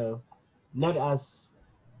it's not as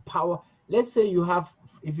power. Let's say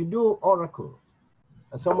if you do Oracle,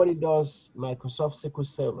 and somebody does Microsoft SQL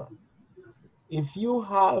Server, if you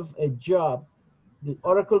have a job the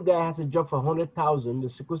Oracle guy has a job for 100,000. The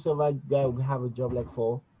SQL Server guy will have a job like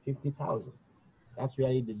for 50,000. That's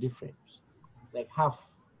really the difference. Like half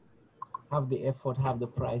the effort, half the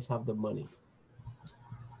price, half the money.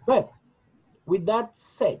 But with that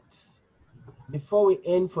said, before we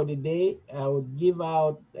end for the day, I would give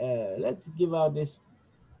out, let's give out this,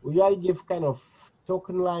 we usually give kind of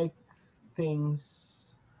token-like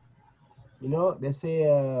things. You know, they say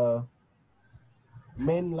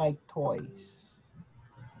men like toys.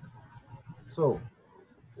 So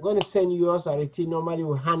I'm going to send you yours, Ariti. Normally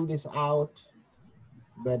we'll hand this out,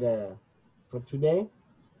 but for today,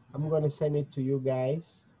 I'm going to send it to you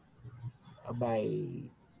guys by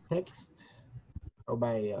text or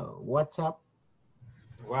by WhatsApp.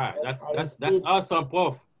 Wow, that's awesome,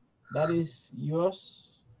 Prof. That is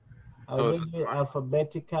yours. I'll do it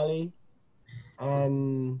alphabetically.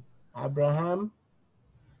 And Abraham,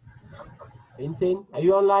 Vintin, are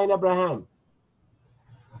you online, Abraham?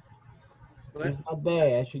 What? He's not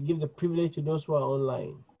there. I should give the privilege to those who are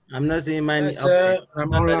online. I'm not seeing mine. Yes, sir.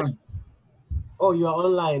 I'm online. Oh, you are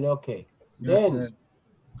online. Okay. Yes, Then, sir.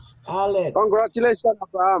 Alex. Congratulations,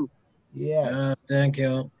 Abraham. Yeah. Thank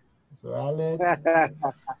you. So Alex.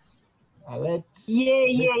 Alex.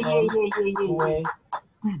 Yeah.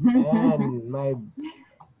 And my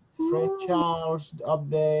Fred Charles up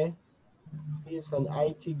there. He's an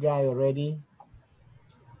IT guy already.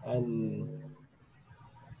 And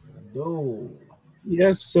Do.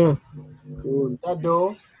 Yes, sir. Is that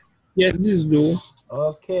Do? Yes, this is Do.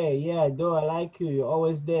 Okay, yeah, Do, I like you. You're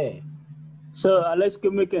always there. So, Alex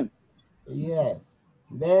Kimikin. Yes.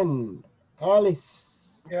 Then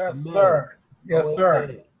Alice. Yes, Amen. sir. Yes, Always sir.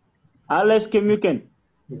 there. Alex Kimikin.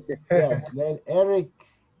 Yes. Then Eric.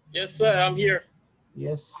 Yes, sir. I'm here.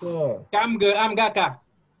 Yes, sir. Kamga, I'm Gaka.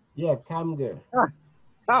 Yeah, Kamger.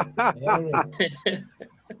 Eric.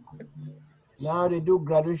 Now they do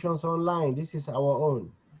graduations online. This is our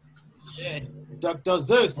own. Yeah. Dr.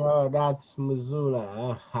 Zeus. Oh, that's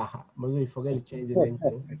Missoula. Missoula, forget to change the name.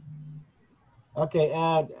 Okay,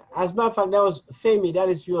 as a matter of fact, that was Femi. That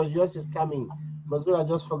is yours. Yours is coming. Missoula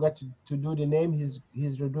just forgot to do the name. He's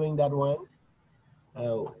redoing that one.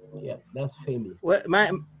 Oh, yeah, that's Femi. Well,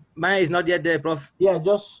 mine is not yet there, Prof. Yeah,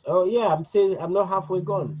 just, oh, yeah, I'm saying I'm not halfway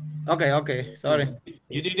gone. Okay, sorry.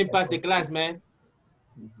 You didn't pass the class, man.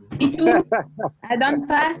 Me too. I don't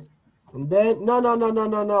pass. And then, no,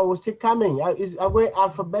 we're still coming. I'm going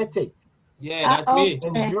alphabetic. Yeah, that's me.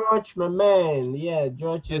 And George, my man. Yeah,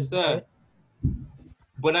 George Yes, is sir. there.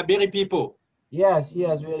 Bonaberi people. Yes,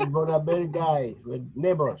 we're the Bonaberi guy. We're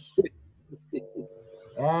neighbors.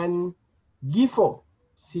 And Gifo,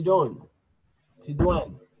 Sidon.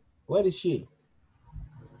 Where is she?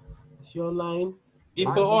 Is she online?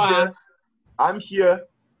 Gifo, I'm here.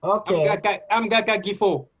 Okay. I'm Gaka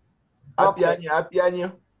Gifo.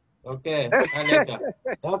 Apianya. Okay, later.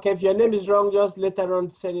 Okay, if your name is wrong, just later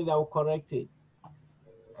on send it, I'll correct it.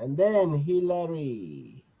 And then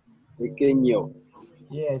Hillary. Ikenyo.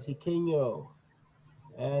 Yes, Ikenyo.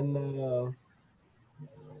 And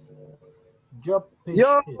Job.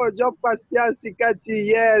 Yo, Job Pasiansi Kati.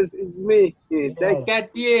 Yes, it's me. Thank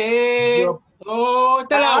Kati. Oh,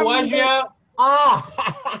 tell her Wajia.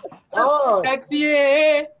 Oh.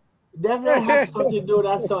 Kati. Definitely has something to do with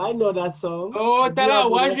that song. I know that song. Oh, tell her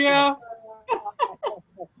Wajia.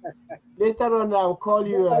 Later on, I'll call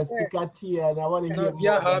you as Kati, and I want to hear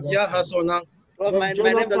more. Yeah, so now. Well, my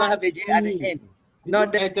name does not have a J at the end. No,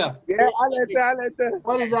 later. Yeah, later.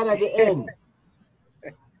 What is that at the end?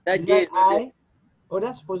 That J is I? Oh,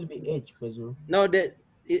 that's supposed to be H, Pezu. No, it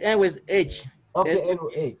ends with H. Okay, end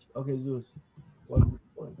with H. Okay, Zeus. One.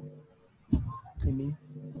 Timmy.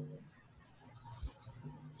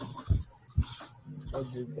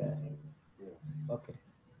 Okay.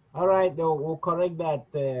 All right, though, we'll correct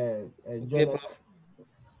that. Jonathan.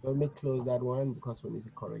 Let me close that one because we need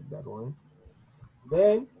to correct that one.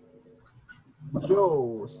 Then,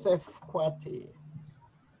 Joseph Kwate.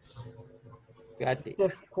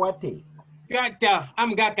 Joseph Kwate.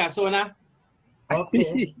 I'm Gaka, Sona.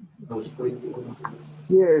 Okay.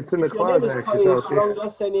 Yeah, it's in the closet, actually. So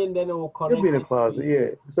just send in, then it will correct. It'll be in the closet,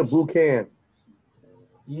 yeah. It's a boot camp.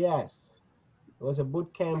 Yes. It was a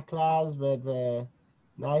boot camp class, but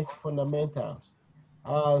nice fundamentals.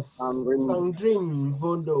 Sandrine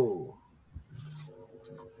Vondo.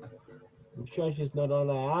 I'm sure she's not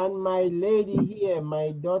online. And my lady here,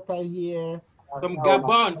 my daughter here. From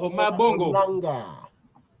Gabon, Oma Bongo.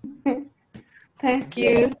 Thank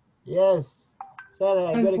you. Yes.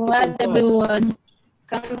 Sarah, Congrats everyone.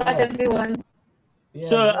 Congrats everyone. Yeah,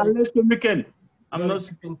 So, Alex Kimikin. I'm not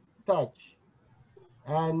in touch.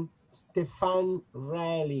 And Stefan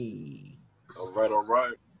Riley. All right, all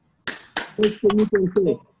right.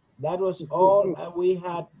 That was all we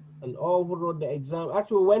had and all who wrote the exam.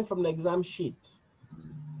 Actually, we went from the exam sheet.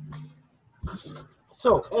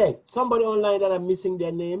 So, hey, somebody online that I'm missing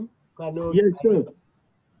their name? Yes, sir.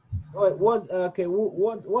 Wait,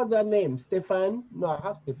 what's that name? Stefan? No, I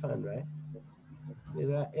have Stefan, right?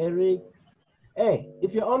 Eric. Hey,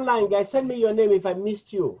 if you're online, guys, send me your name if I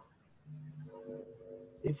missed you.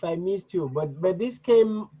 But this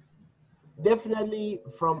came definitely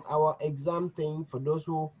from our exam thing for those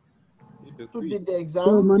who did the exam.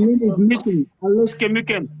 So my name is missing. Alex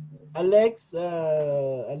Kemuken. Alex.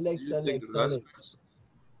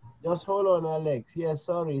 Just hold on, Alex. Yeah,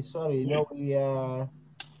 sorry. You know, we are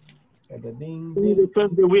We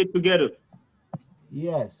first the week together.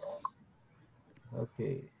 Yes.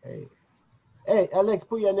 Okay. Hey, Alex,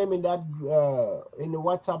 put your name in that in the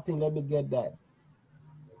WhatsApp thing. Let me get that.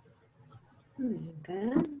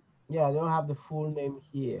 Okay. Yeah, I don't have the full name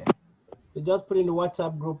here. So just put in the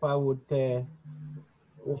WhatsApp group. I would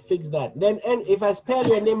we'll fix that. Then, and if I spell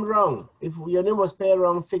your name wrong, if your name was spelled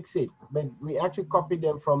wrong, fix it. But we actually copied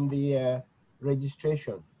them from the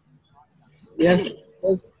registration. Yes.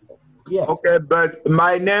 Yes. Okay, but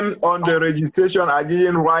my name on the registration, I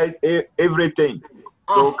didn't write everything.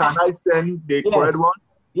 So can I send the correct one?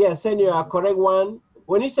 Yeah, send you a correct one.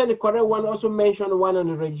 When you send the correct one, also mention the one on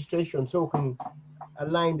the registration so we can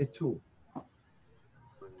align the two.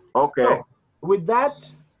 Okay. So, with that,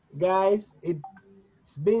 guys,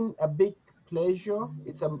 it's been a big pleasure.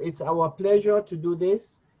 It's our pleasure to do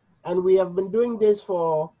this, and we have been doing this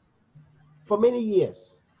for many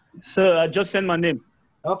years. Sir, I just sent my name.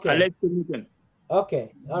 Okay. Alex Kemuken.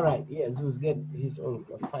 Okay. All right. Yes, who's get his own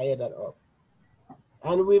fire that up.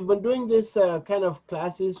 And we've been doing this kind of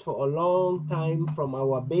classes for a long time from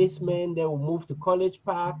our basement. Then we moved to College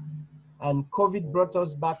Park, and COVID brought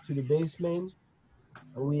us back to the basement.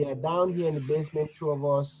 And we are down here in the basement, two of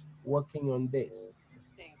us working on this.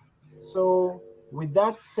 So with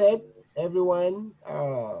that said, everyone,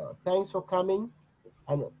 thanks for coming.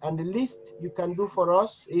 And the least you can do for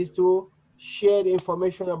us is to share the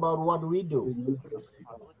information about what we do.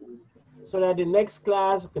 So that the next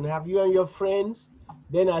class can have you and your friends.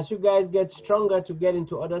 Then as you guys get stronger to get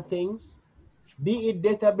into other things, be it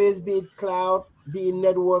database, be it cloud, be it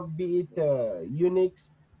network, be it Unix,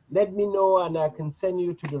 let me know and I can send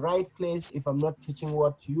you to the right place if I'm not teaching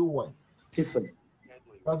what you want.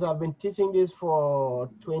 Because I've been teaching this for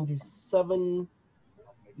since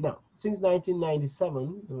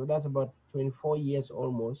 1997, so that's about 24 years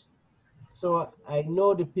almost. So I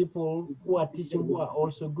know the people who are teaching who are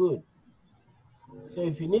also good. So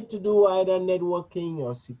if you need to do either networking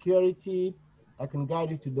or security, I can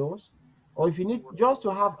guide you to those. Or if you need just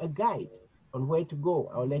to have a guide on where to go,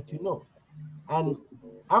 I'll let you know. And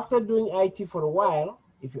after doing IT for a while,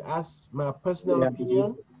 if you ask my personal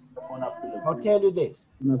opinion, I'll tell you this.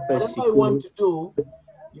 Whatever you want to do,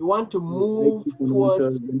 you want to move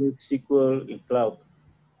towards SQL in cloud.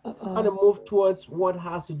 You want to move towards what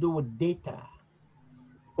has to do with data.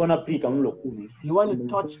 You want to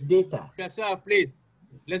touch data. Yes, sir, please.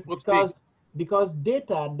 Let's proceed. Because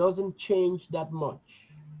data doesn't change that much.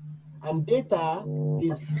 And data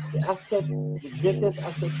is the asset, the greatest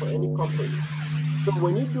asset for any company. So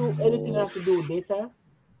when you do anything that has to do with data,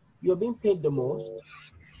 you're being paid the most.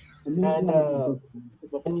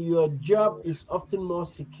 And your job is often more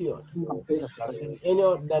secured than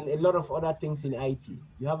a lot of other things in IT.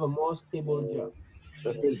 You have a more stable job.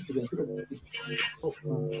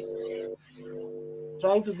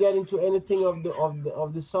 Trying to get into anything of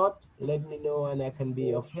the sort, let me know and I can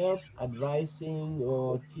be of help, advising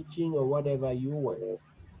or teaching or whatever you want.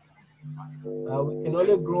 We can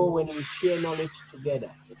only grow when we share knowledge together.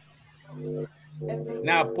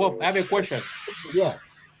 Now, Prof, I have a question. Yes.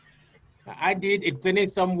 I did a training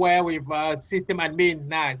somewhere with system admin.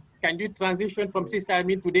 Now, can you transition from system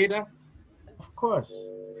admin to data? Of course.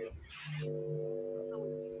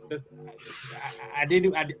 I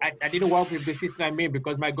didn't work with the system admin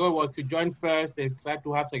because my goal was to join first and try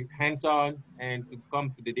to have some hands-on and to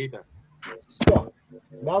come to the data. Yeah,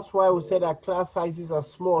 that's why we said our class sizes are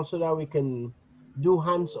small so that we can do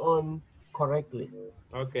hands-on correctly.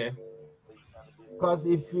 Okay. Because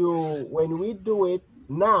when we do it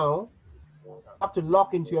now, you have to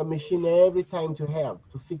log into your machine every time to help,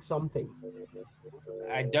 to fix something.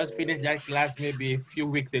 I just finished that class maybe a few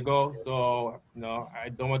weeks ago, so I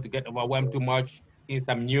don't want to get overwhelmed too much since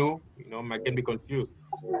I'm new. I can be confused.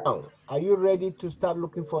 Now, are you ready to start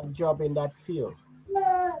looking for a job in that field?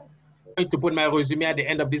 I'm going to put my resume at the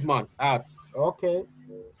end of this month out. Okay.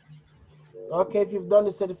 Okay, if you've done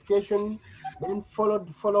the certification, Then follow that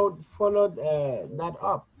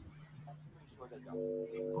up.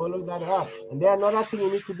 Follow that up. And then another thing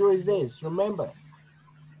you need to do is this. Remember,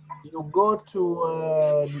 you go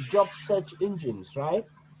to the job search engines, right?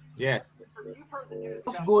 Yes.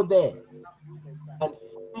 Just go there and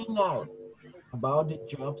find out about the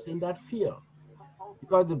jobs in that field.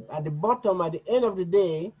 Because at the bottom, at the end of the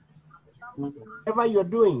day, whatever you're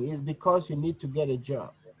doing is because you need to get a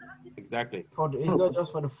job. Exactly. It's not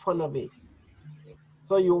just for the fun of it.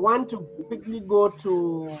 So you want to quickly go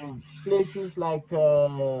to places like,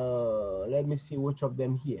 let me see which of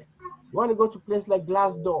them here. You want to go to places like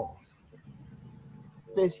Glassdoor.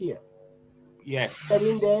 Place here. Yes. Get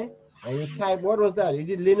in there and you type, what was that? You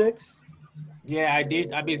did Linux? Yeah, I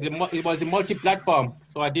did. I mean, it was a multi-platform.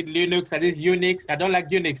 So I did Linux, I did Unix. I don't like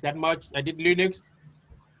Unix that much. I did Linux.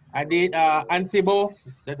 I did Ansible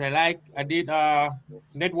that I like. I did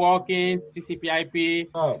networking, TCP/IP.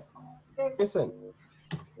 All right. Listen,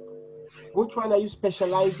 which one are you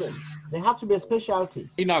specializing? There have to be a specialty.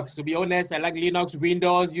 Linux, to be honest, I like Linux,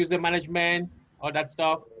 Windows, user management, all that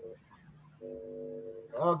stuff.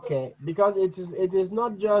 Okay, because it is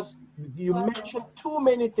not just, you mentioned too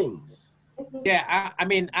many things. Yeah, I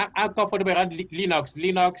mean, I'm comfortable around Linux,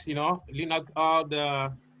 you know, Linux, all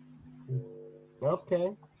the.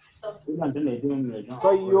 Okay. So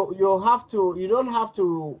you don't have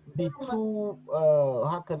to be too,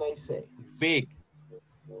 how can I say? Vague.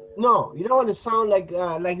 No, you don't want to sound like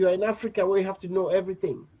you're in Africa where you have to know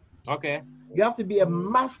everything. Okay. You have to be a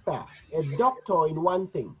master, a doctor in one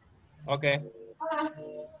thing. Okay.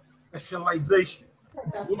 Specialization.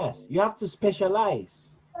 Yes, you have to specialize.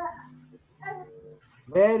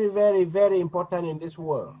 Very, very, very important in this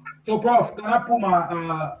world. So, Prof, can I put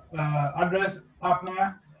my address up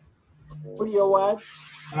now? Put your what?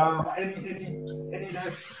 Any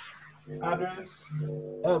next address?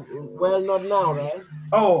 Well, not now, right?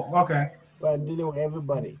 Oh, okay. Well, dealing with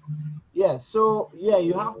everybody. Yeah, so yeah,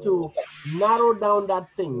 you have to narrow down that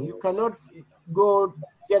thing. You cannot go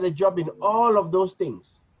get a job in all of those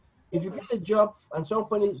things. If you get a job and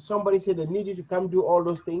somebody said they need you to come do all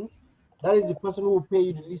those things, that is the person who will pay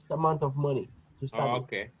you the least amount of money to start. Oh,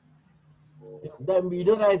 okay. Then you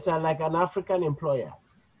know that it's like an African employer.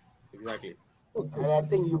 Exactly. And I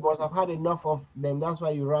think you must have had enough of them. That's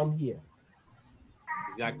why you run here.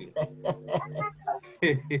 Exactly.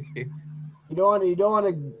 You don't want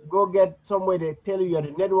to go get somewhere they tell you you're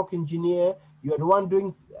the network engineer, you're the one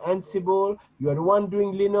doing Ansible, you're the one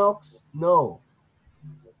doing Linux. No.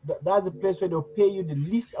 That's the place where they'll pay you the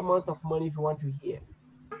least amount of money if you want to hear.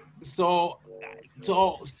 So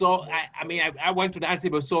I mean, I went to the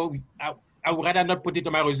Ansible, so I would rather not put it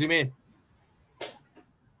on my resume.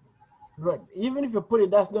 But even if you put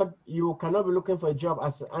it, you cannot be looking for a job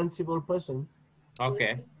as an Ansible person.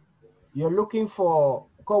 Okay. You're looking for,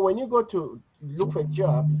 because when you go to look for a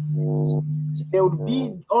job, there would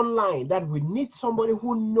be online that we need somebody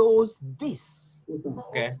who knows this.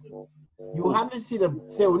 Okay. You hardly see them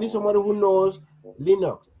say we need somebody who knows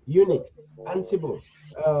Linux, Unix, Ansible,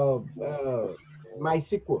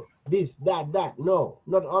 MySQL, this, that. No,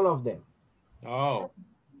 not all of them. Oh.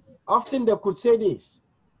 Often they could say this.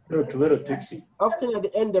 Often at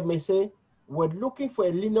the end they may say, we're looking for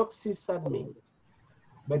a Linux sysadmin,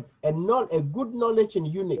 but a good knowledge in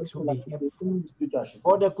Unix will be helpful.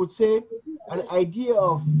 Or they could say an idea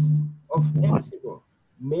of Ansible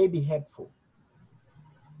may be helpful.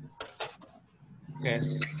 Okay.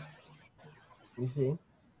 You see?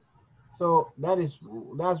 So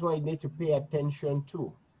that's why you need to pay attention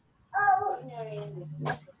to.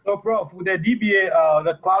 So, Prof, with the DBA,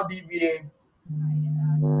 the cloud DBA,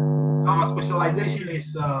 our specialization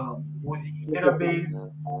is with the database.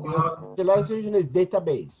 Specialization is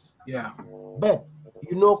database. Yeah. But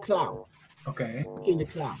you know cloud. Okay. In the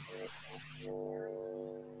cloud.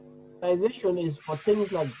 Specialization is for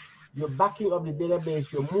things like you're backing up the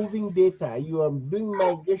database, you're moving data, you are doing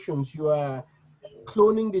migrations, you are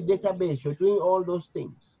cloning the database, you're doing all those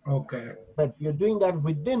things. Okay. But you're doing that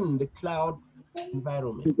within the cloud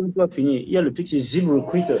environment. Il y a le truc, c'est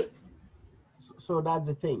ZipRecruiter. So that's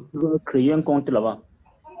the thing. Tu vas créer un compte là-bas.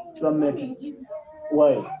 Tu vas mettre.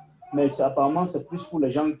 Ouais, mais apparemment, c'est plus pour les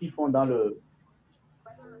gens qui font dans le.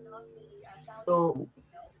 So,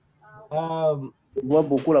 je vois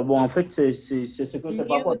beaucoup là-bas. En fait, c'est ce que c'est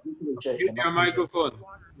pas quoi. Mute your microphone.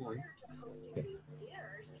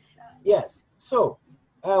 Yes. So,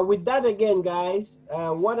 with that again, guys,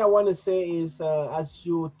 what I want to say is, as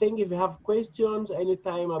you think, if you have questions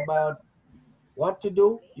anytime about what to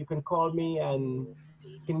do, you can call me and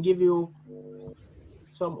can give you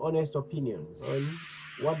some honest opinions on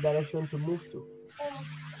what direction to move to.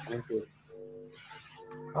 Thank you.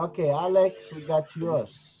 Okay, Alex, we got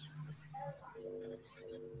yours.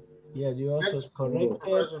 Yeah, yours was corrected.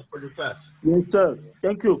 For the class. Yes, sir.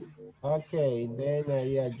 Thank you. Okay, then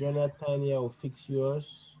yeah, Jonathan, yeah, will fix yours.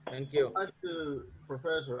 Thank you.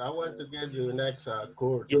 Professor, I want to get you next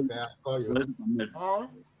course. Okay, I'll call you. Huh?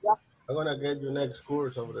 I'm gonna get you next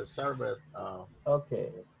course of the server. Okay.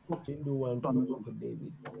 Didn't do one for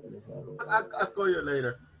David. I'll call you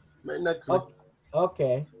later. Next week.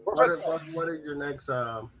 Okay. What is your next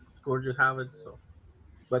course you have it? So,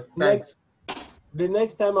 but thanks. The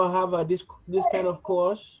next time I'll have this kind of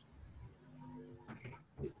course.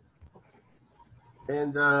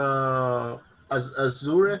 And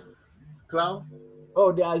Azure cloud.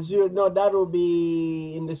 Oh, the Azure. No, that will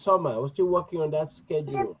be in the summer. We're still working on that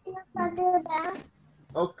schedule.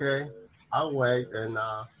 Okay, I'll wait, and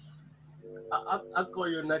I'll call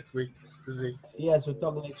you next week to see. Yes, we'll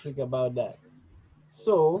talk next week about that.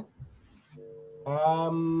 So,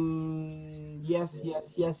 yes.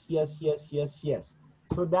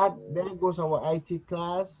 So there goes our IT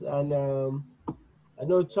class, and I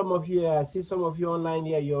know some of you, I see some of you online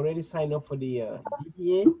here, you already signed up for the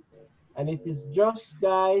DBA, and it is just,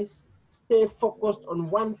 guys, stay focused on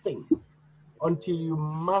one thing until you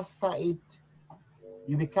master it,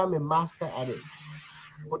 you become a master at it.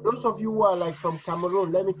 For those of you who are like from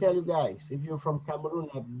Cameroon, let me tell you guys, if you're from Cameroon,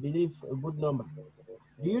 I believe a good number.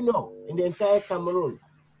 Do you know, in the entire Cameroon,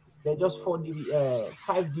 there are just 5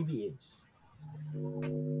 DBAs.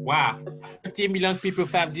 Wow, 50 million people,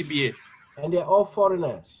 5 DBA. And they're all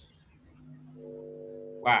foreigners.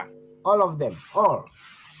 Wow. All of them, all.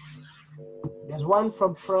 There's one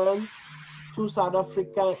from France, 2 South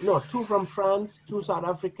African, no, 2 from France, 2 South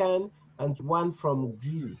African, and 1 from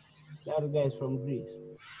Greece. The other guy is from Greece.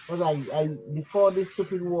 Because I before this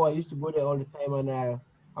stupid war, I used to go there all the time, and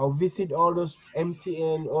I'll visit all those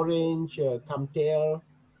MTN, Orange, Camtel,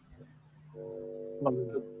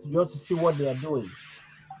 just to see what they are doing.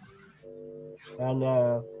 And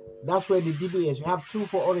that's where the DBAs, you have 2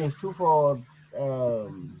 for Orange, 2 for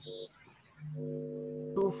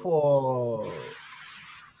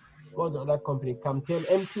what's the other company? Camtel,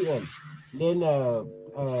 MTN. Then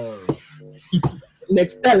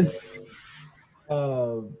Nextel.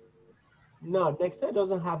 No, Nextel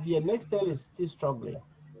doesn't have here. Nextel is still struggling.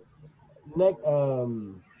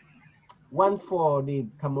 One for the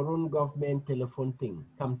Cameroon government telephone thing,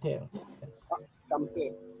 Camtel. Yes.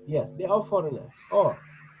 Camtel. Yes, they're all foreigners. Oh,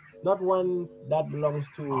 not one that belongs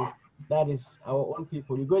to, that is our own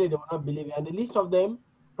people. You go there, they will not believe it. And the list of them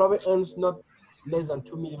probably earns not less than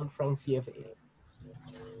 2 million francs CFA.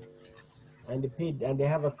 And they paid, and they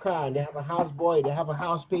have a car, and they have a house boy, they have a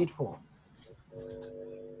house paid for.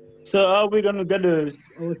 So how are we gonna get the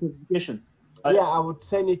certification? Yeah, I would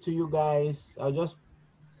send it to you guys. I'll just,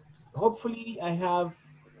 hopefully I have,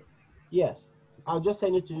 yes, I'll just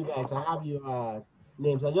send it to you guys. I have your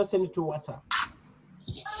names. I'll just send it to WhatsApp.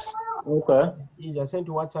 Okay. Easy. I send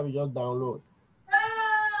to WhatsApp, you just download.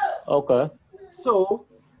 Okay. So,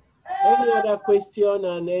 any other question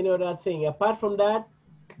and any other thing? Apart from that,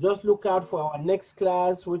 just look out for our next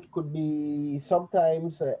class, which could be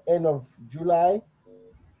sometimes end of July.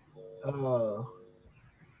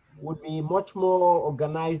 Would be much more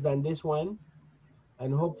organized than this one,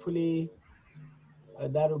 and hopefully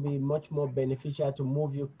that will be much more beneficial to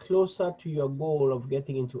move you closer to your goal of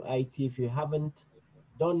getting into IT if you haven't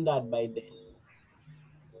done that by then.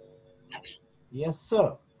 Yes,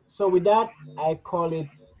 sir. So with that, I call it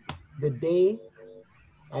the day.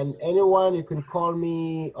 And anyone, you can call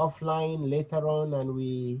me offline later on, and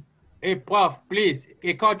we. Hey, Prof, please.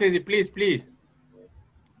 Hey, Cortez, please.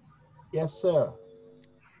 Yes, sir.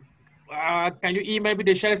 Can you email me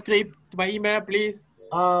the shell script to my email, please?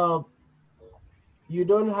 You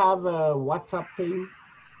don't have a WhatsApp thing?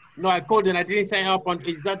 No, I called and I didn't sign up on.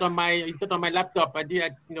 It's not on my laptop. I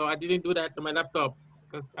didn't do that on my laptop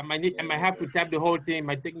because I might have to type the whole thing. It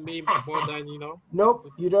might take me more than Nope,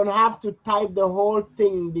 you don't have to type the whole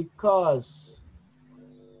thing because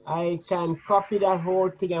I can copy that whole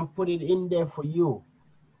thing and put it in there for you.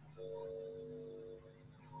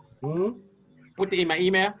 Put it in my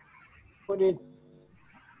email. Put it.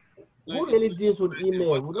 Who really deals with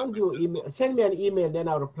email? We don't do email. Send me an email, then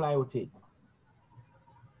I'll reply with it.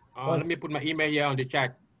 Let me put my email here on the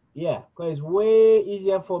chat. Yeah, because it's way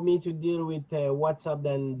easier for me to deal with WhatsApp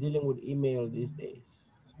than dealing with email these days.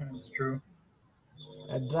 That's true.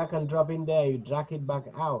 I drag and drop in there, you drag it back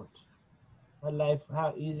out.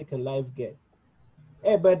 How easy can life get?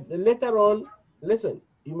 Hey, but later on, listen,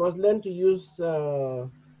 you must learn to use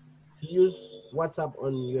WhatsApp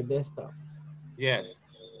on your desktop. Yes.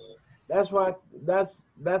 That's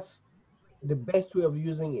the best way of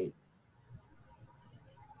using it.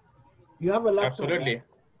 You have a laptop? Absolutely. Right?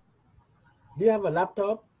 Do you have a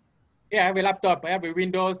laptop? Yeah, I have a laptop. I have a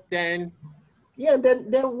Windows 10. Yeah, and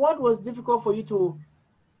then what was difficult for you to,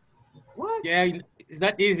 what? Yeah, it's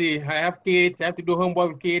not easy. I have kids. I have to do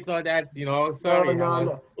homework with kids, all that, you know. Sorry. No.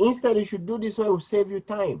 Instead, you should do this so it will save you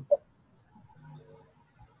time.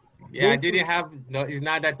 Yeah, I didn't have, no, it's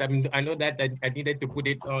not that. I know that I needed to put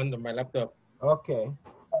it on my laptop. Okay.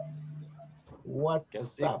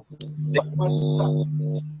 WhatsApp.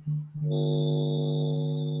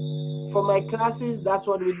 For my classes, that's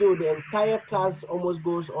what we do. The entire class almost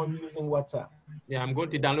goes on using WhatsApp. Yeah, I'm going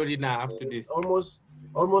to download it now after this. Almost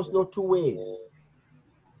no two ways.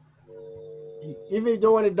 If you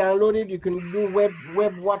don't want to download it, you can do web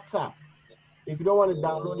WhatsApp. If you don't want to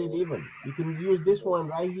download it even, you can use this one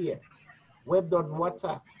right here,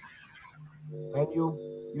 web.whatsapp, and you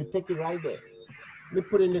take it right there. Let me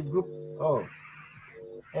put in the group. Oh,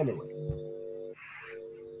 anyway.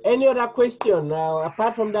 Any other question? Now,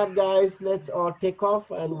 apart from that, guys, let's all take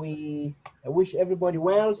off, and I wish everybody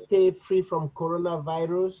well. Stay free from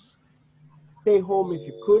coronavirus. Stay home if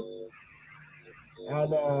you could.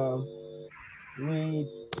 And we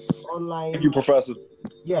online. Thank you, Professor.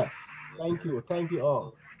 Yes, thank you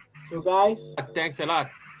all. So, guys. Thanks a lot.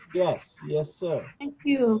 Yes, sir. Thank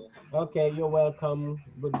you. Okay, you're welcome.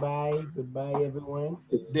 Goodbye, everyone.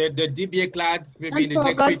 The DBA class will be in the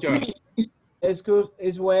next feature.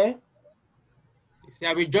 Is where? See,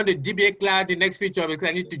 I will join the DBA class the next feature because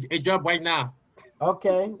I need a job right now.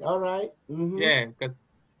 Okay, all right. Mm-hmm. Yeah, because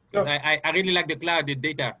I really like the cloud, the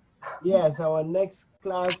data. Yes, our next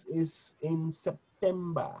class is in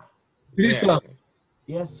September. Please, sir.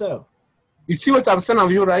 Yes, sir. You see what I'm saying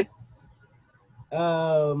of you, right?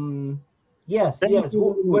 Yes.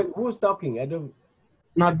 Who's talking? I don't.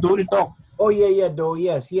 Not Dory talk. Oh yeah, though.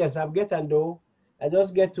 Yes. I'm getting though. I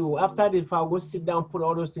just get to after the file, go sit down, put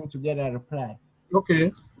all those things together, and reply.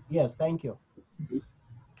 Okay. Yes, thank you.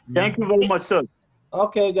 Thank you very much, sir.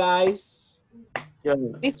 Okay, guys. Yeah.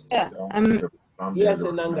 Mister, yes,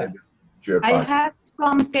 Ananga. I have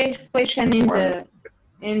some question in the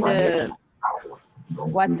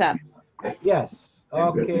WhatsApp. Yes.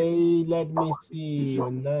 Okay, let me see,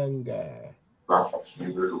 Ananga.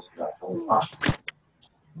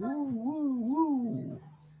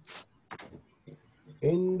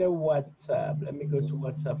 In the WhatsApp, let me go to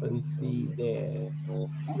WhatsApp and see there.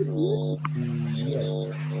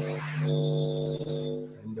 Yes.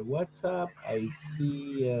 In the WhatsApp, I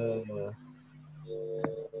see.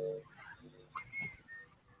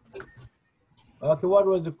 Okay, what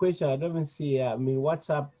was the question? I don't even see. I mean,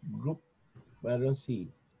 WhatsApp group, but I don't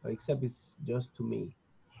see, except it's just to me.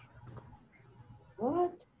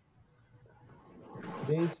 What?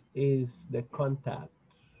 This is the contact.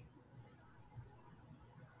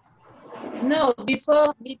 No,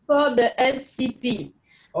 before the SCP.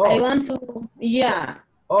 Oh. I want to, yeah.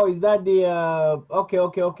 Oh, is that the, okay.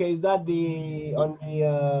 Is that the, on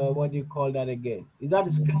the, what do you call that again? Is that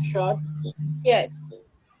the screenshot? Yes.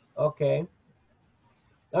 Okay.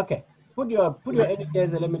 Okay. Put your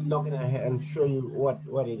editors and let me log in and show you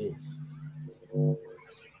what it is.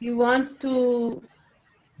 You want to?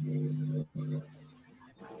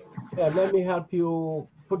 Yeah, let me help you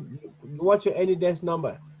put, what's your AnyDesk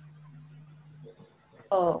number?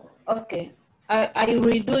 Oh, okay. I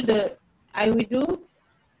redo.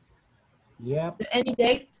 Yep. The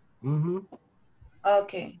AnyDesk. Mm-hmm.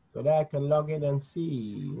 Okay. So that I can log in and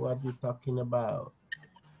see what you're talking about.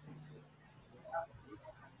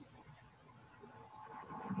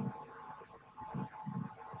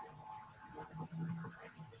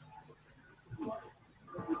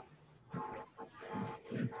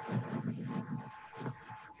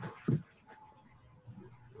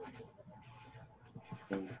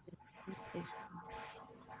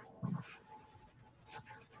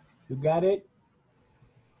 You got it?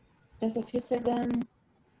 Just a few seconds.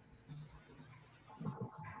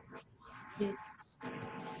 Yes.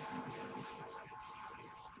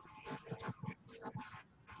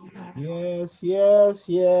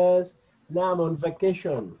 Now I'm on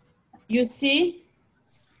vacation. You see?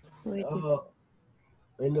 Wait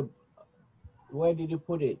in the, where did you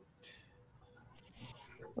put it?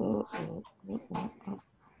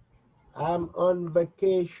 I'm on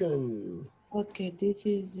vacation. Okay, this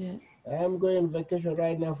is it. I'm going on vacation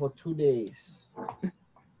right now for 2 days.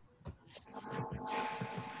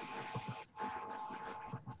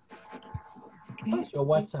 What's your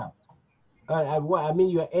WhatsApp? I mean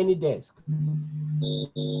your AnyDesk.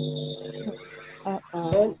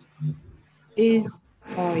 Then is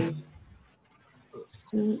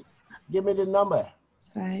give me the number.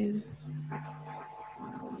 5.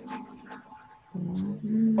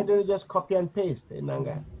 Why don't you just copy and paste,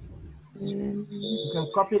 Nanga? You can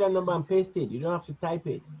copy that number and paste it. You don't have to type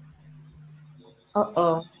it.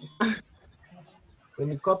 Uh-oh.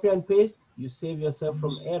 When you copy and paste, you save yourself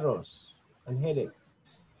from errors and headaches.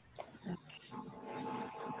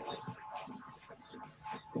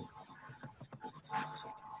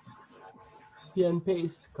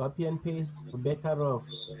 Copy and paste, for better off.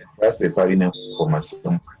 Ça, c'est pas une information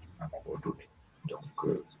à coordonner. Donc,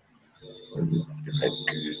 le fait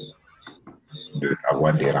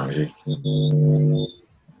d'avoir dérangé, je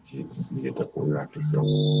te pose la question.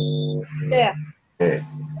 There. Yeah.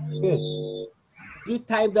 Good. You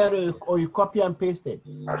type that or you copy and paste it.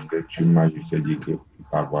 Parce que tu m'as juste dit que tu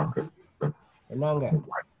peux avoir que. Nanga.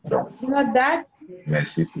 Donc, Not that?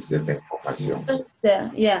 merci pour cette information. There.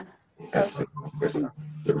 Yeah. Est-ce que ça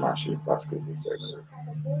peut marcher parce que je sais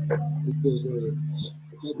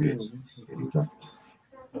que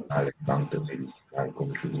Alexandre médical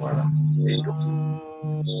comme tu vois là.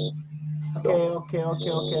 Okay.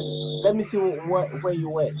 Let me see where you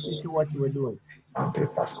were. Let me see what you were doing. Okay,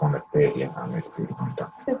 parce qu'on ne fait rien en expérimentant.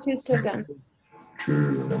 30 seconds. Tu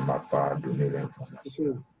ne m'as pas donné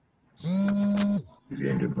l'information. Tu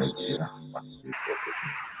viens de me dire parce que je sais que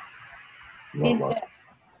tu vas voir.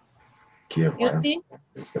 Qui est vrai?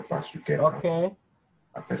 Je ne sais pas sur quel. Okay.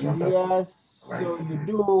 Yes, so you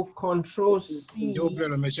do Control C.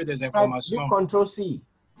 Double, monsieur des Do informations. Control C.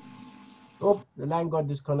 Oh, the line got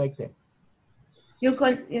disconnected. You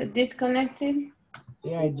disconnected?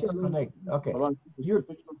 Yeah, it disconnected. Okay. You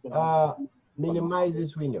minimize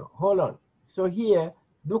this window. Hold on. So here,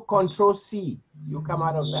 do Control C. You come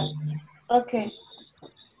out of that. Okay.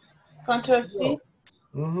 Control C.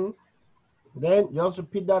 Then you also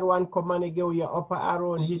repeat that one command again with your upper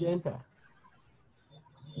arrow and hit enter.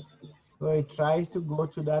 So it tries to go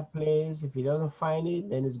to that place. If it doesn't find it,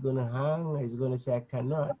 then it's going to hang. It's going to say, I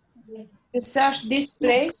cannot. You search this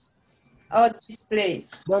place or this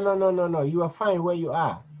place? No. You are fine where you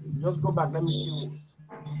are. Just go back. Let me see.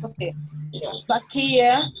 Okay. Yeah. Back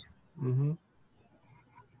here.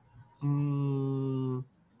 Do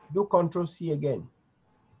Control C again.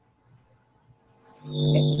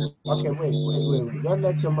 Okay, wait. Don't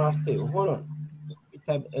let your mouse stay. Hold on. You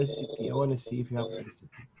type SCP. I want to see if you have SCP.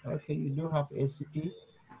 Okay, you do have SCP.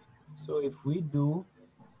 So if we do,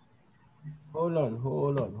 hold on.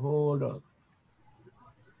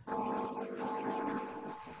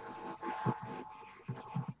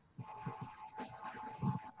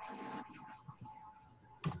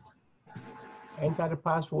 Enter the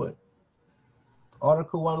password.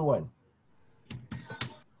 Oracle 11.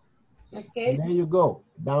 Okay. And there you go.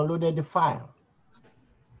 Downloaded the file.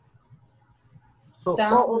 So,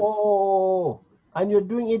 and you're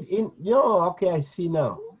doing it in, okay, I see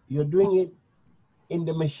now. You're doing it in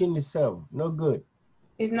the machine itself. No good.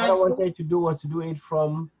 It's not what I wanted you to do was to do it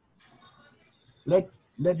from, let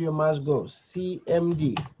your mouse go.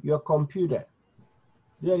 CMD, your computer.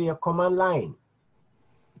 There, your command line.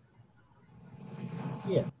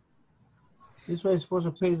 Here. This way you're supposed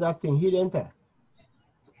to paste that thing. Hit enter.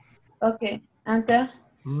 Okay, enter.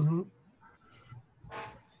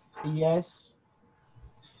 Yes.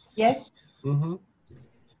 Yes. Don't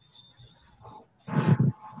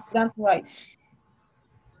write.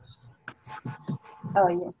 Oh,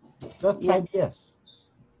 yeah. Just type yes.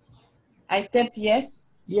 I type yes.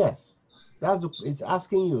 Yes. It's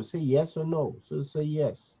asking you, say yes or no. So say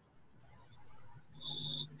yes.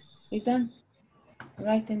 You don't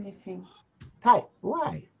write anything. Type.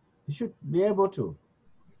 Why? You should be able to.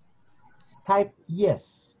 Type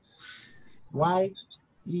yes.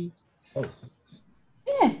 Y-E-S.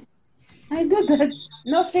 Yeah, I do that.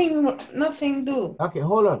 Nothing do. Okay,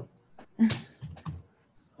 hold on.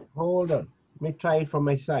 Hold on. Let me try it from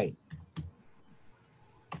my side.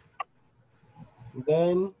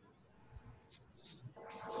 Then.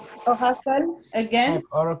 Oracle again. Type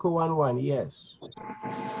Oracle 11, yes.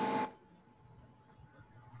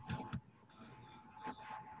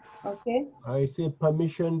 Okay. I say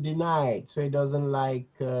permission denied, so it doesn't like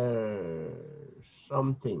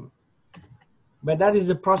something. But that is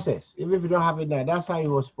the process. Even if you don't have it now, that's how it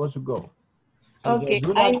was supposed to go. So okay.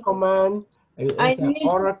 Do that command. I need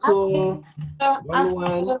Oracle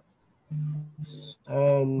 11,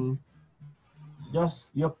 and just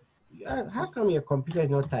your. How come your computer is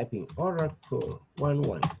not typing? Oracle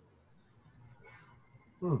 11.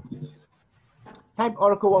 Type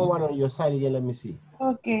Oracle 11 on your side again. Let me see.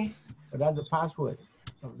 Okay. So that's the password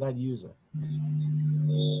of that user.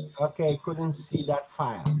 Okay, couldn't see that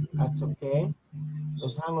file. That's okay.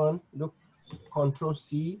 Just hang on. Look, Control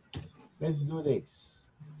C. Let's do this.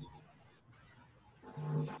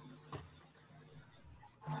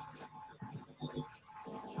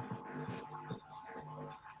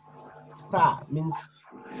 Star means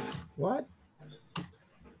what?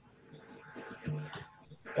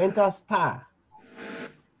 Enter star.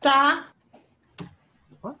 Star.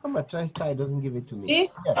 How come I try star, it doesn't give it to me?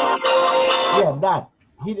 This? Yeah, yeah, that.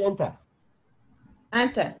 Hit enter.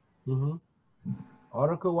 Enter.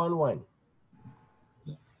 Oracle 1-1.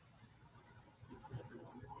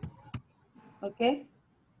 Okay.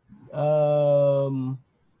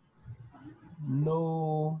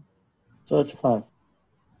 No. Search file.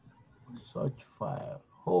 Search file.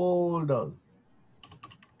 Hold on.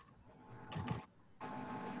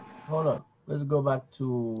 Hold on. Let's go back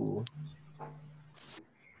to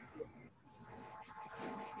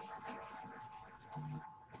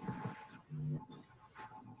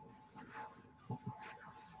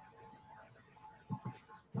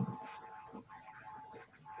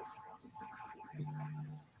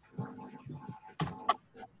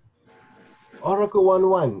Oracle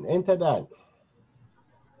 1-1. Enter that.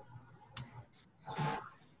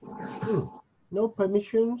 No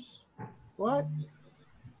permissions. What?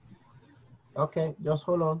 Okay, just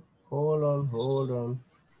hold on. Hold on, hold on.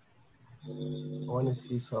 I want to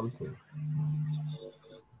see something.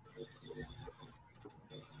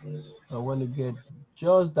 I want to get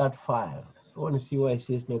just that file. I want to see why it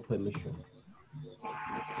says no permission.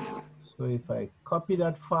 So if I copy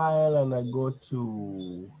that file and I go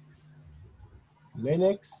to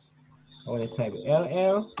Linux, I want to type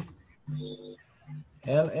LL,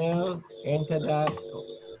 enter that,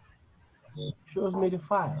 shows me the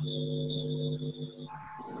file.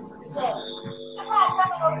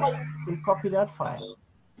 We copy that file.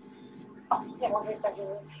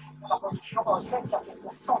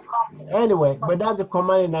 Anyway, but that's a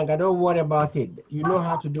command in Nanga. Don't worry about it. You know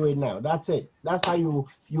how to do it now. That's it. That's how you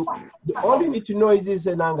all you need to know is this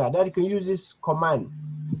in Nanga, that you can use this command.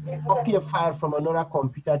 Copy a file from another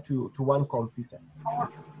computer to one computer.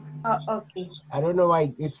 Oh, okay. I don't know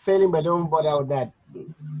why it's failing, but don't bother with that.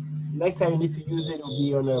 Next time you need to use it, will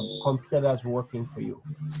be on a computer that's working for you.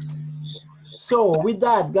 So with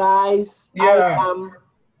that, guys, I am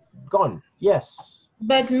gone. Yes.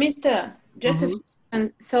 But Mr. Just a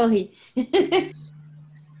second, sorry.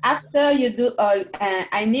 After you do all,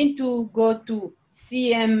 I need to go to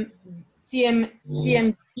CMD.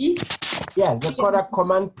 Yes, they call that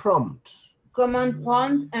command prompt. Command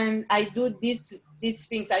prompt, and I do these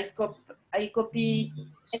things. I copy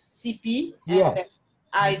SCP. Yes. And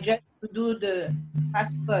I just do the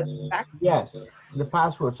password. Exactly. Yes, the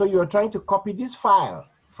password. So you're trying to copy this file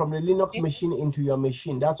from the Linux machine into your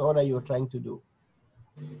machine. That's all that you're trying to do.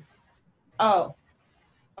 Oh,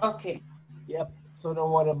 okay. Yep. So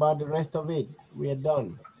don't worry about the rest of it. We are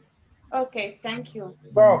done. Okay, thank you.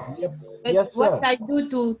 Yep. But Yes, sir. what I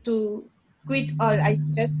do to quit all, I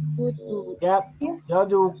just do to. Yep. You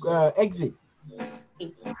do exit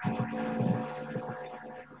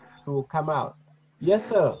to come out. Yes,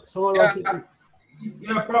 sir. Someone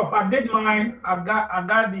Yeah, Prof. I did mine. I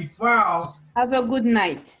got the file. Have a good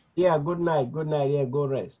night. Yeah, good night. Good night. Yeah, go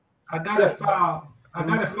rest. I got a file. And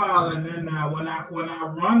then when I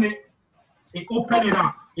run it, it opens it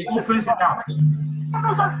up. It opens it up.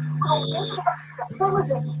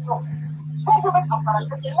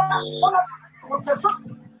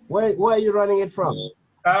 Where are you running it from?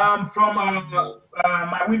 From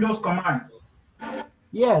my Windows command.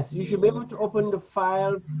 Yes, you should be able to open the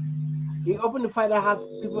file. You open the file that has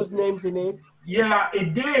people's names in it. Yeah,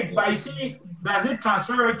 it did, but you see, does it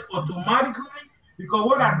transfer it automatically? Because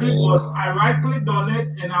what I did was I right-clicked on it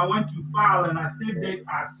and I went to file and I saved it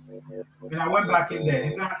as, and I went back in there.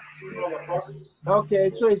 Is that the process?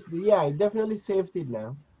 Okay, so it definitely saved it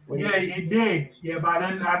now. Yeah, it did. Yeah, but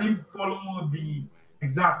then I didn't follow the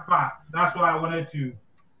exact path. That's why I wanted to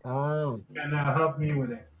help me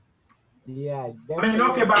with it. Yeah, definitely. I mean,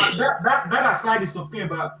 okay, but that aside is okay,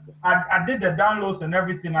 but I did the downloads and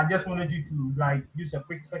everything. I just wanted you to like use a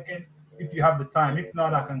quick second if you have the time. If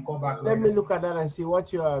not, I can call back Let later. me look at that and see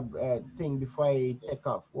what's your thing before I take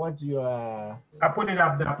off. What's your... I put it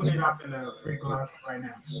up there. I put it up in the free class right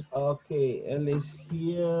now. Okay, L is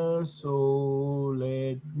here, so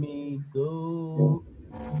let me go.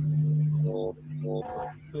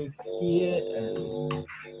 Click here and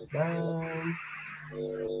down. Go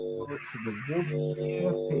to the group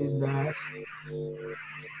here, paste that.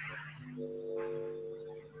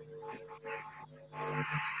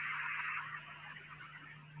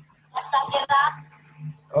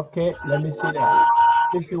 Okay, let me see that.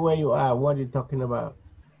 Let me see where you are, what you're talking about.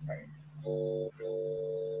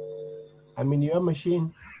 I'm in your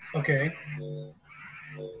machine. Okay.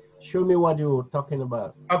 Show me what you're talking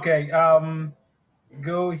about. Okay.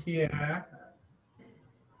 Go here,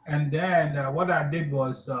 and then what I did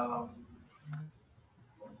was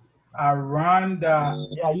I run the.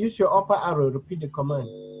 Yeah, use your upper arrow. Repeat the command.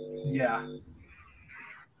 Yeah.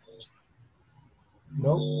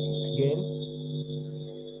 No. Again.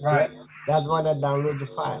 Right. Yeah, that's one that downloads the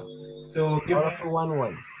file. So give me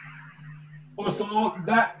one. Oh, so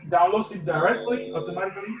that downloads it directly,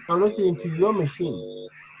 automatically? Downloads it into your machine,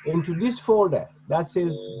 into this folder that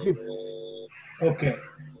says grip. Okay.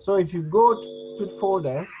 So if you go to the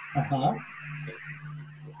folder,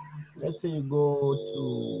 let's say you go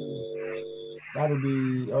to, that'll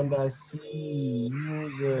be under C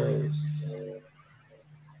users,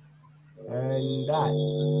 and that.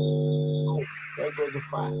 Oh, there goes the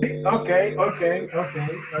file. Okay.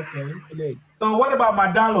 So what about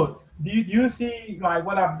my downloads? Do you see like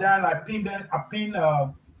what I've done? I pinned a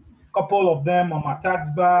couple of them on my tax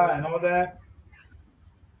bar and all that.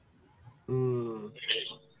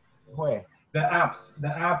 Where? The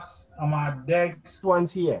apps on my decks.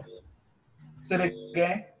 One's here. Say it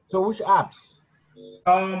again. So which apps?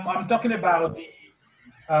 I'm talking about the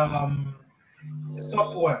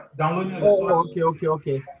software, downloading the software.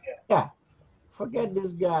 Okay. Yeah. Forget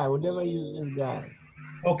this guy. We'll never use this guy.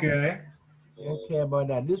 Okay. I don't care about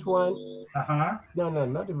that. This one. No,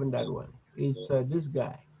 not even that one. It's this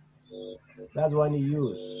guy. That's one you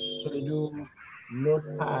use. So you do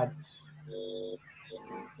Notepad.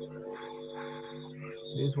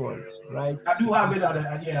 This one, right? I do have it.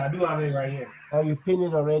 I do have it right here. Oh, you pin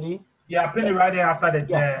it already? Yeah, I pinned it right there after the.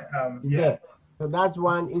 Yeah. So that's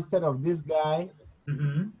one. Instead of this guy,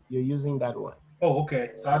 you're using that one. Oh,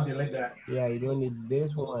 okay. So I'll delete that. Yeah, you don't need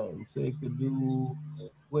this one. So you could do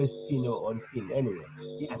where's pin or on pin anyway.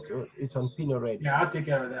 Yeah, so it's on pin already. Yeah, I'll take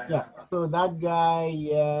care of that. Yeah. So that guy,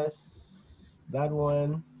 yes. That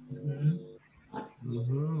one.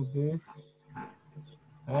 This.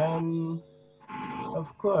 And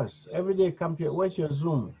of course, everyday computer. What's your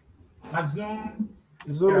Zoom? My Zoom.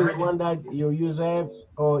 Zoom is one that you use,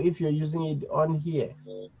 or if you're using it on here,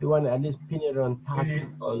 you want to at least pin it on task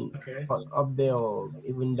on up there or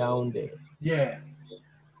even down there. Yeah.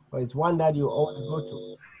 But it's one that you always go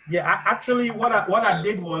to. Yeah, actually, what I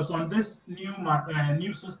did was on this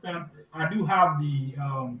new system, I do have the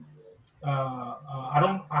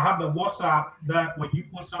I have the WhatsApp that when you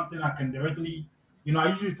post something, I can directly, I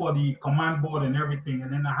use it for the command board and everything,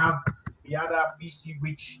 and then I have the other PC,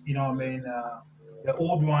 which the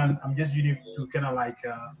old one, I'm just using to kind of like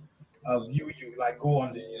view you, like go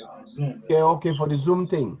on the Zoom. Okay, for the Zoom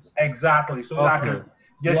thing. Exactly. So that I can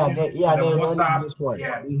just use the WhatsApp. This one.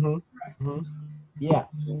 Yeah. Yeah.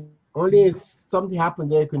 Only if something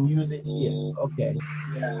happened there, you can use it here. Okay.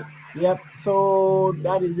 Yeah. Yep. So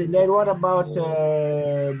that is it. Then what about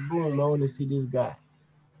boom? I want to see this guy.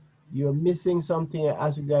 You're missing something I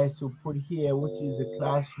asked you guys to put here, which is the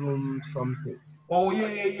classroom something. Oh,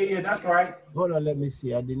 yeah, that's right. Hold on, let me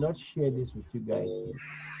see. I did not share this with you guys.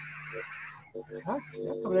 Huh?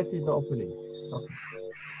 That cabinet is not opening. Okay.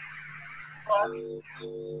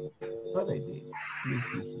 What I did. Let me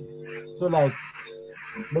see here. So, like,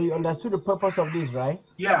 but you understood the purpose of this, right?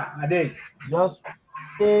 Yeah, I did. Just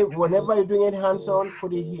say, whenever you're doing it hands-on,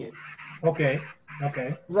 put it here. Okay.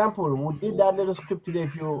 Example, we did that little script today.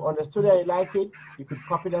 If you understood that you like it, you could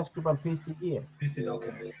copy that script and paste it here. Paste it,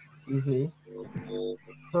 okay. Easy.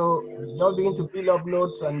 So don't begin to build up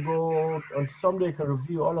notes and go on. Someday you can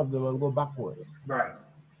review all of them and go backwards. Right.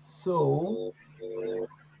 So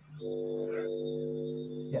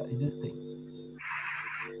yeah, it's this thing.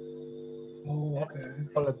 Oh, okay.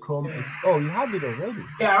 Color Chrome. Oh, you have it already.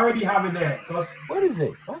 Yeah, I already have it there. What is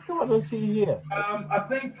it? Why come I don't see it here? I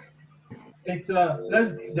think it's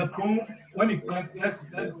the Chrome. When you click, let's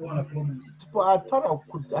go on a Chrome.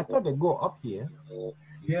 I thought they go up here.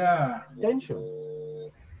 Yeah. Extension.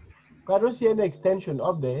 I don't see any extension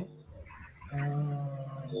up there. Yeah,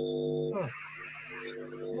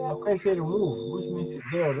 I can say remove, which means it's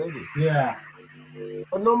there already. Yeah.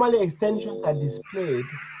 But normally extensions are displayed.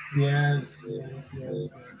 Yes. I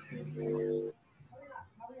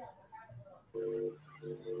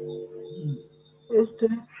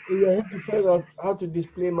have to figure out how to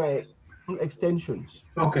display my extensions.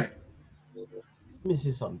 Okay. Let me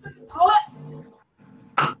see something.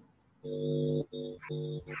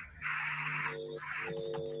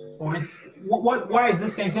 Oh, it's why is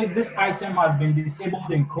this saying this item has been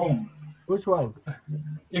disabled in Chrome? Which one?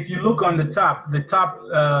 If you look on the top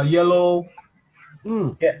yellow.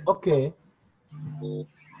 Yeah. Okay.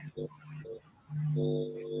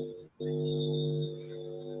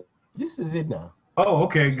 This is it now. Oh,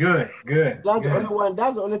 okay, good. That's the only one.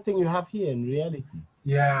 That's the only thing you have here in reality.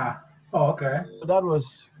 Yeah. Oh, okay. So that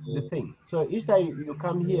was the thing. So each time you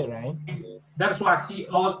come here, right? That's why I see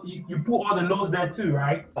all you put all the notes there too,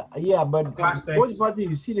 right? Yeah, but class most important,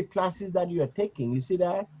 you see the classes that you are taking. You see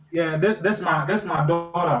that? Yeah, that's my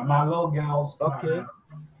daughter, my little girls. Okay.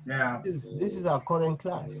 Yeah. This is our current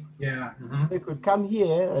class. Yeah. You could come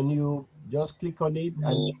here and you just click on it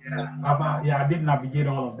and I did navigate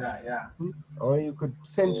all of that. Yeah. Or you could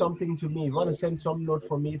send something to me. If you want to send some note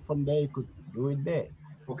for me from there, you could do it there.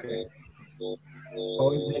 Okay.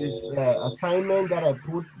 Or if there is assignment that I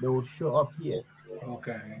put, they will show up here.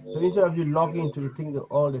 Okay. So instead of you logging into the thing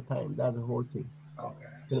all the time, that's the whole thing. Okay.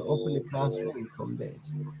 You can open the classroom from there.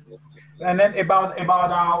 And then about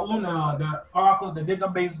our own the Oracle, the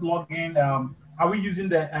database login. Are we using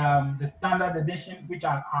the standard edition, which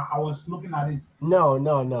I was looking at this? No.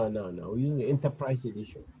 We're using the enterprise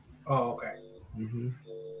edition. Oh, okay.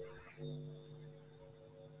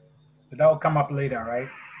 So that will come up later, right?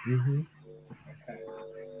 Okay.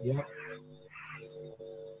 Yeah.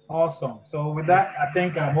 Awesome. So with that, I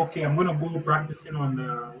think I'm okay. I'm gonna go practicing on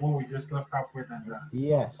what we just left up with. And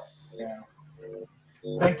yes. Yeah.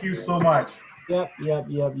 Thank you so much. Yep.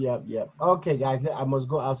 Okay, guys, I must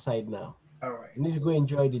go outside now. All right. I need to go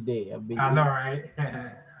enjoy the day. I know, right?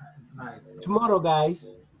 Nice. Tomorrow, guys.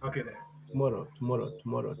 Okay then. Tomorrow,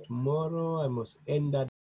 I must end that.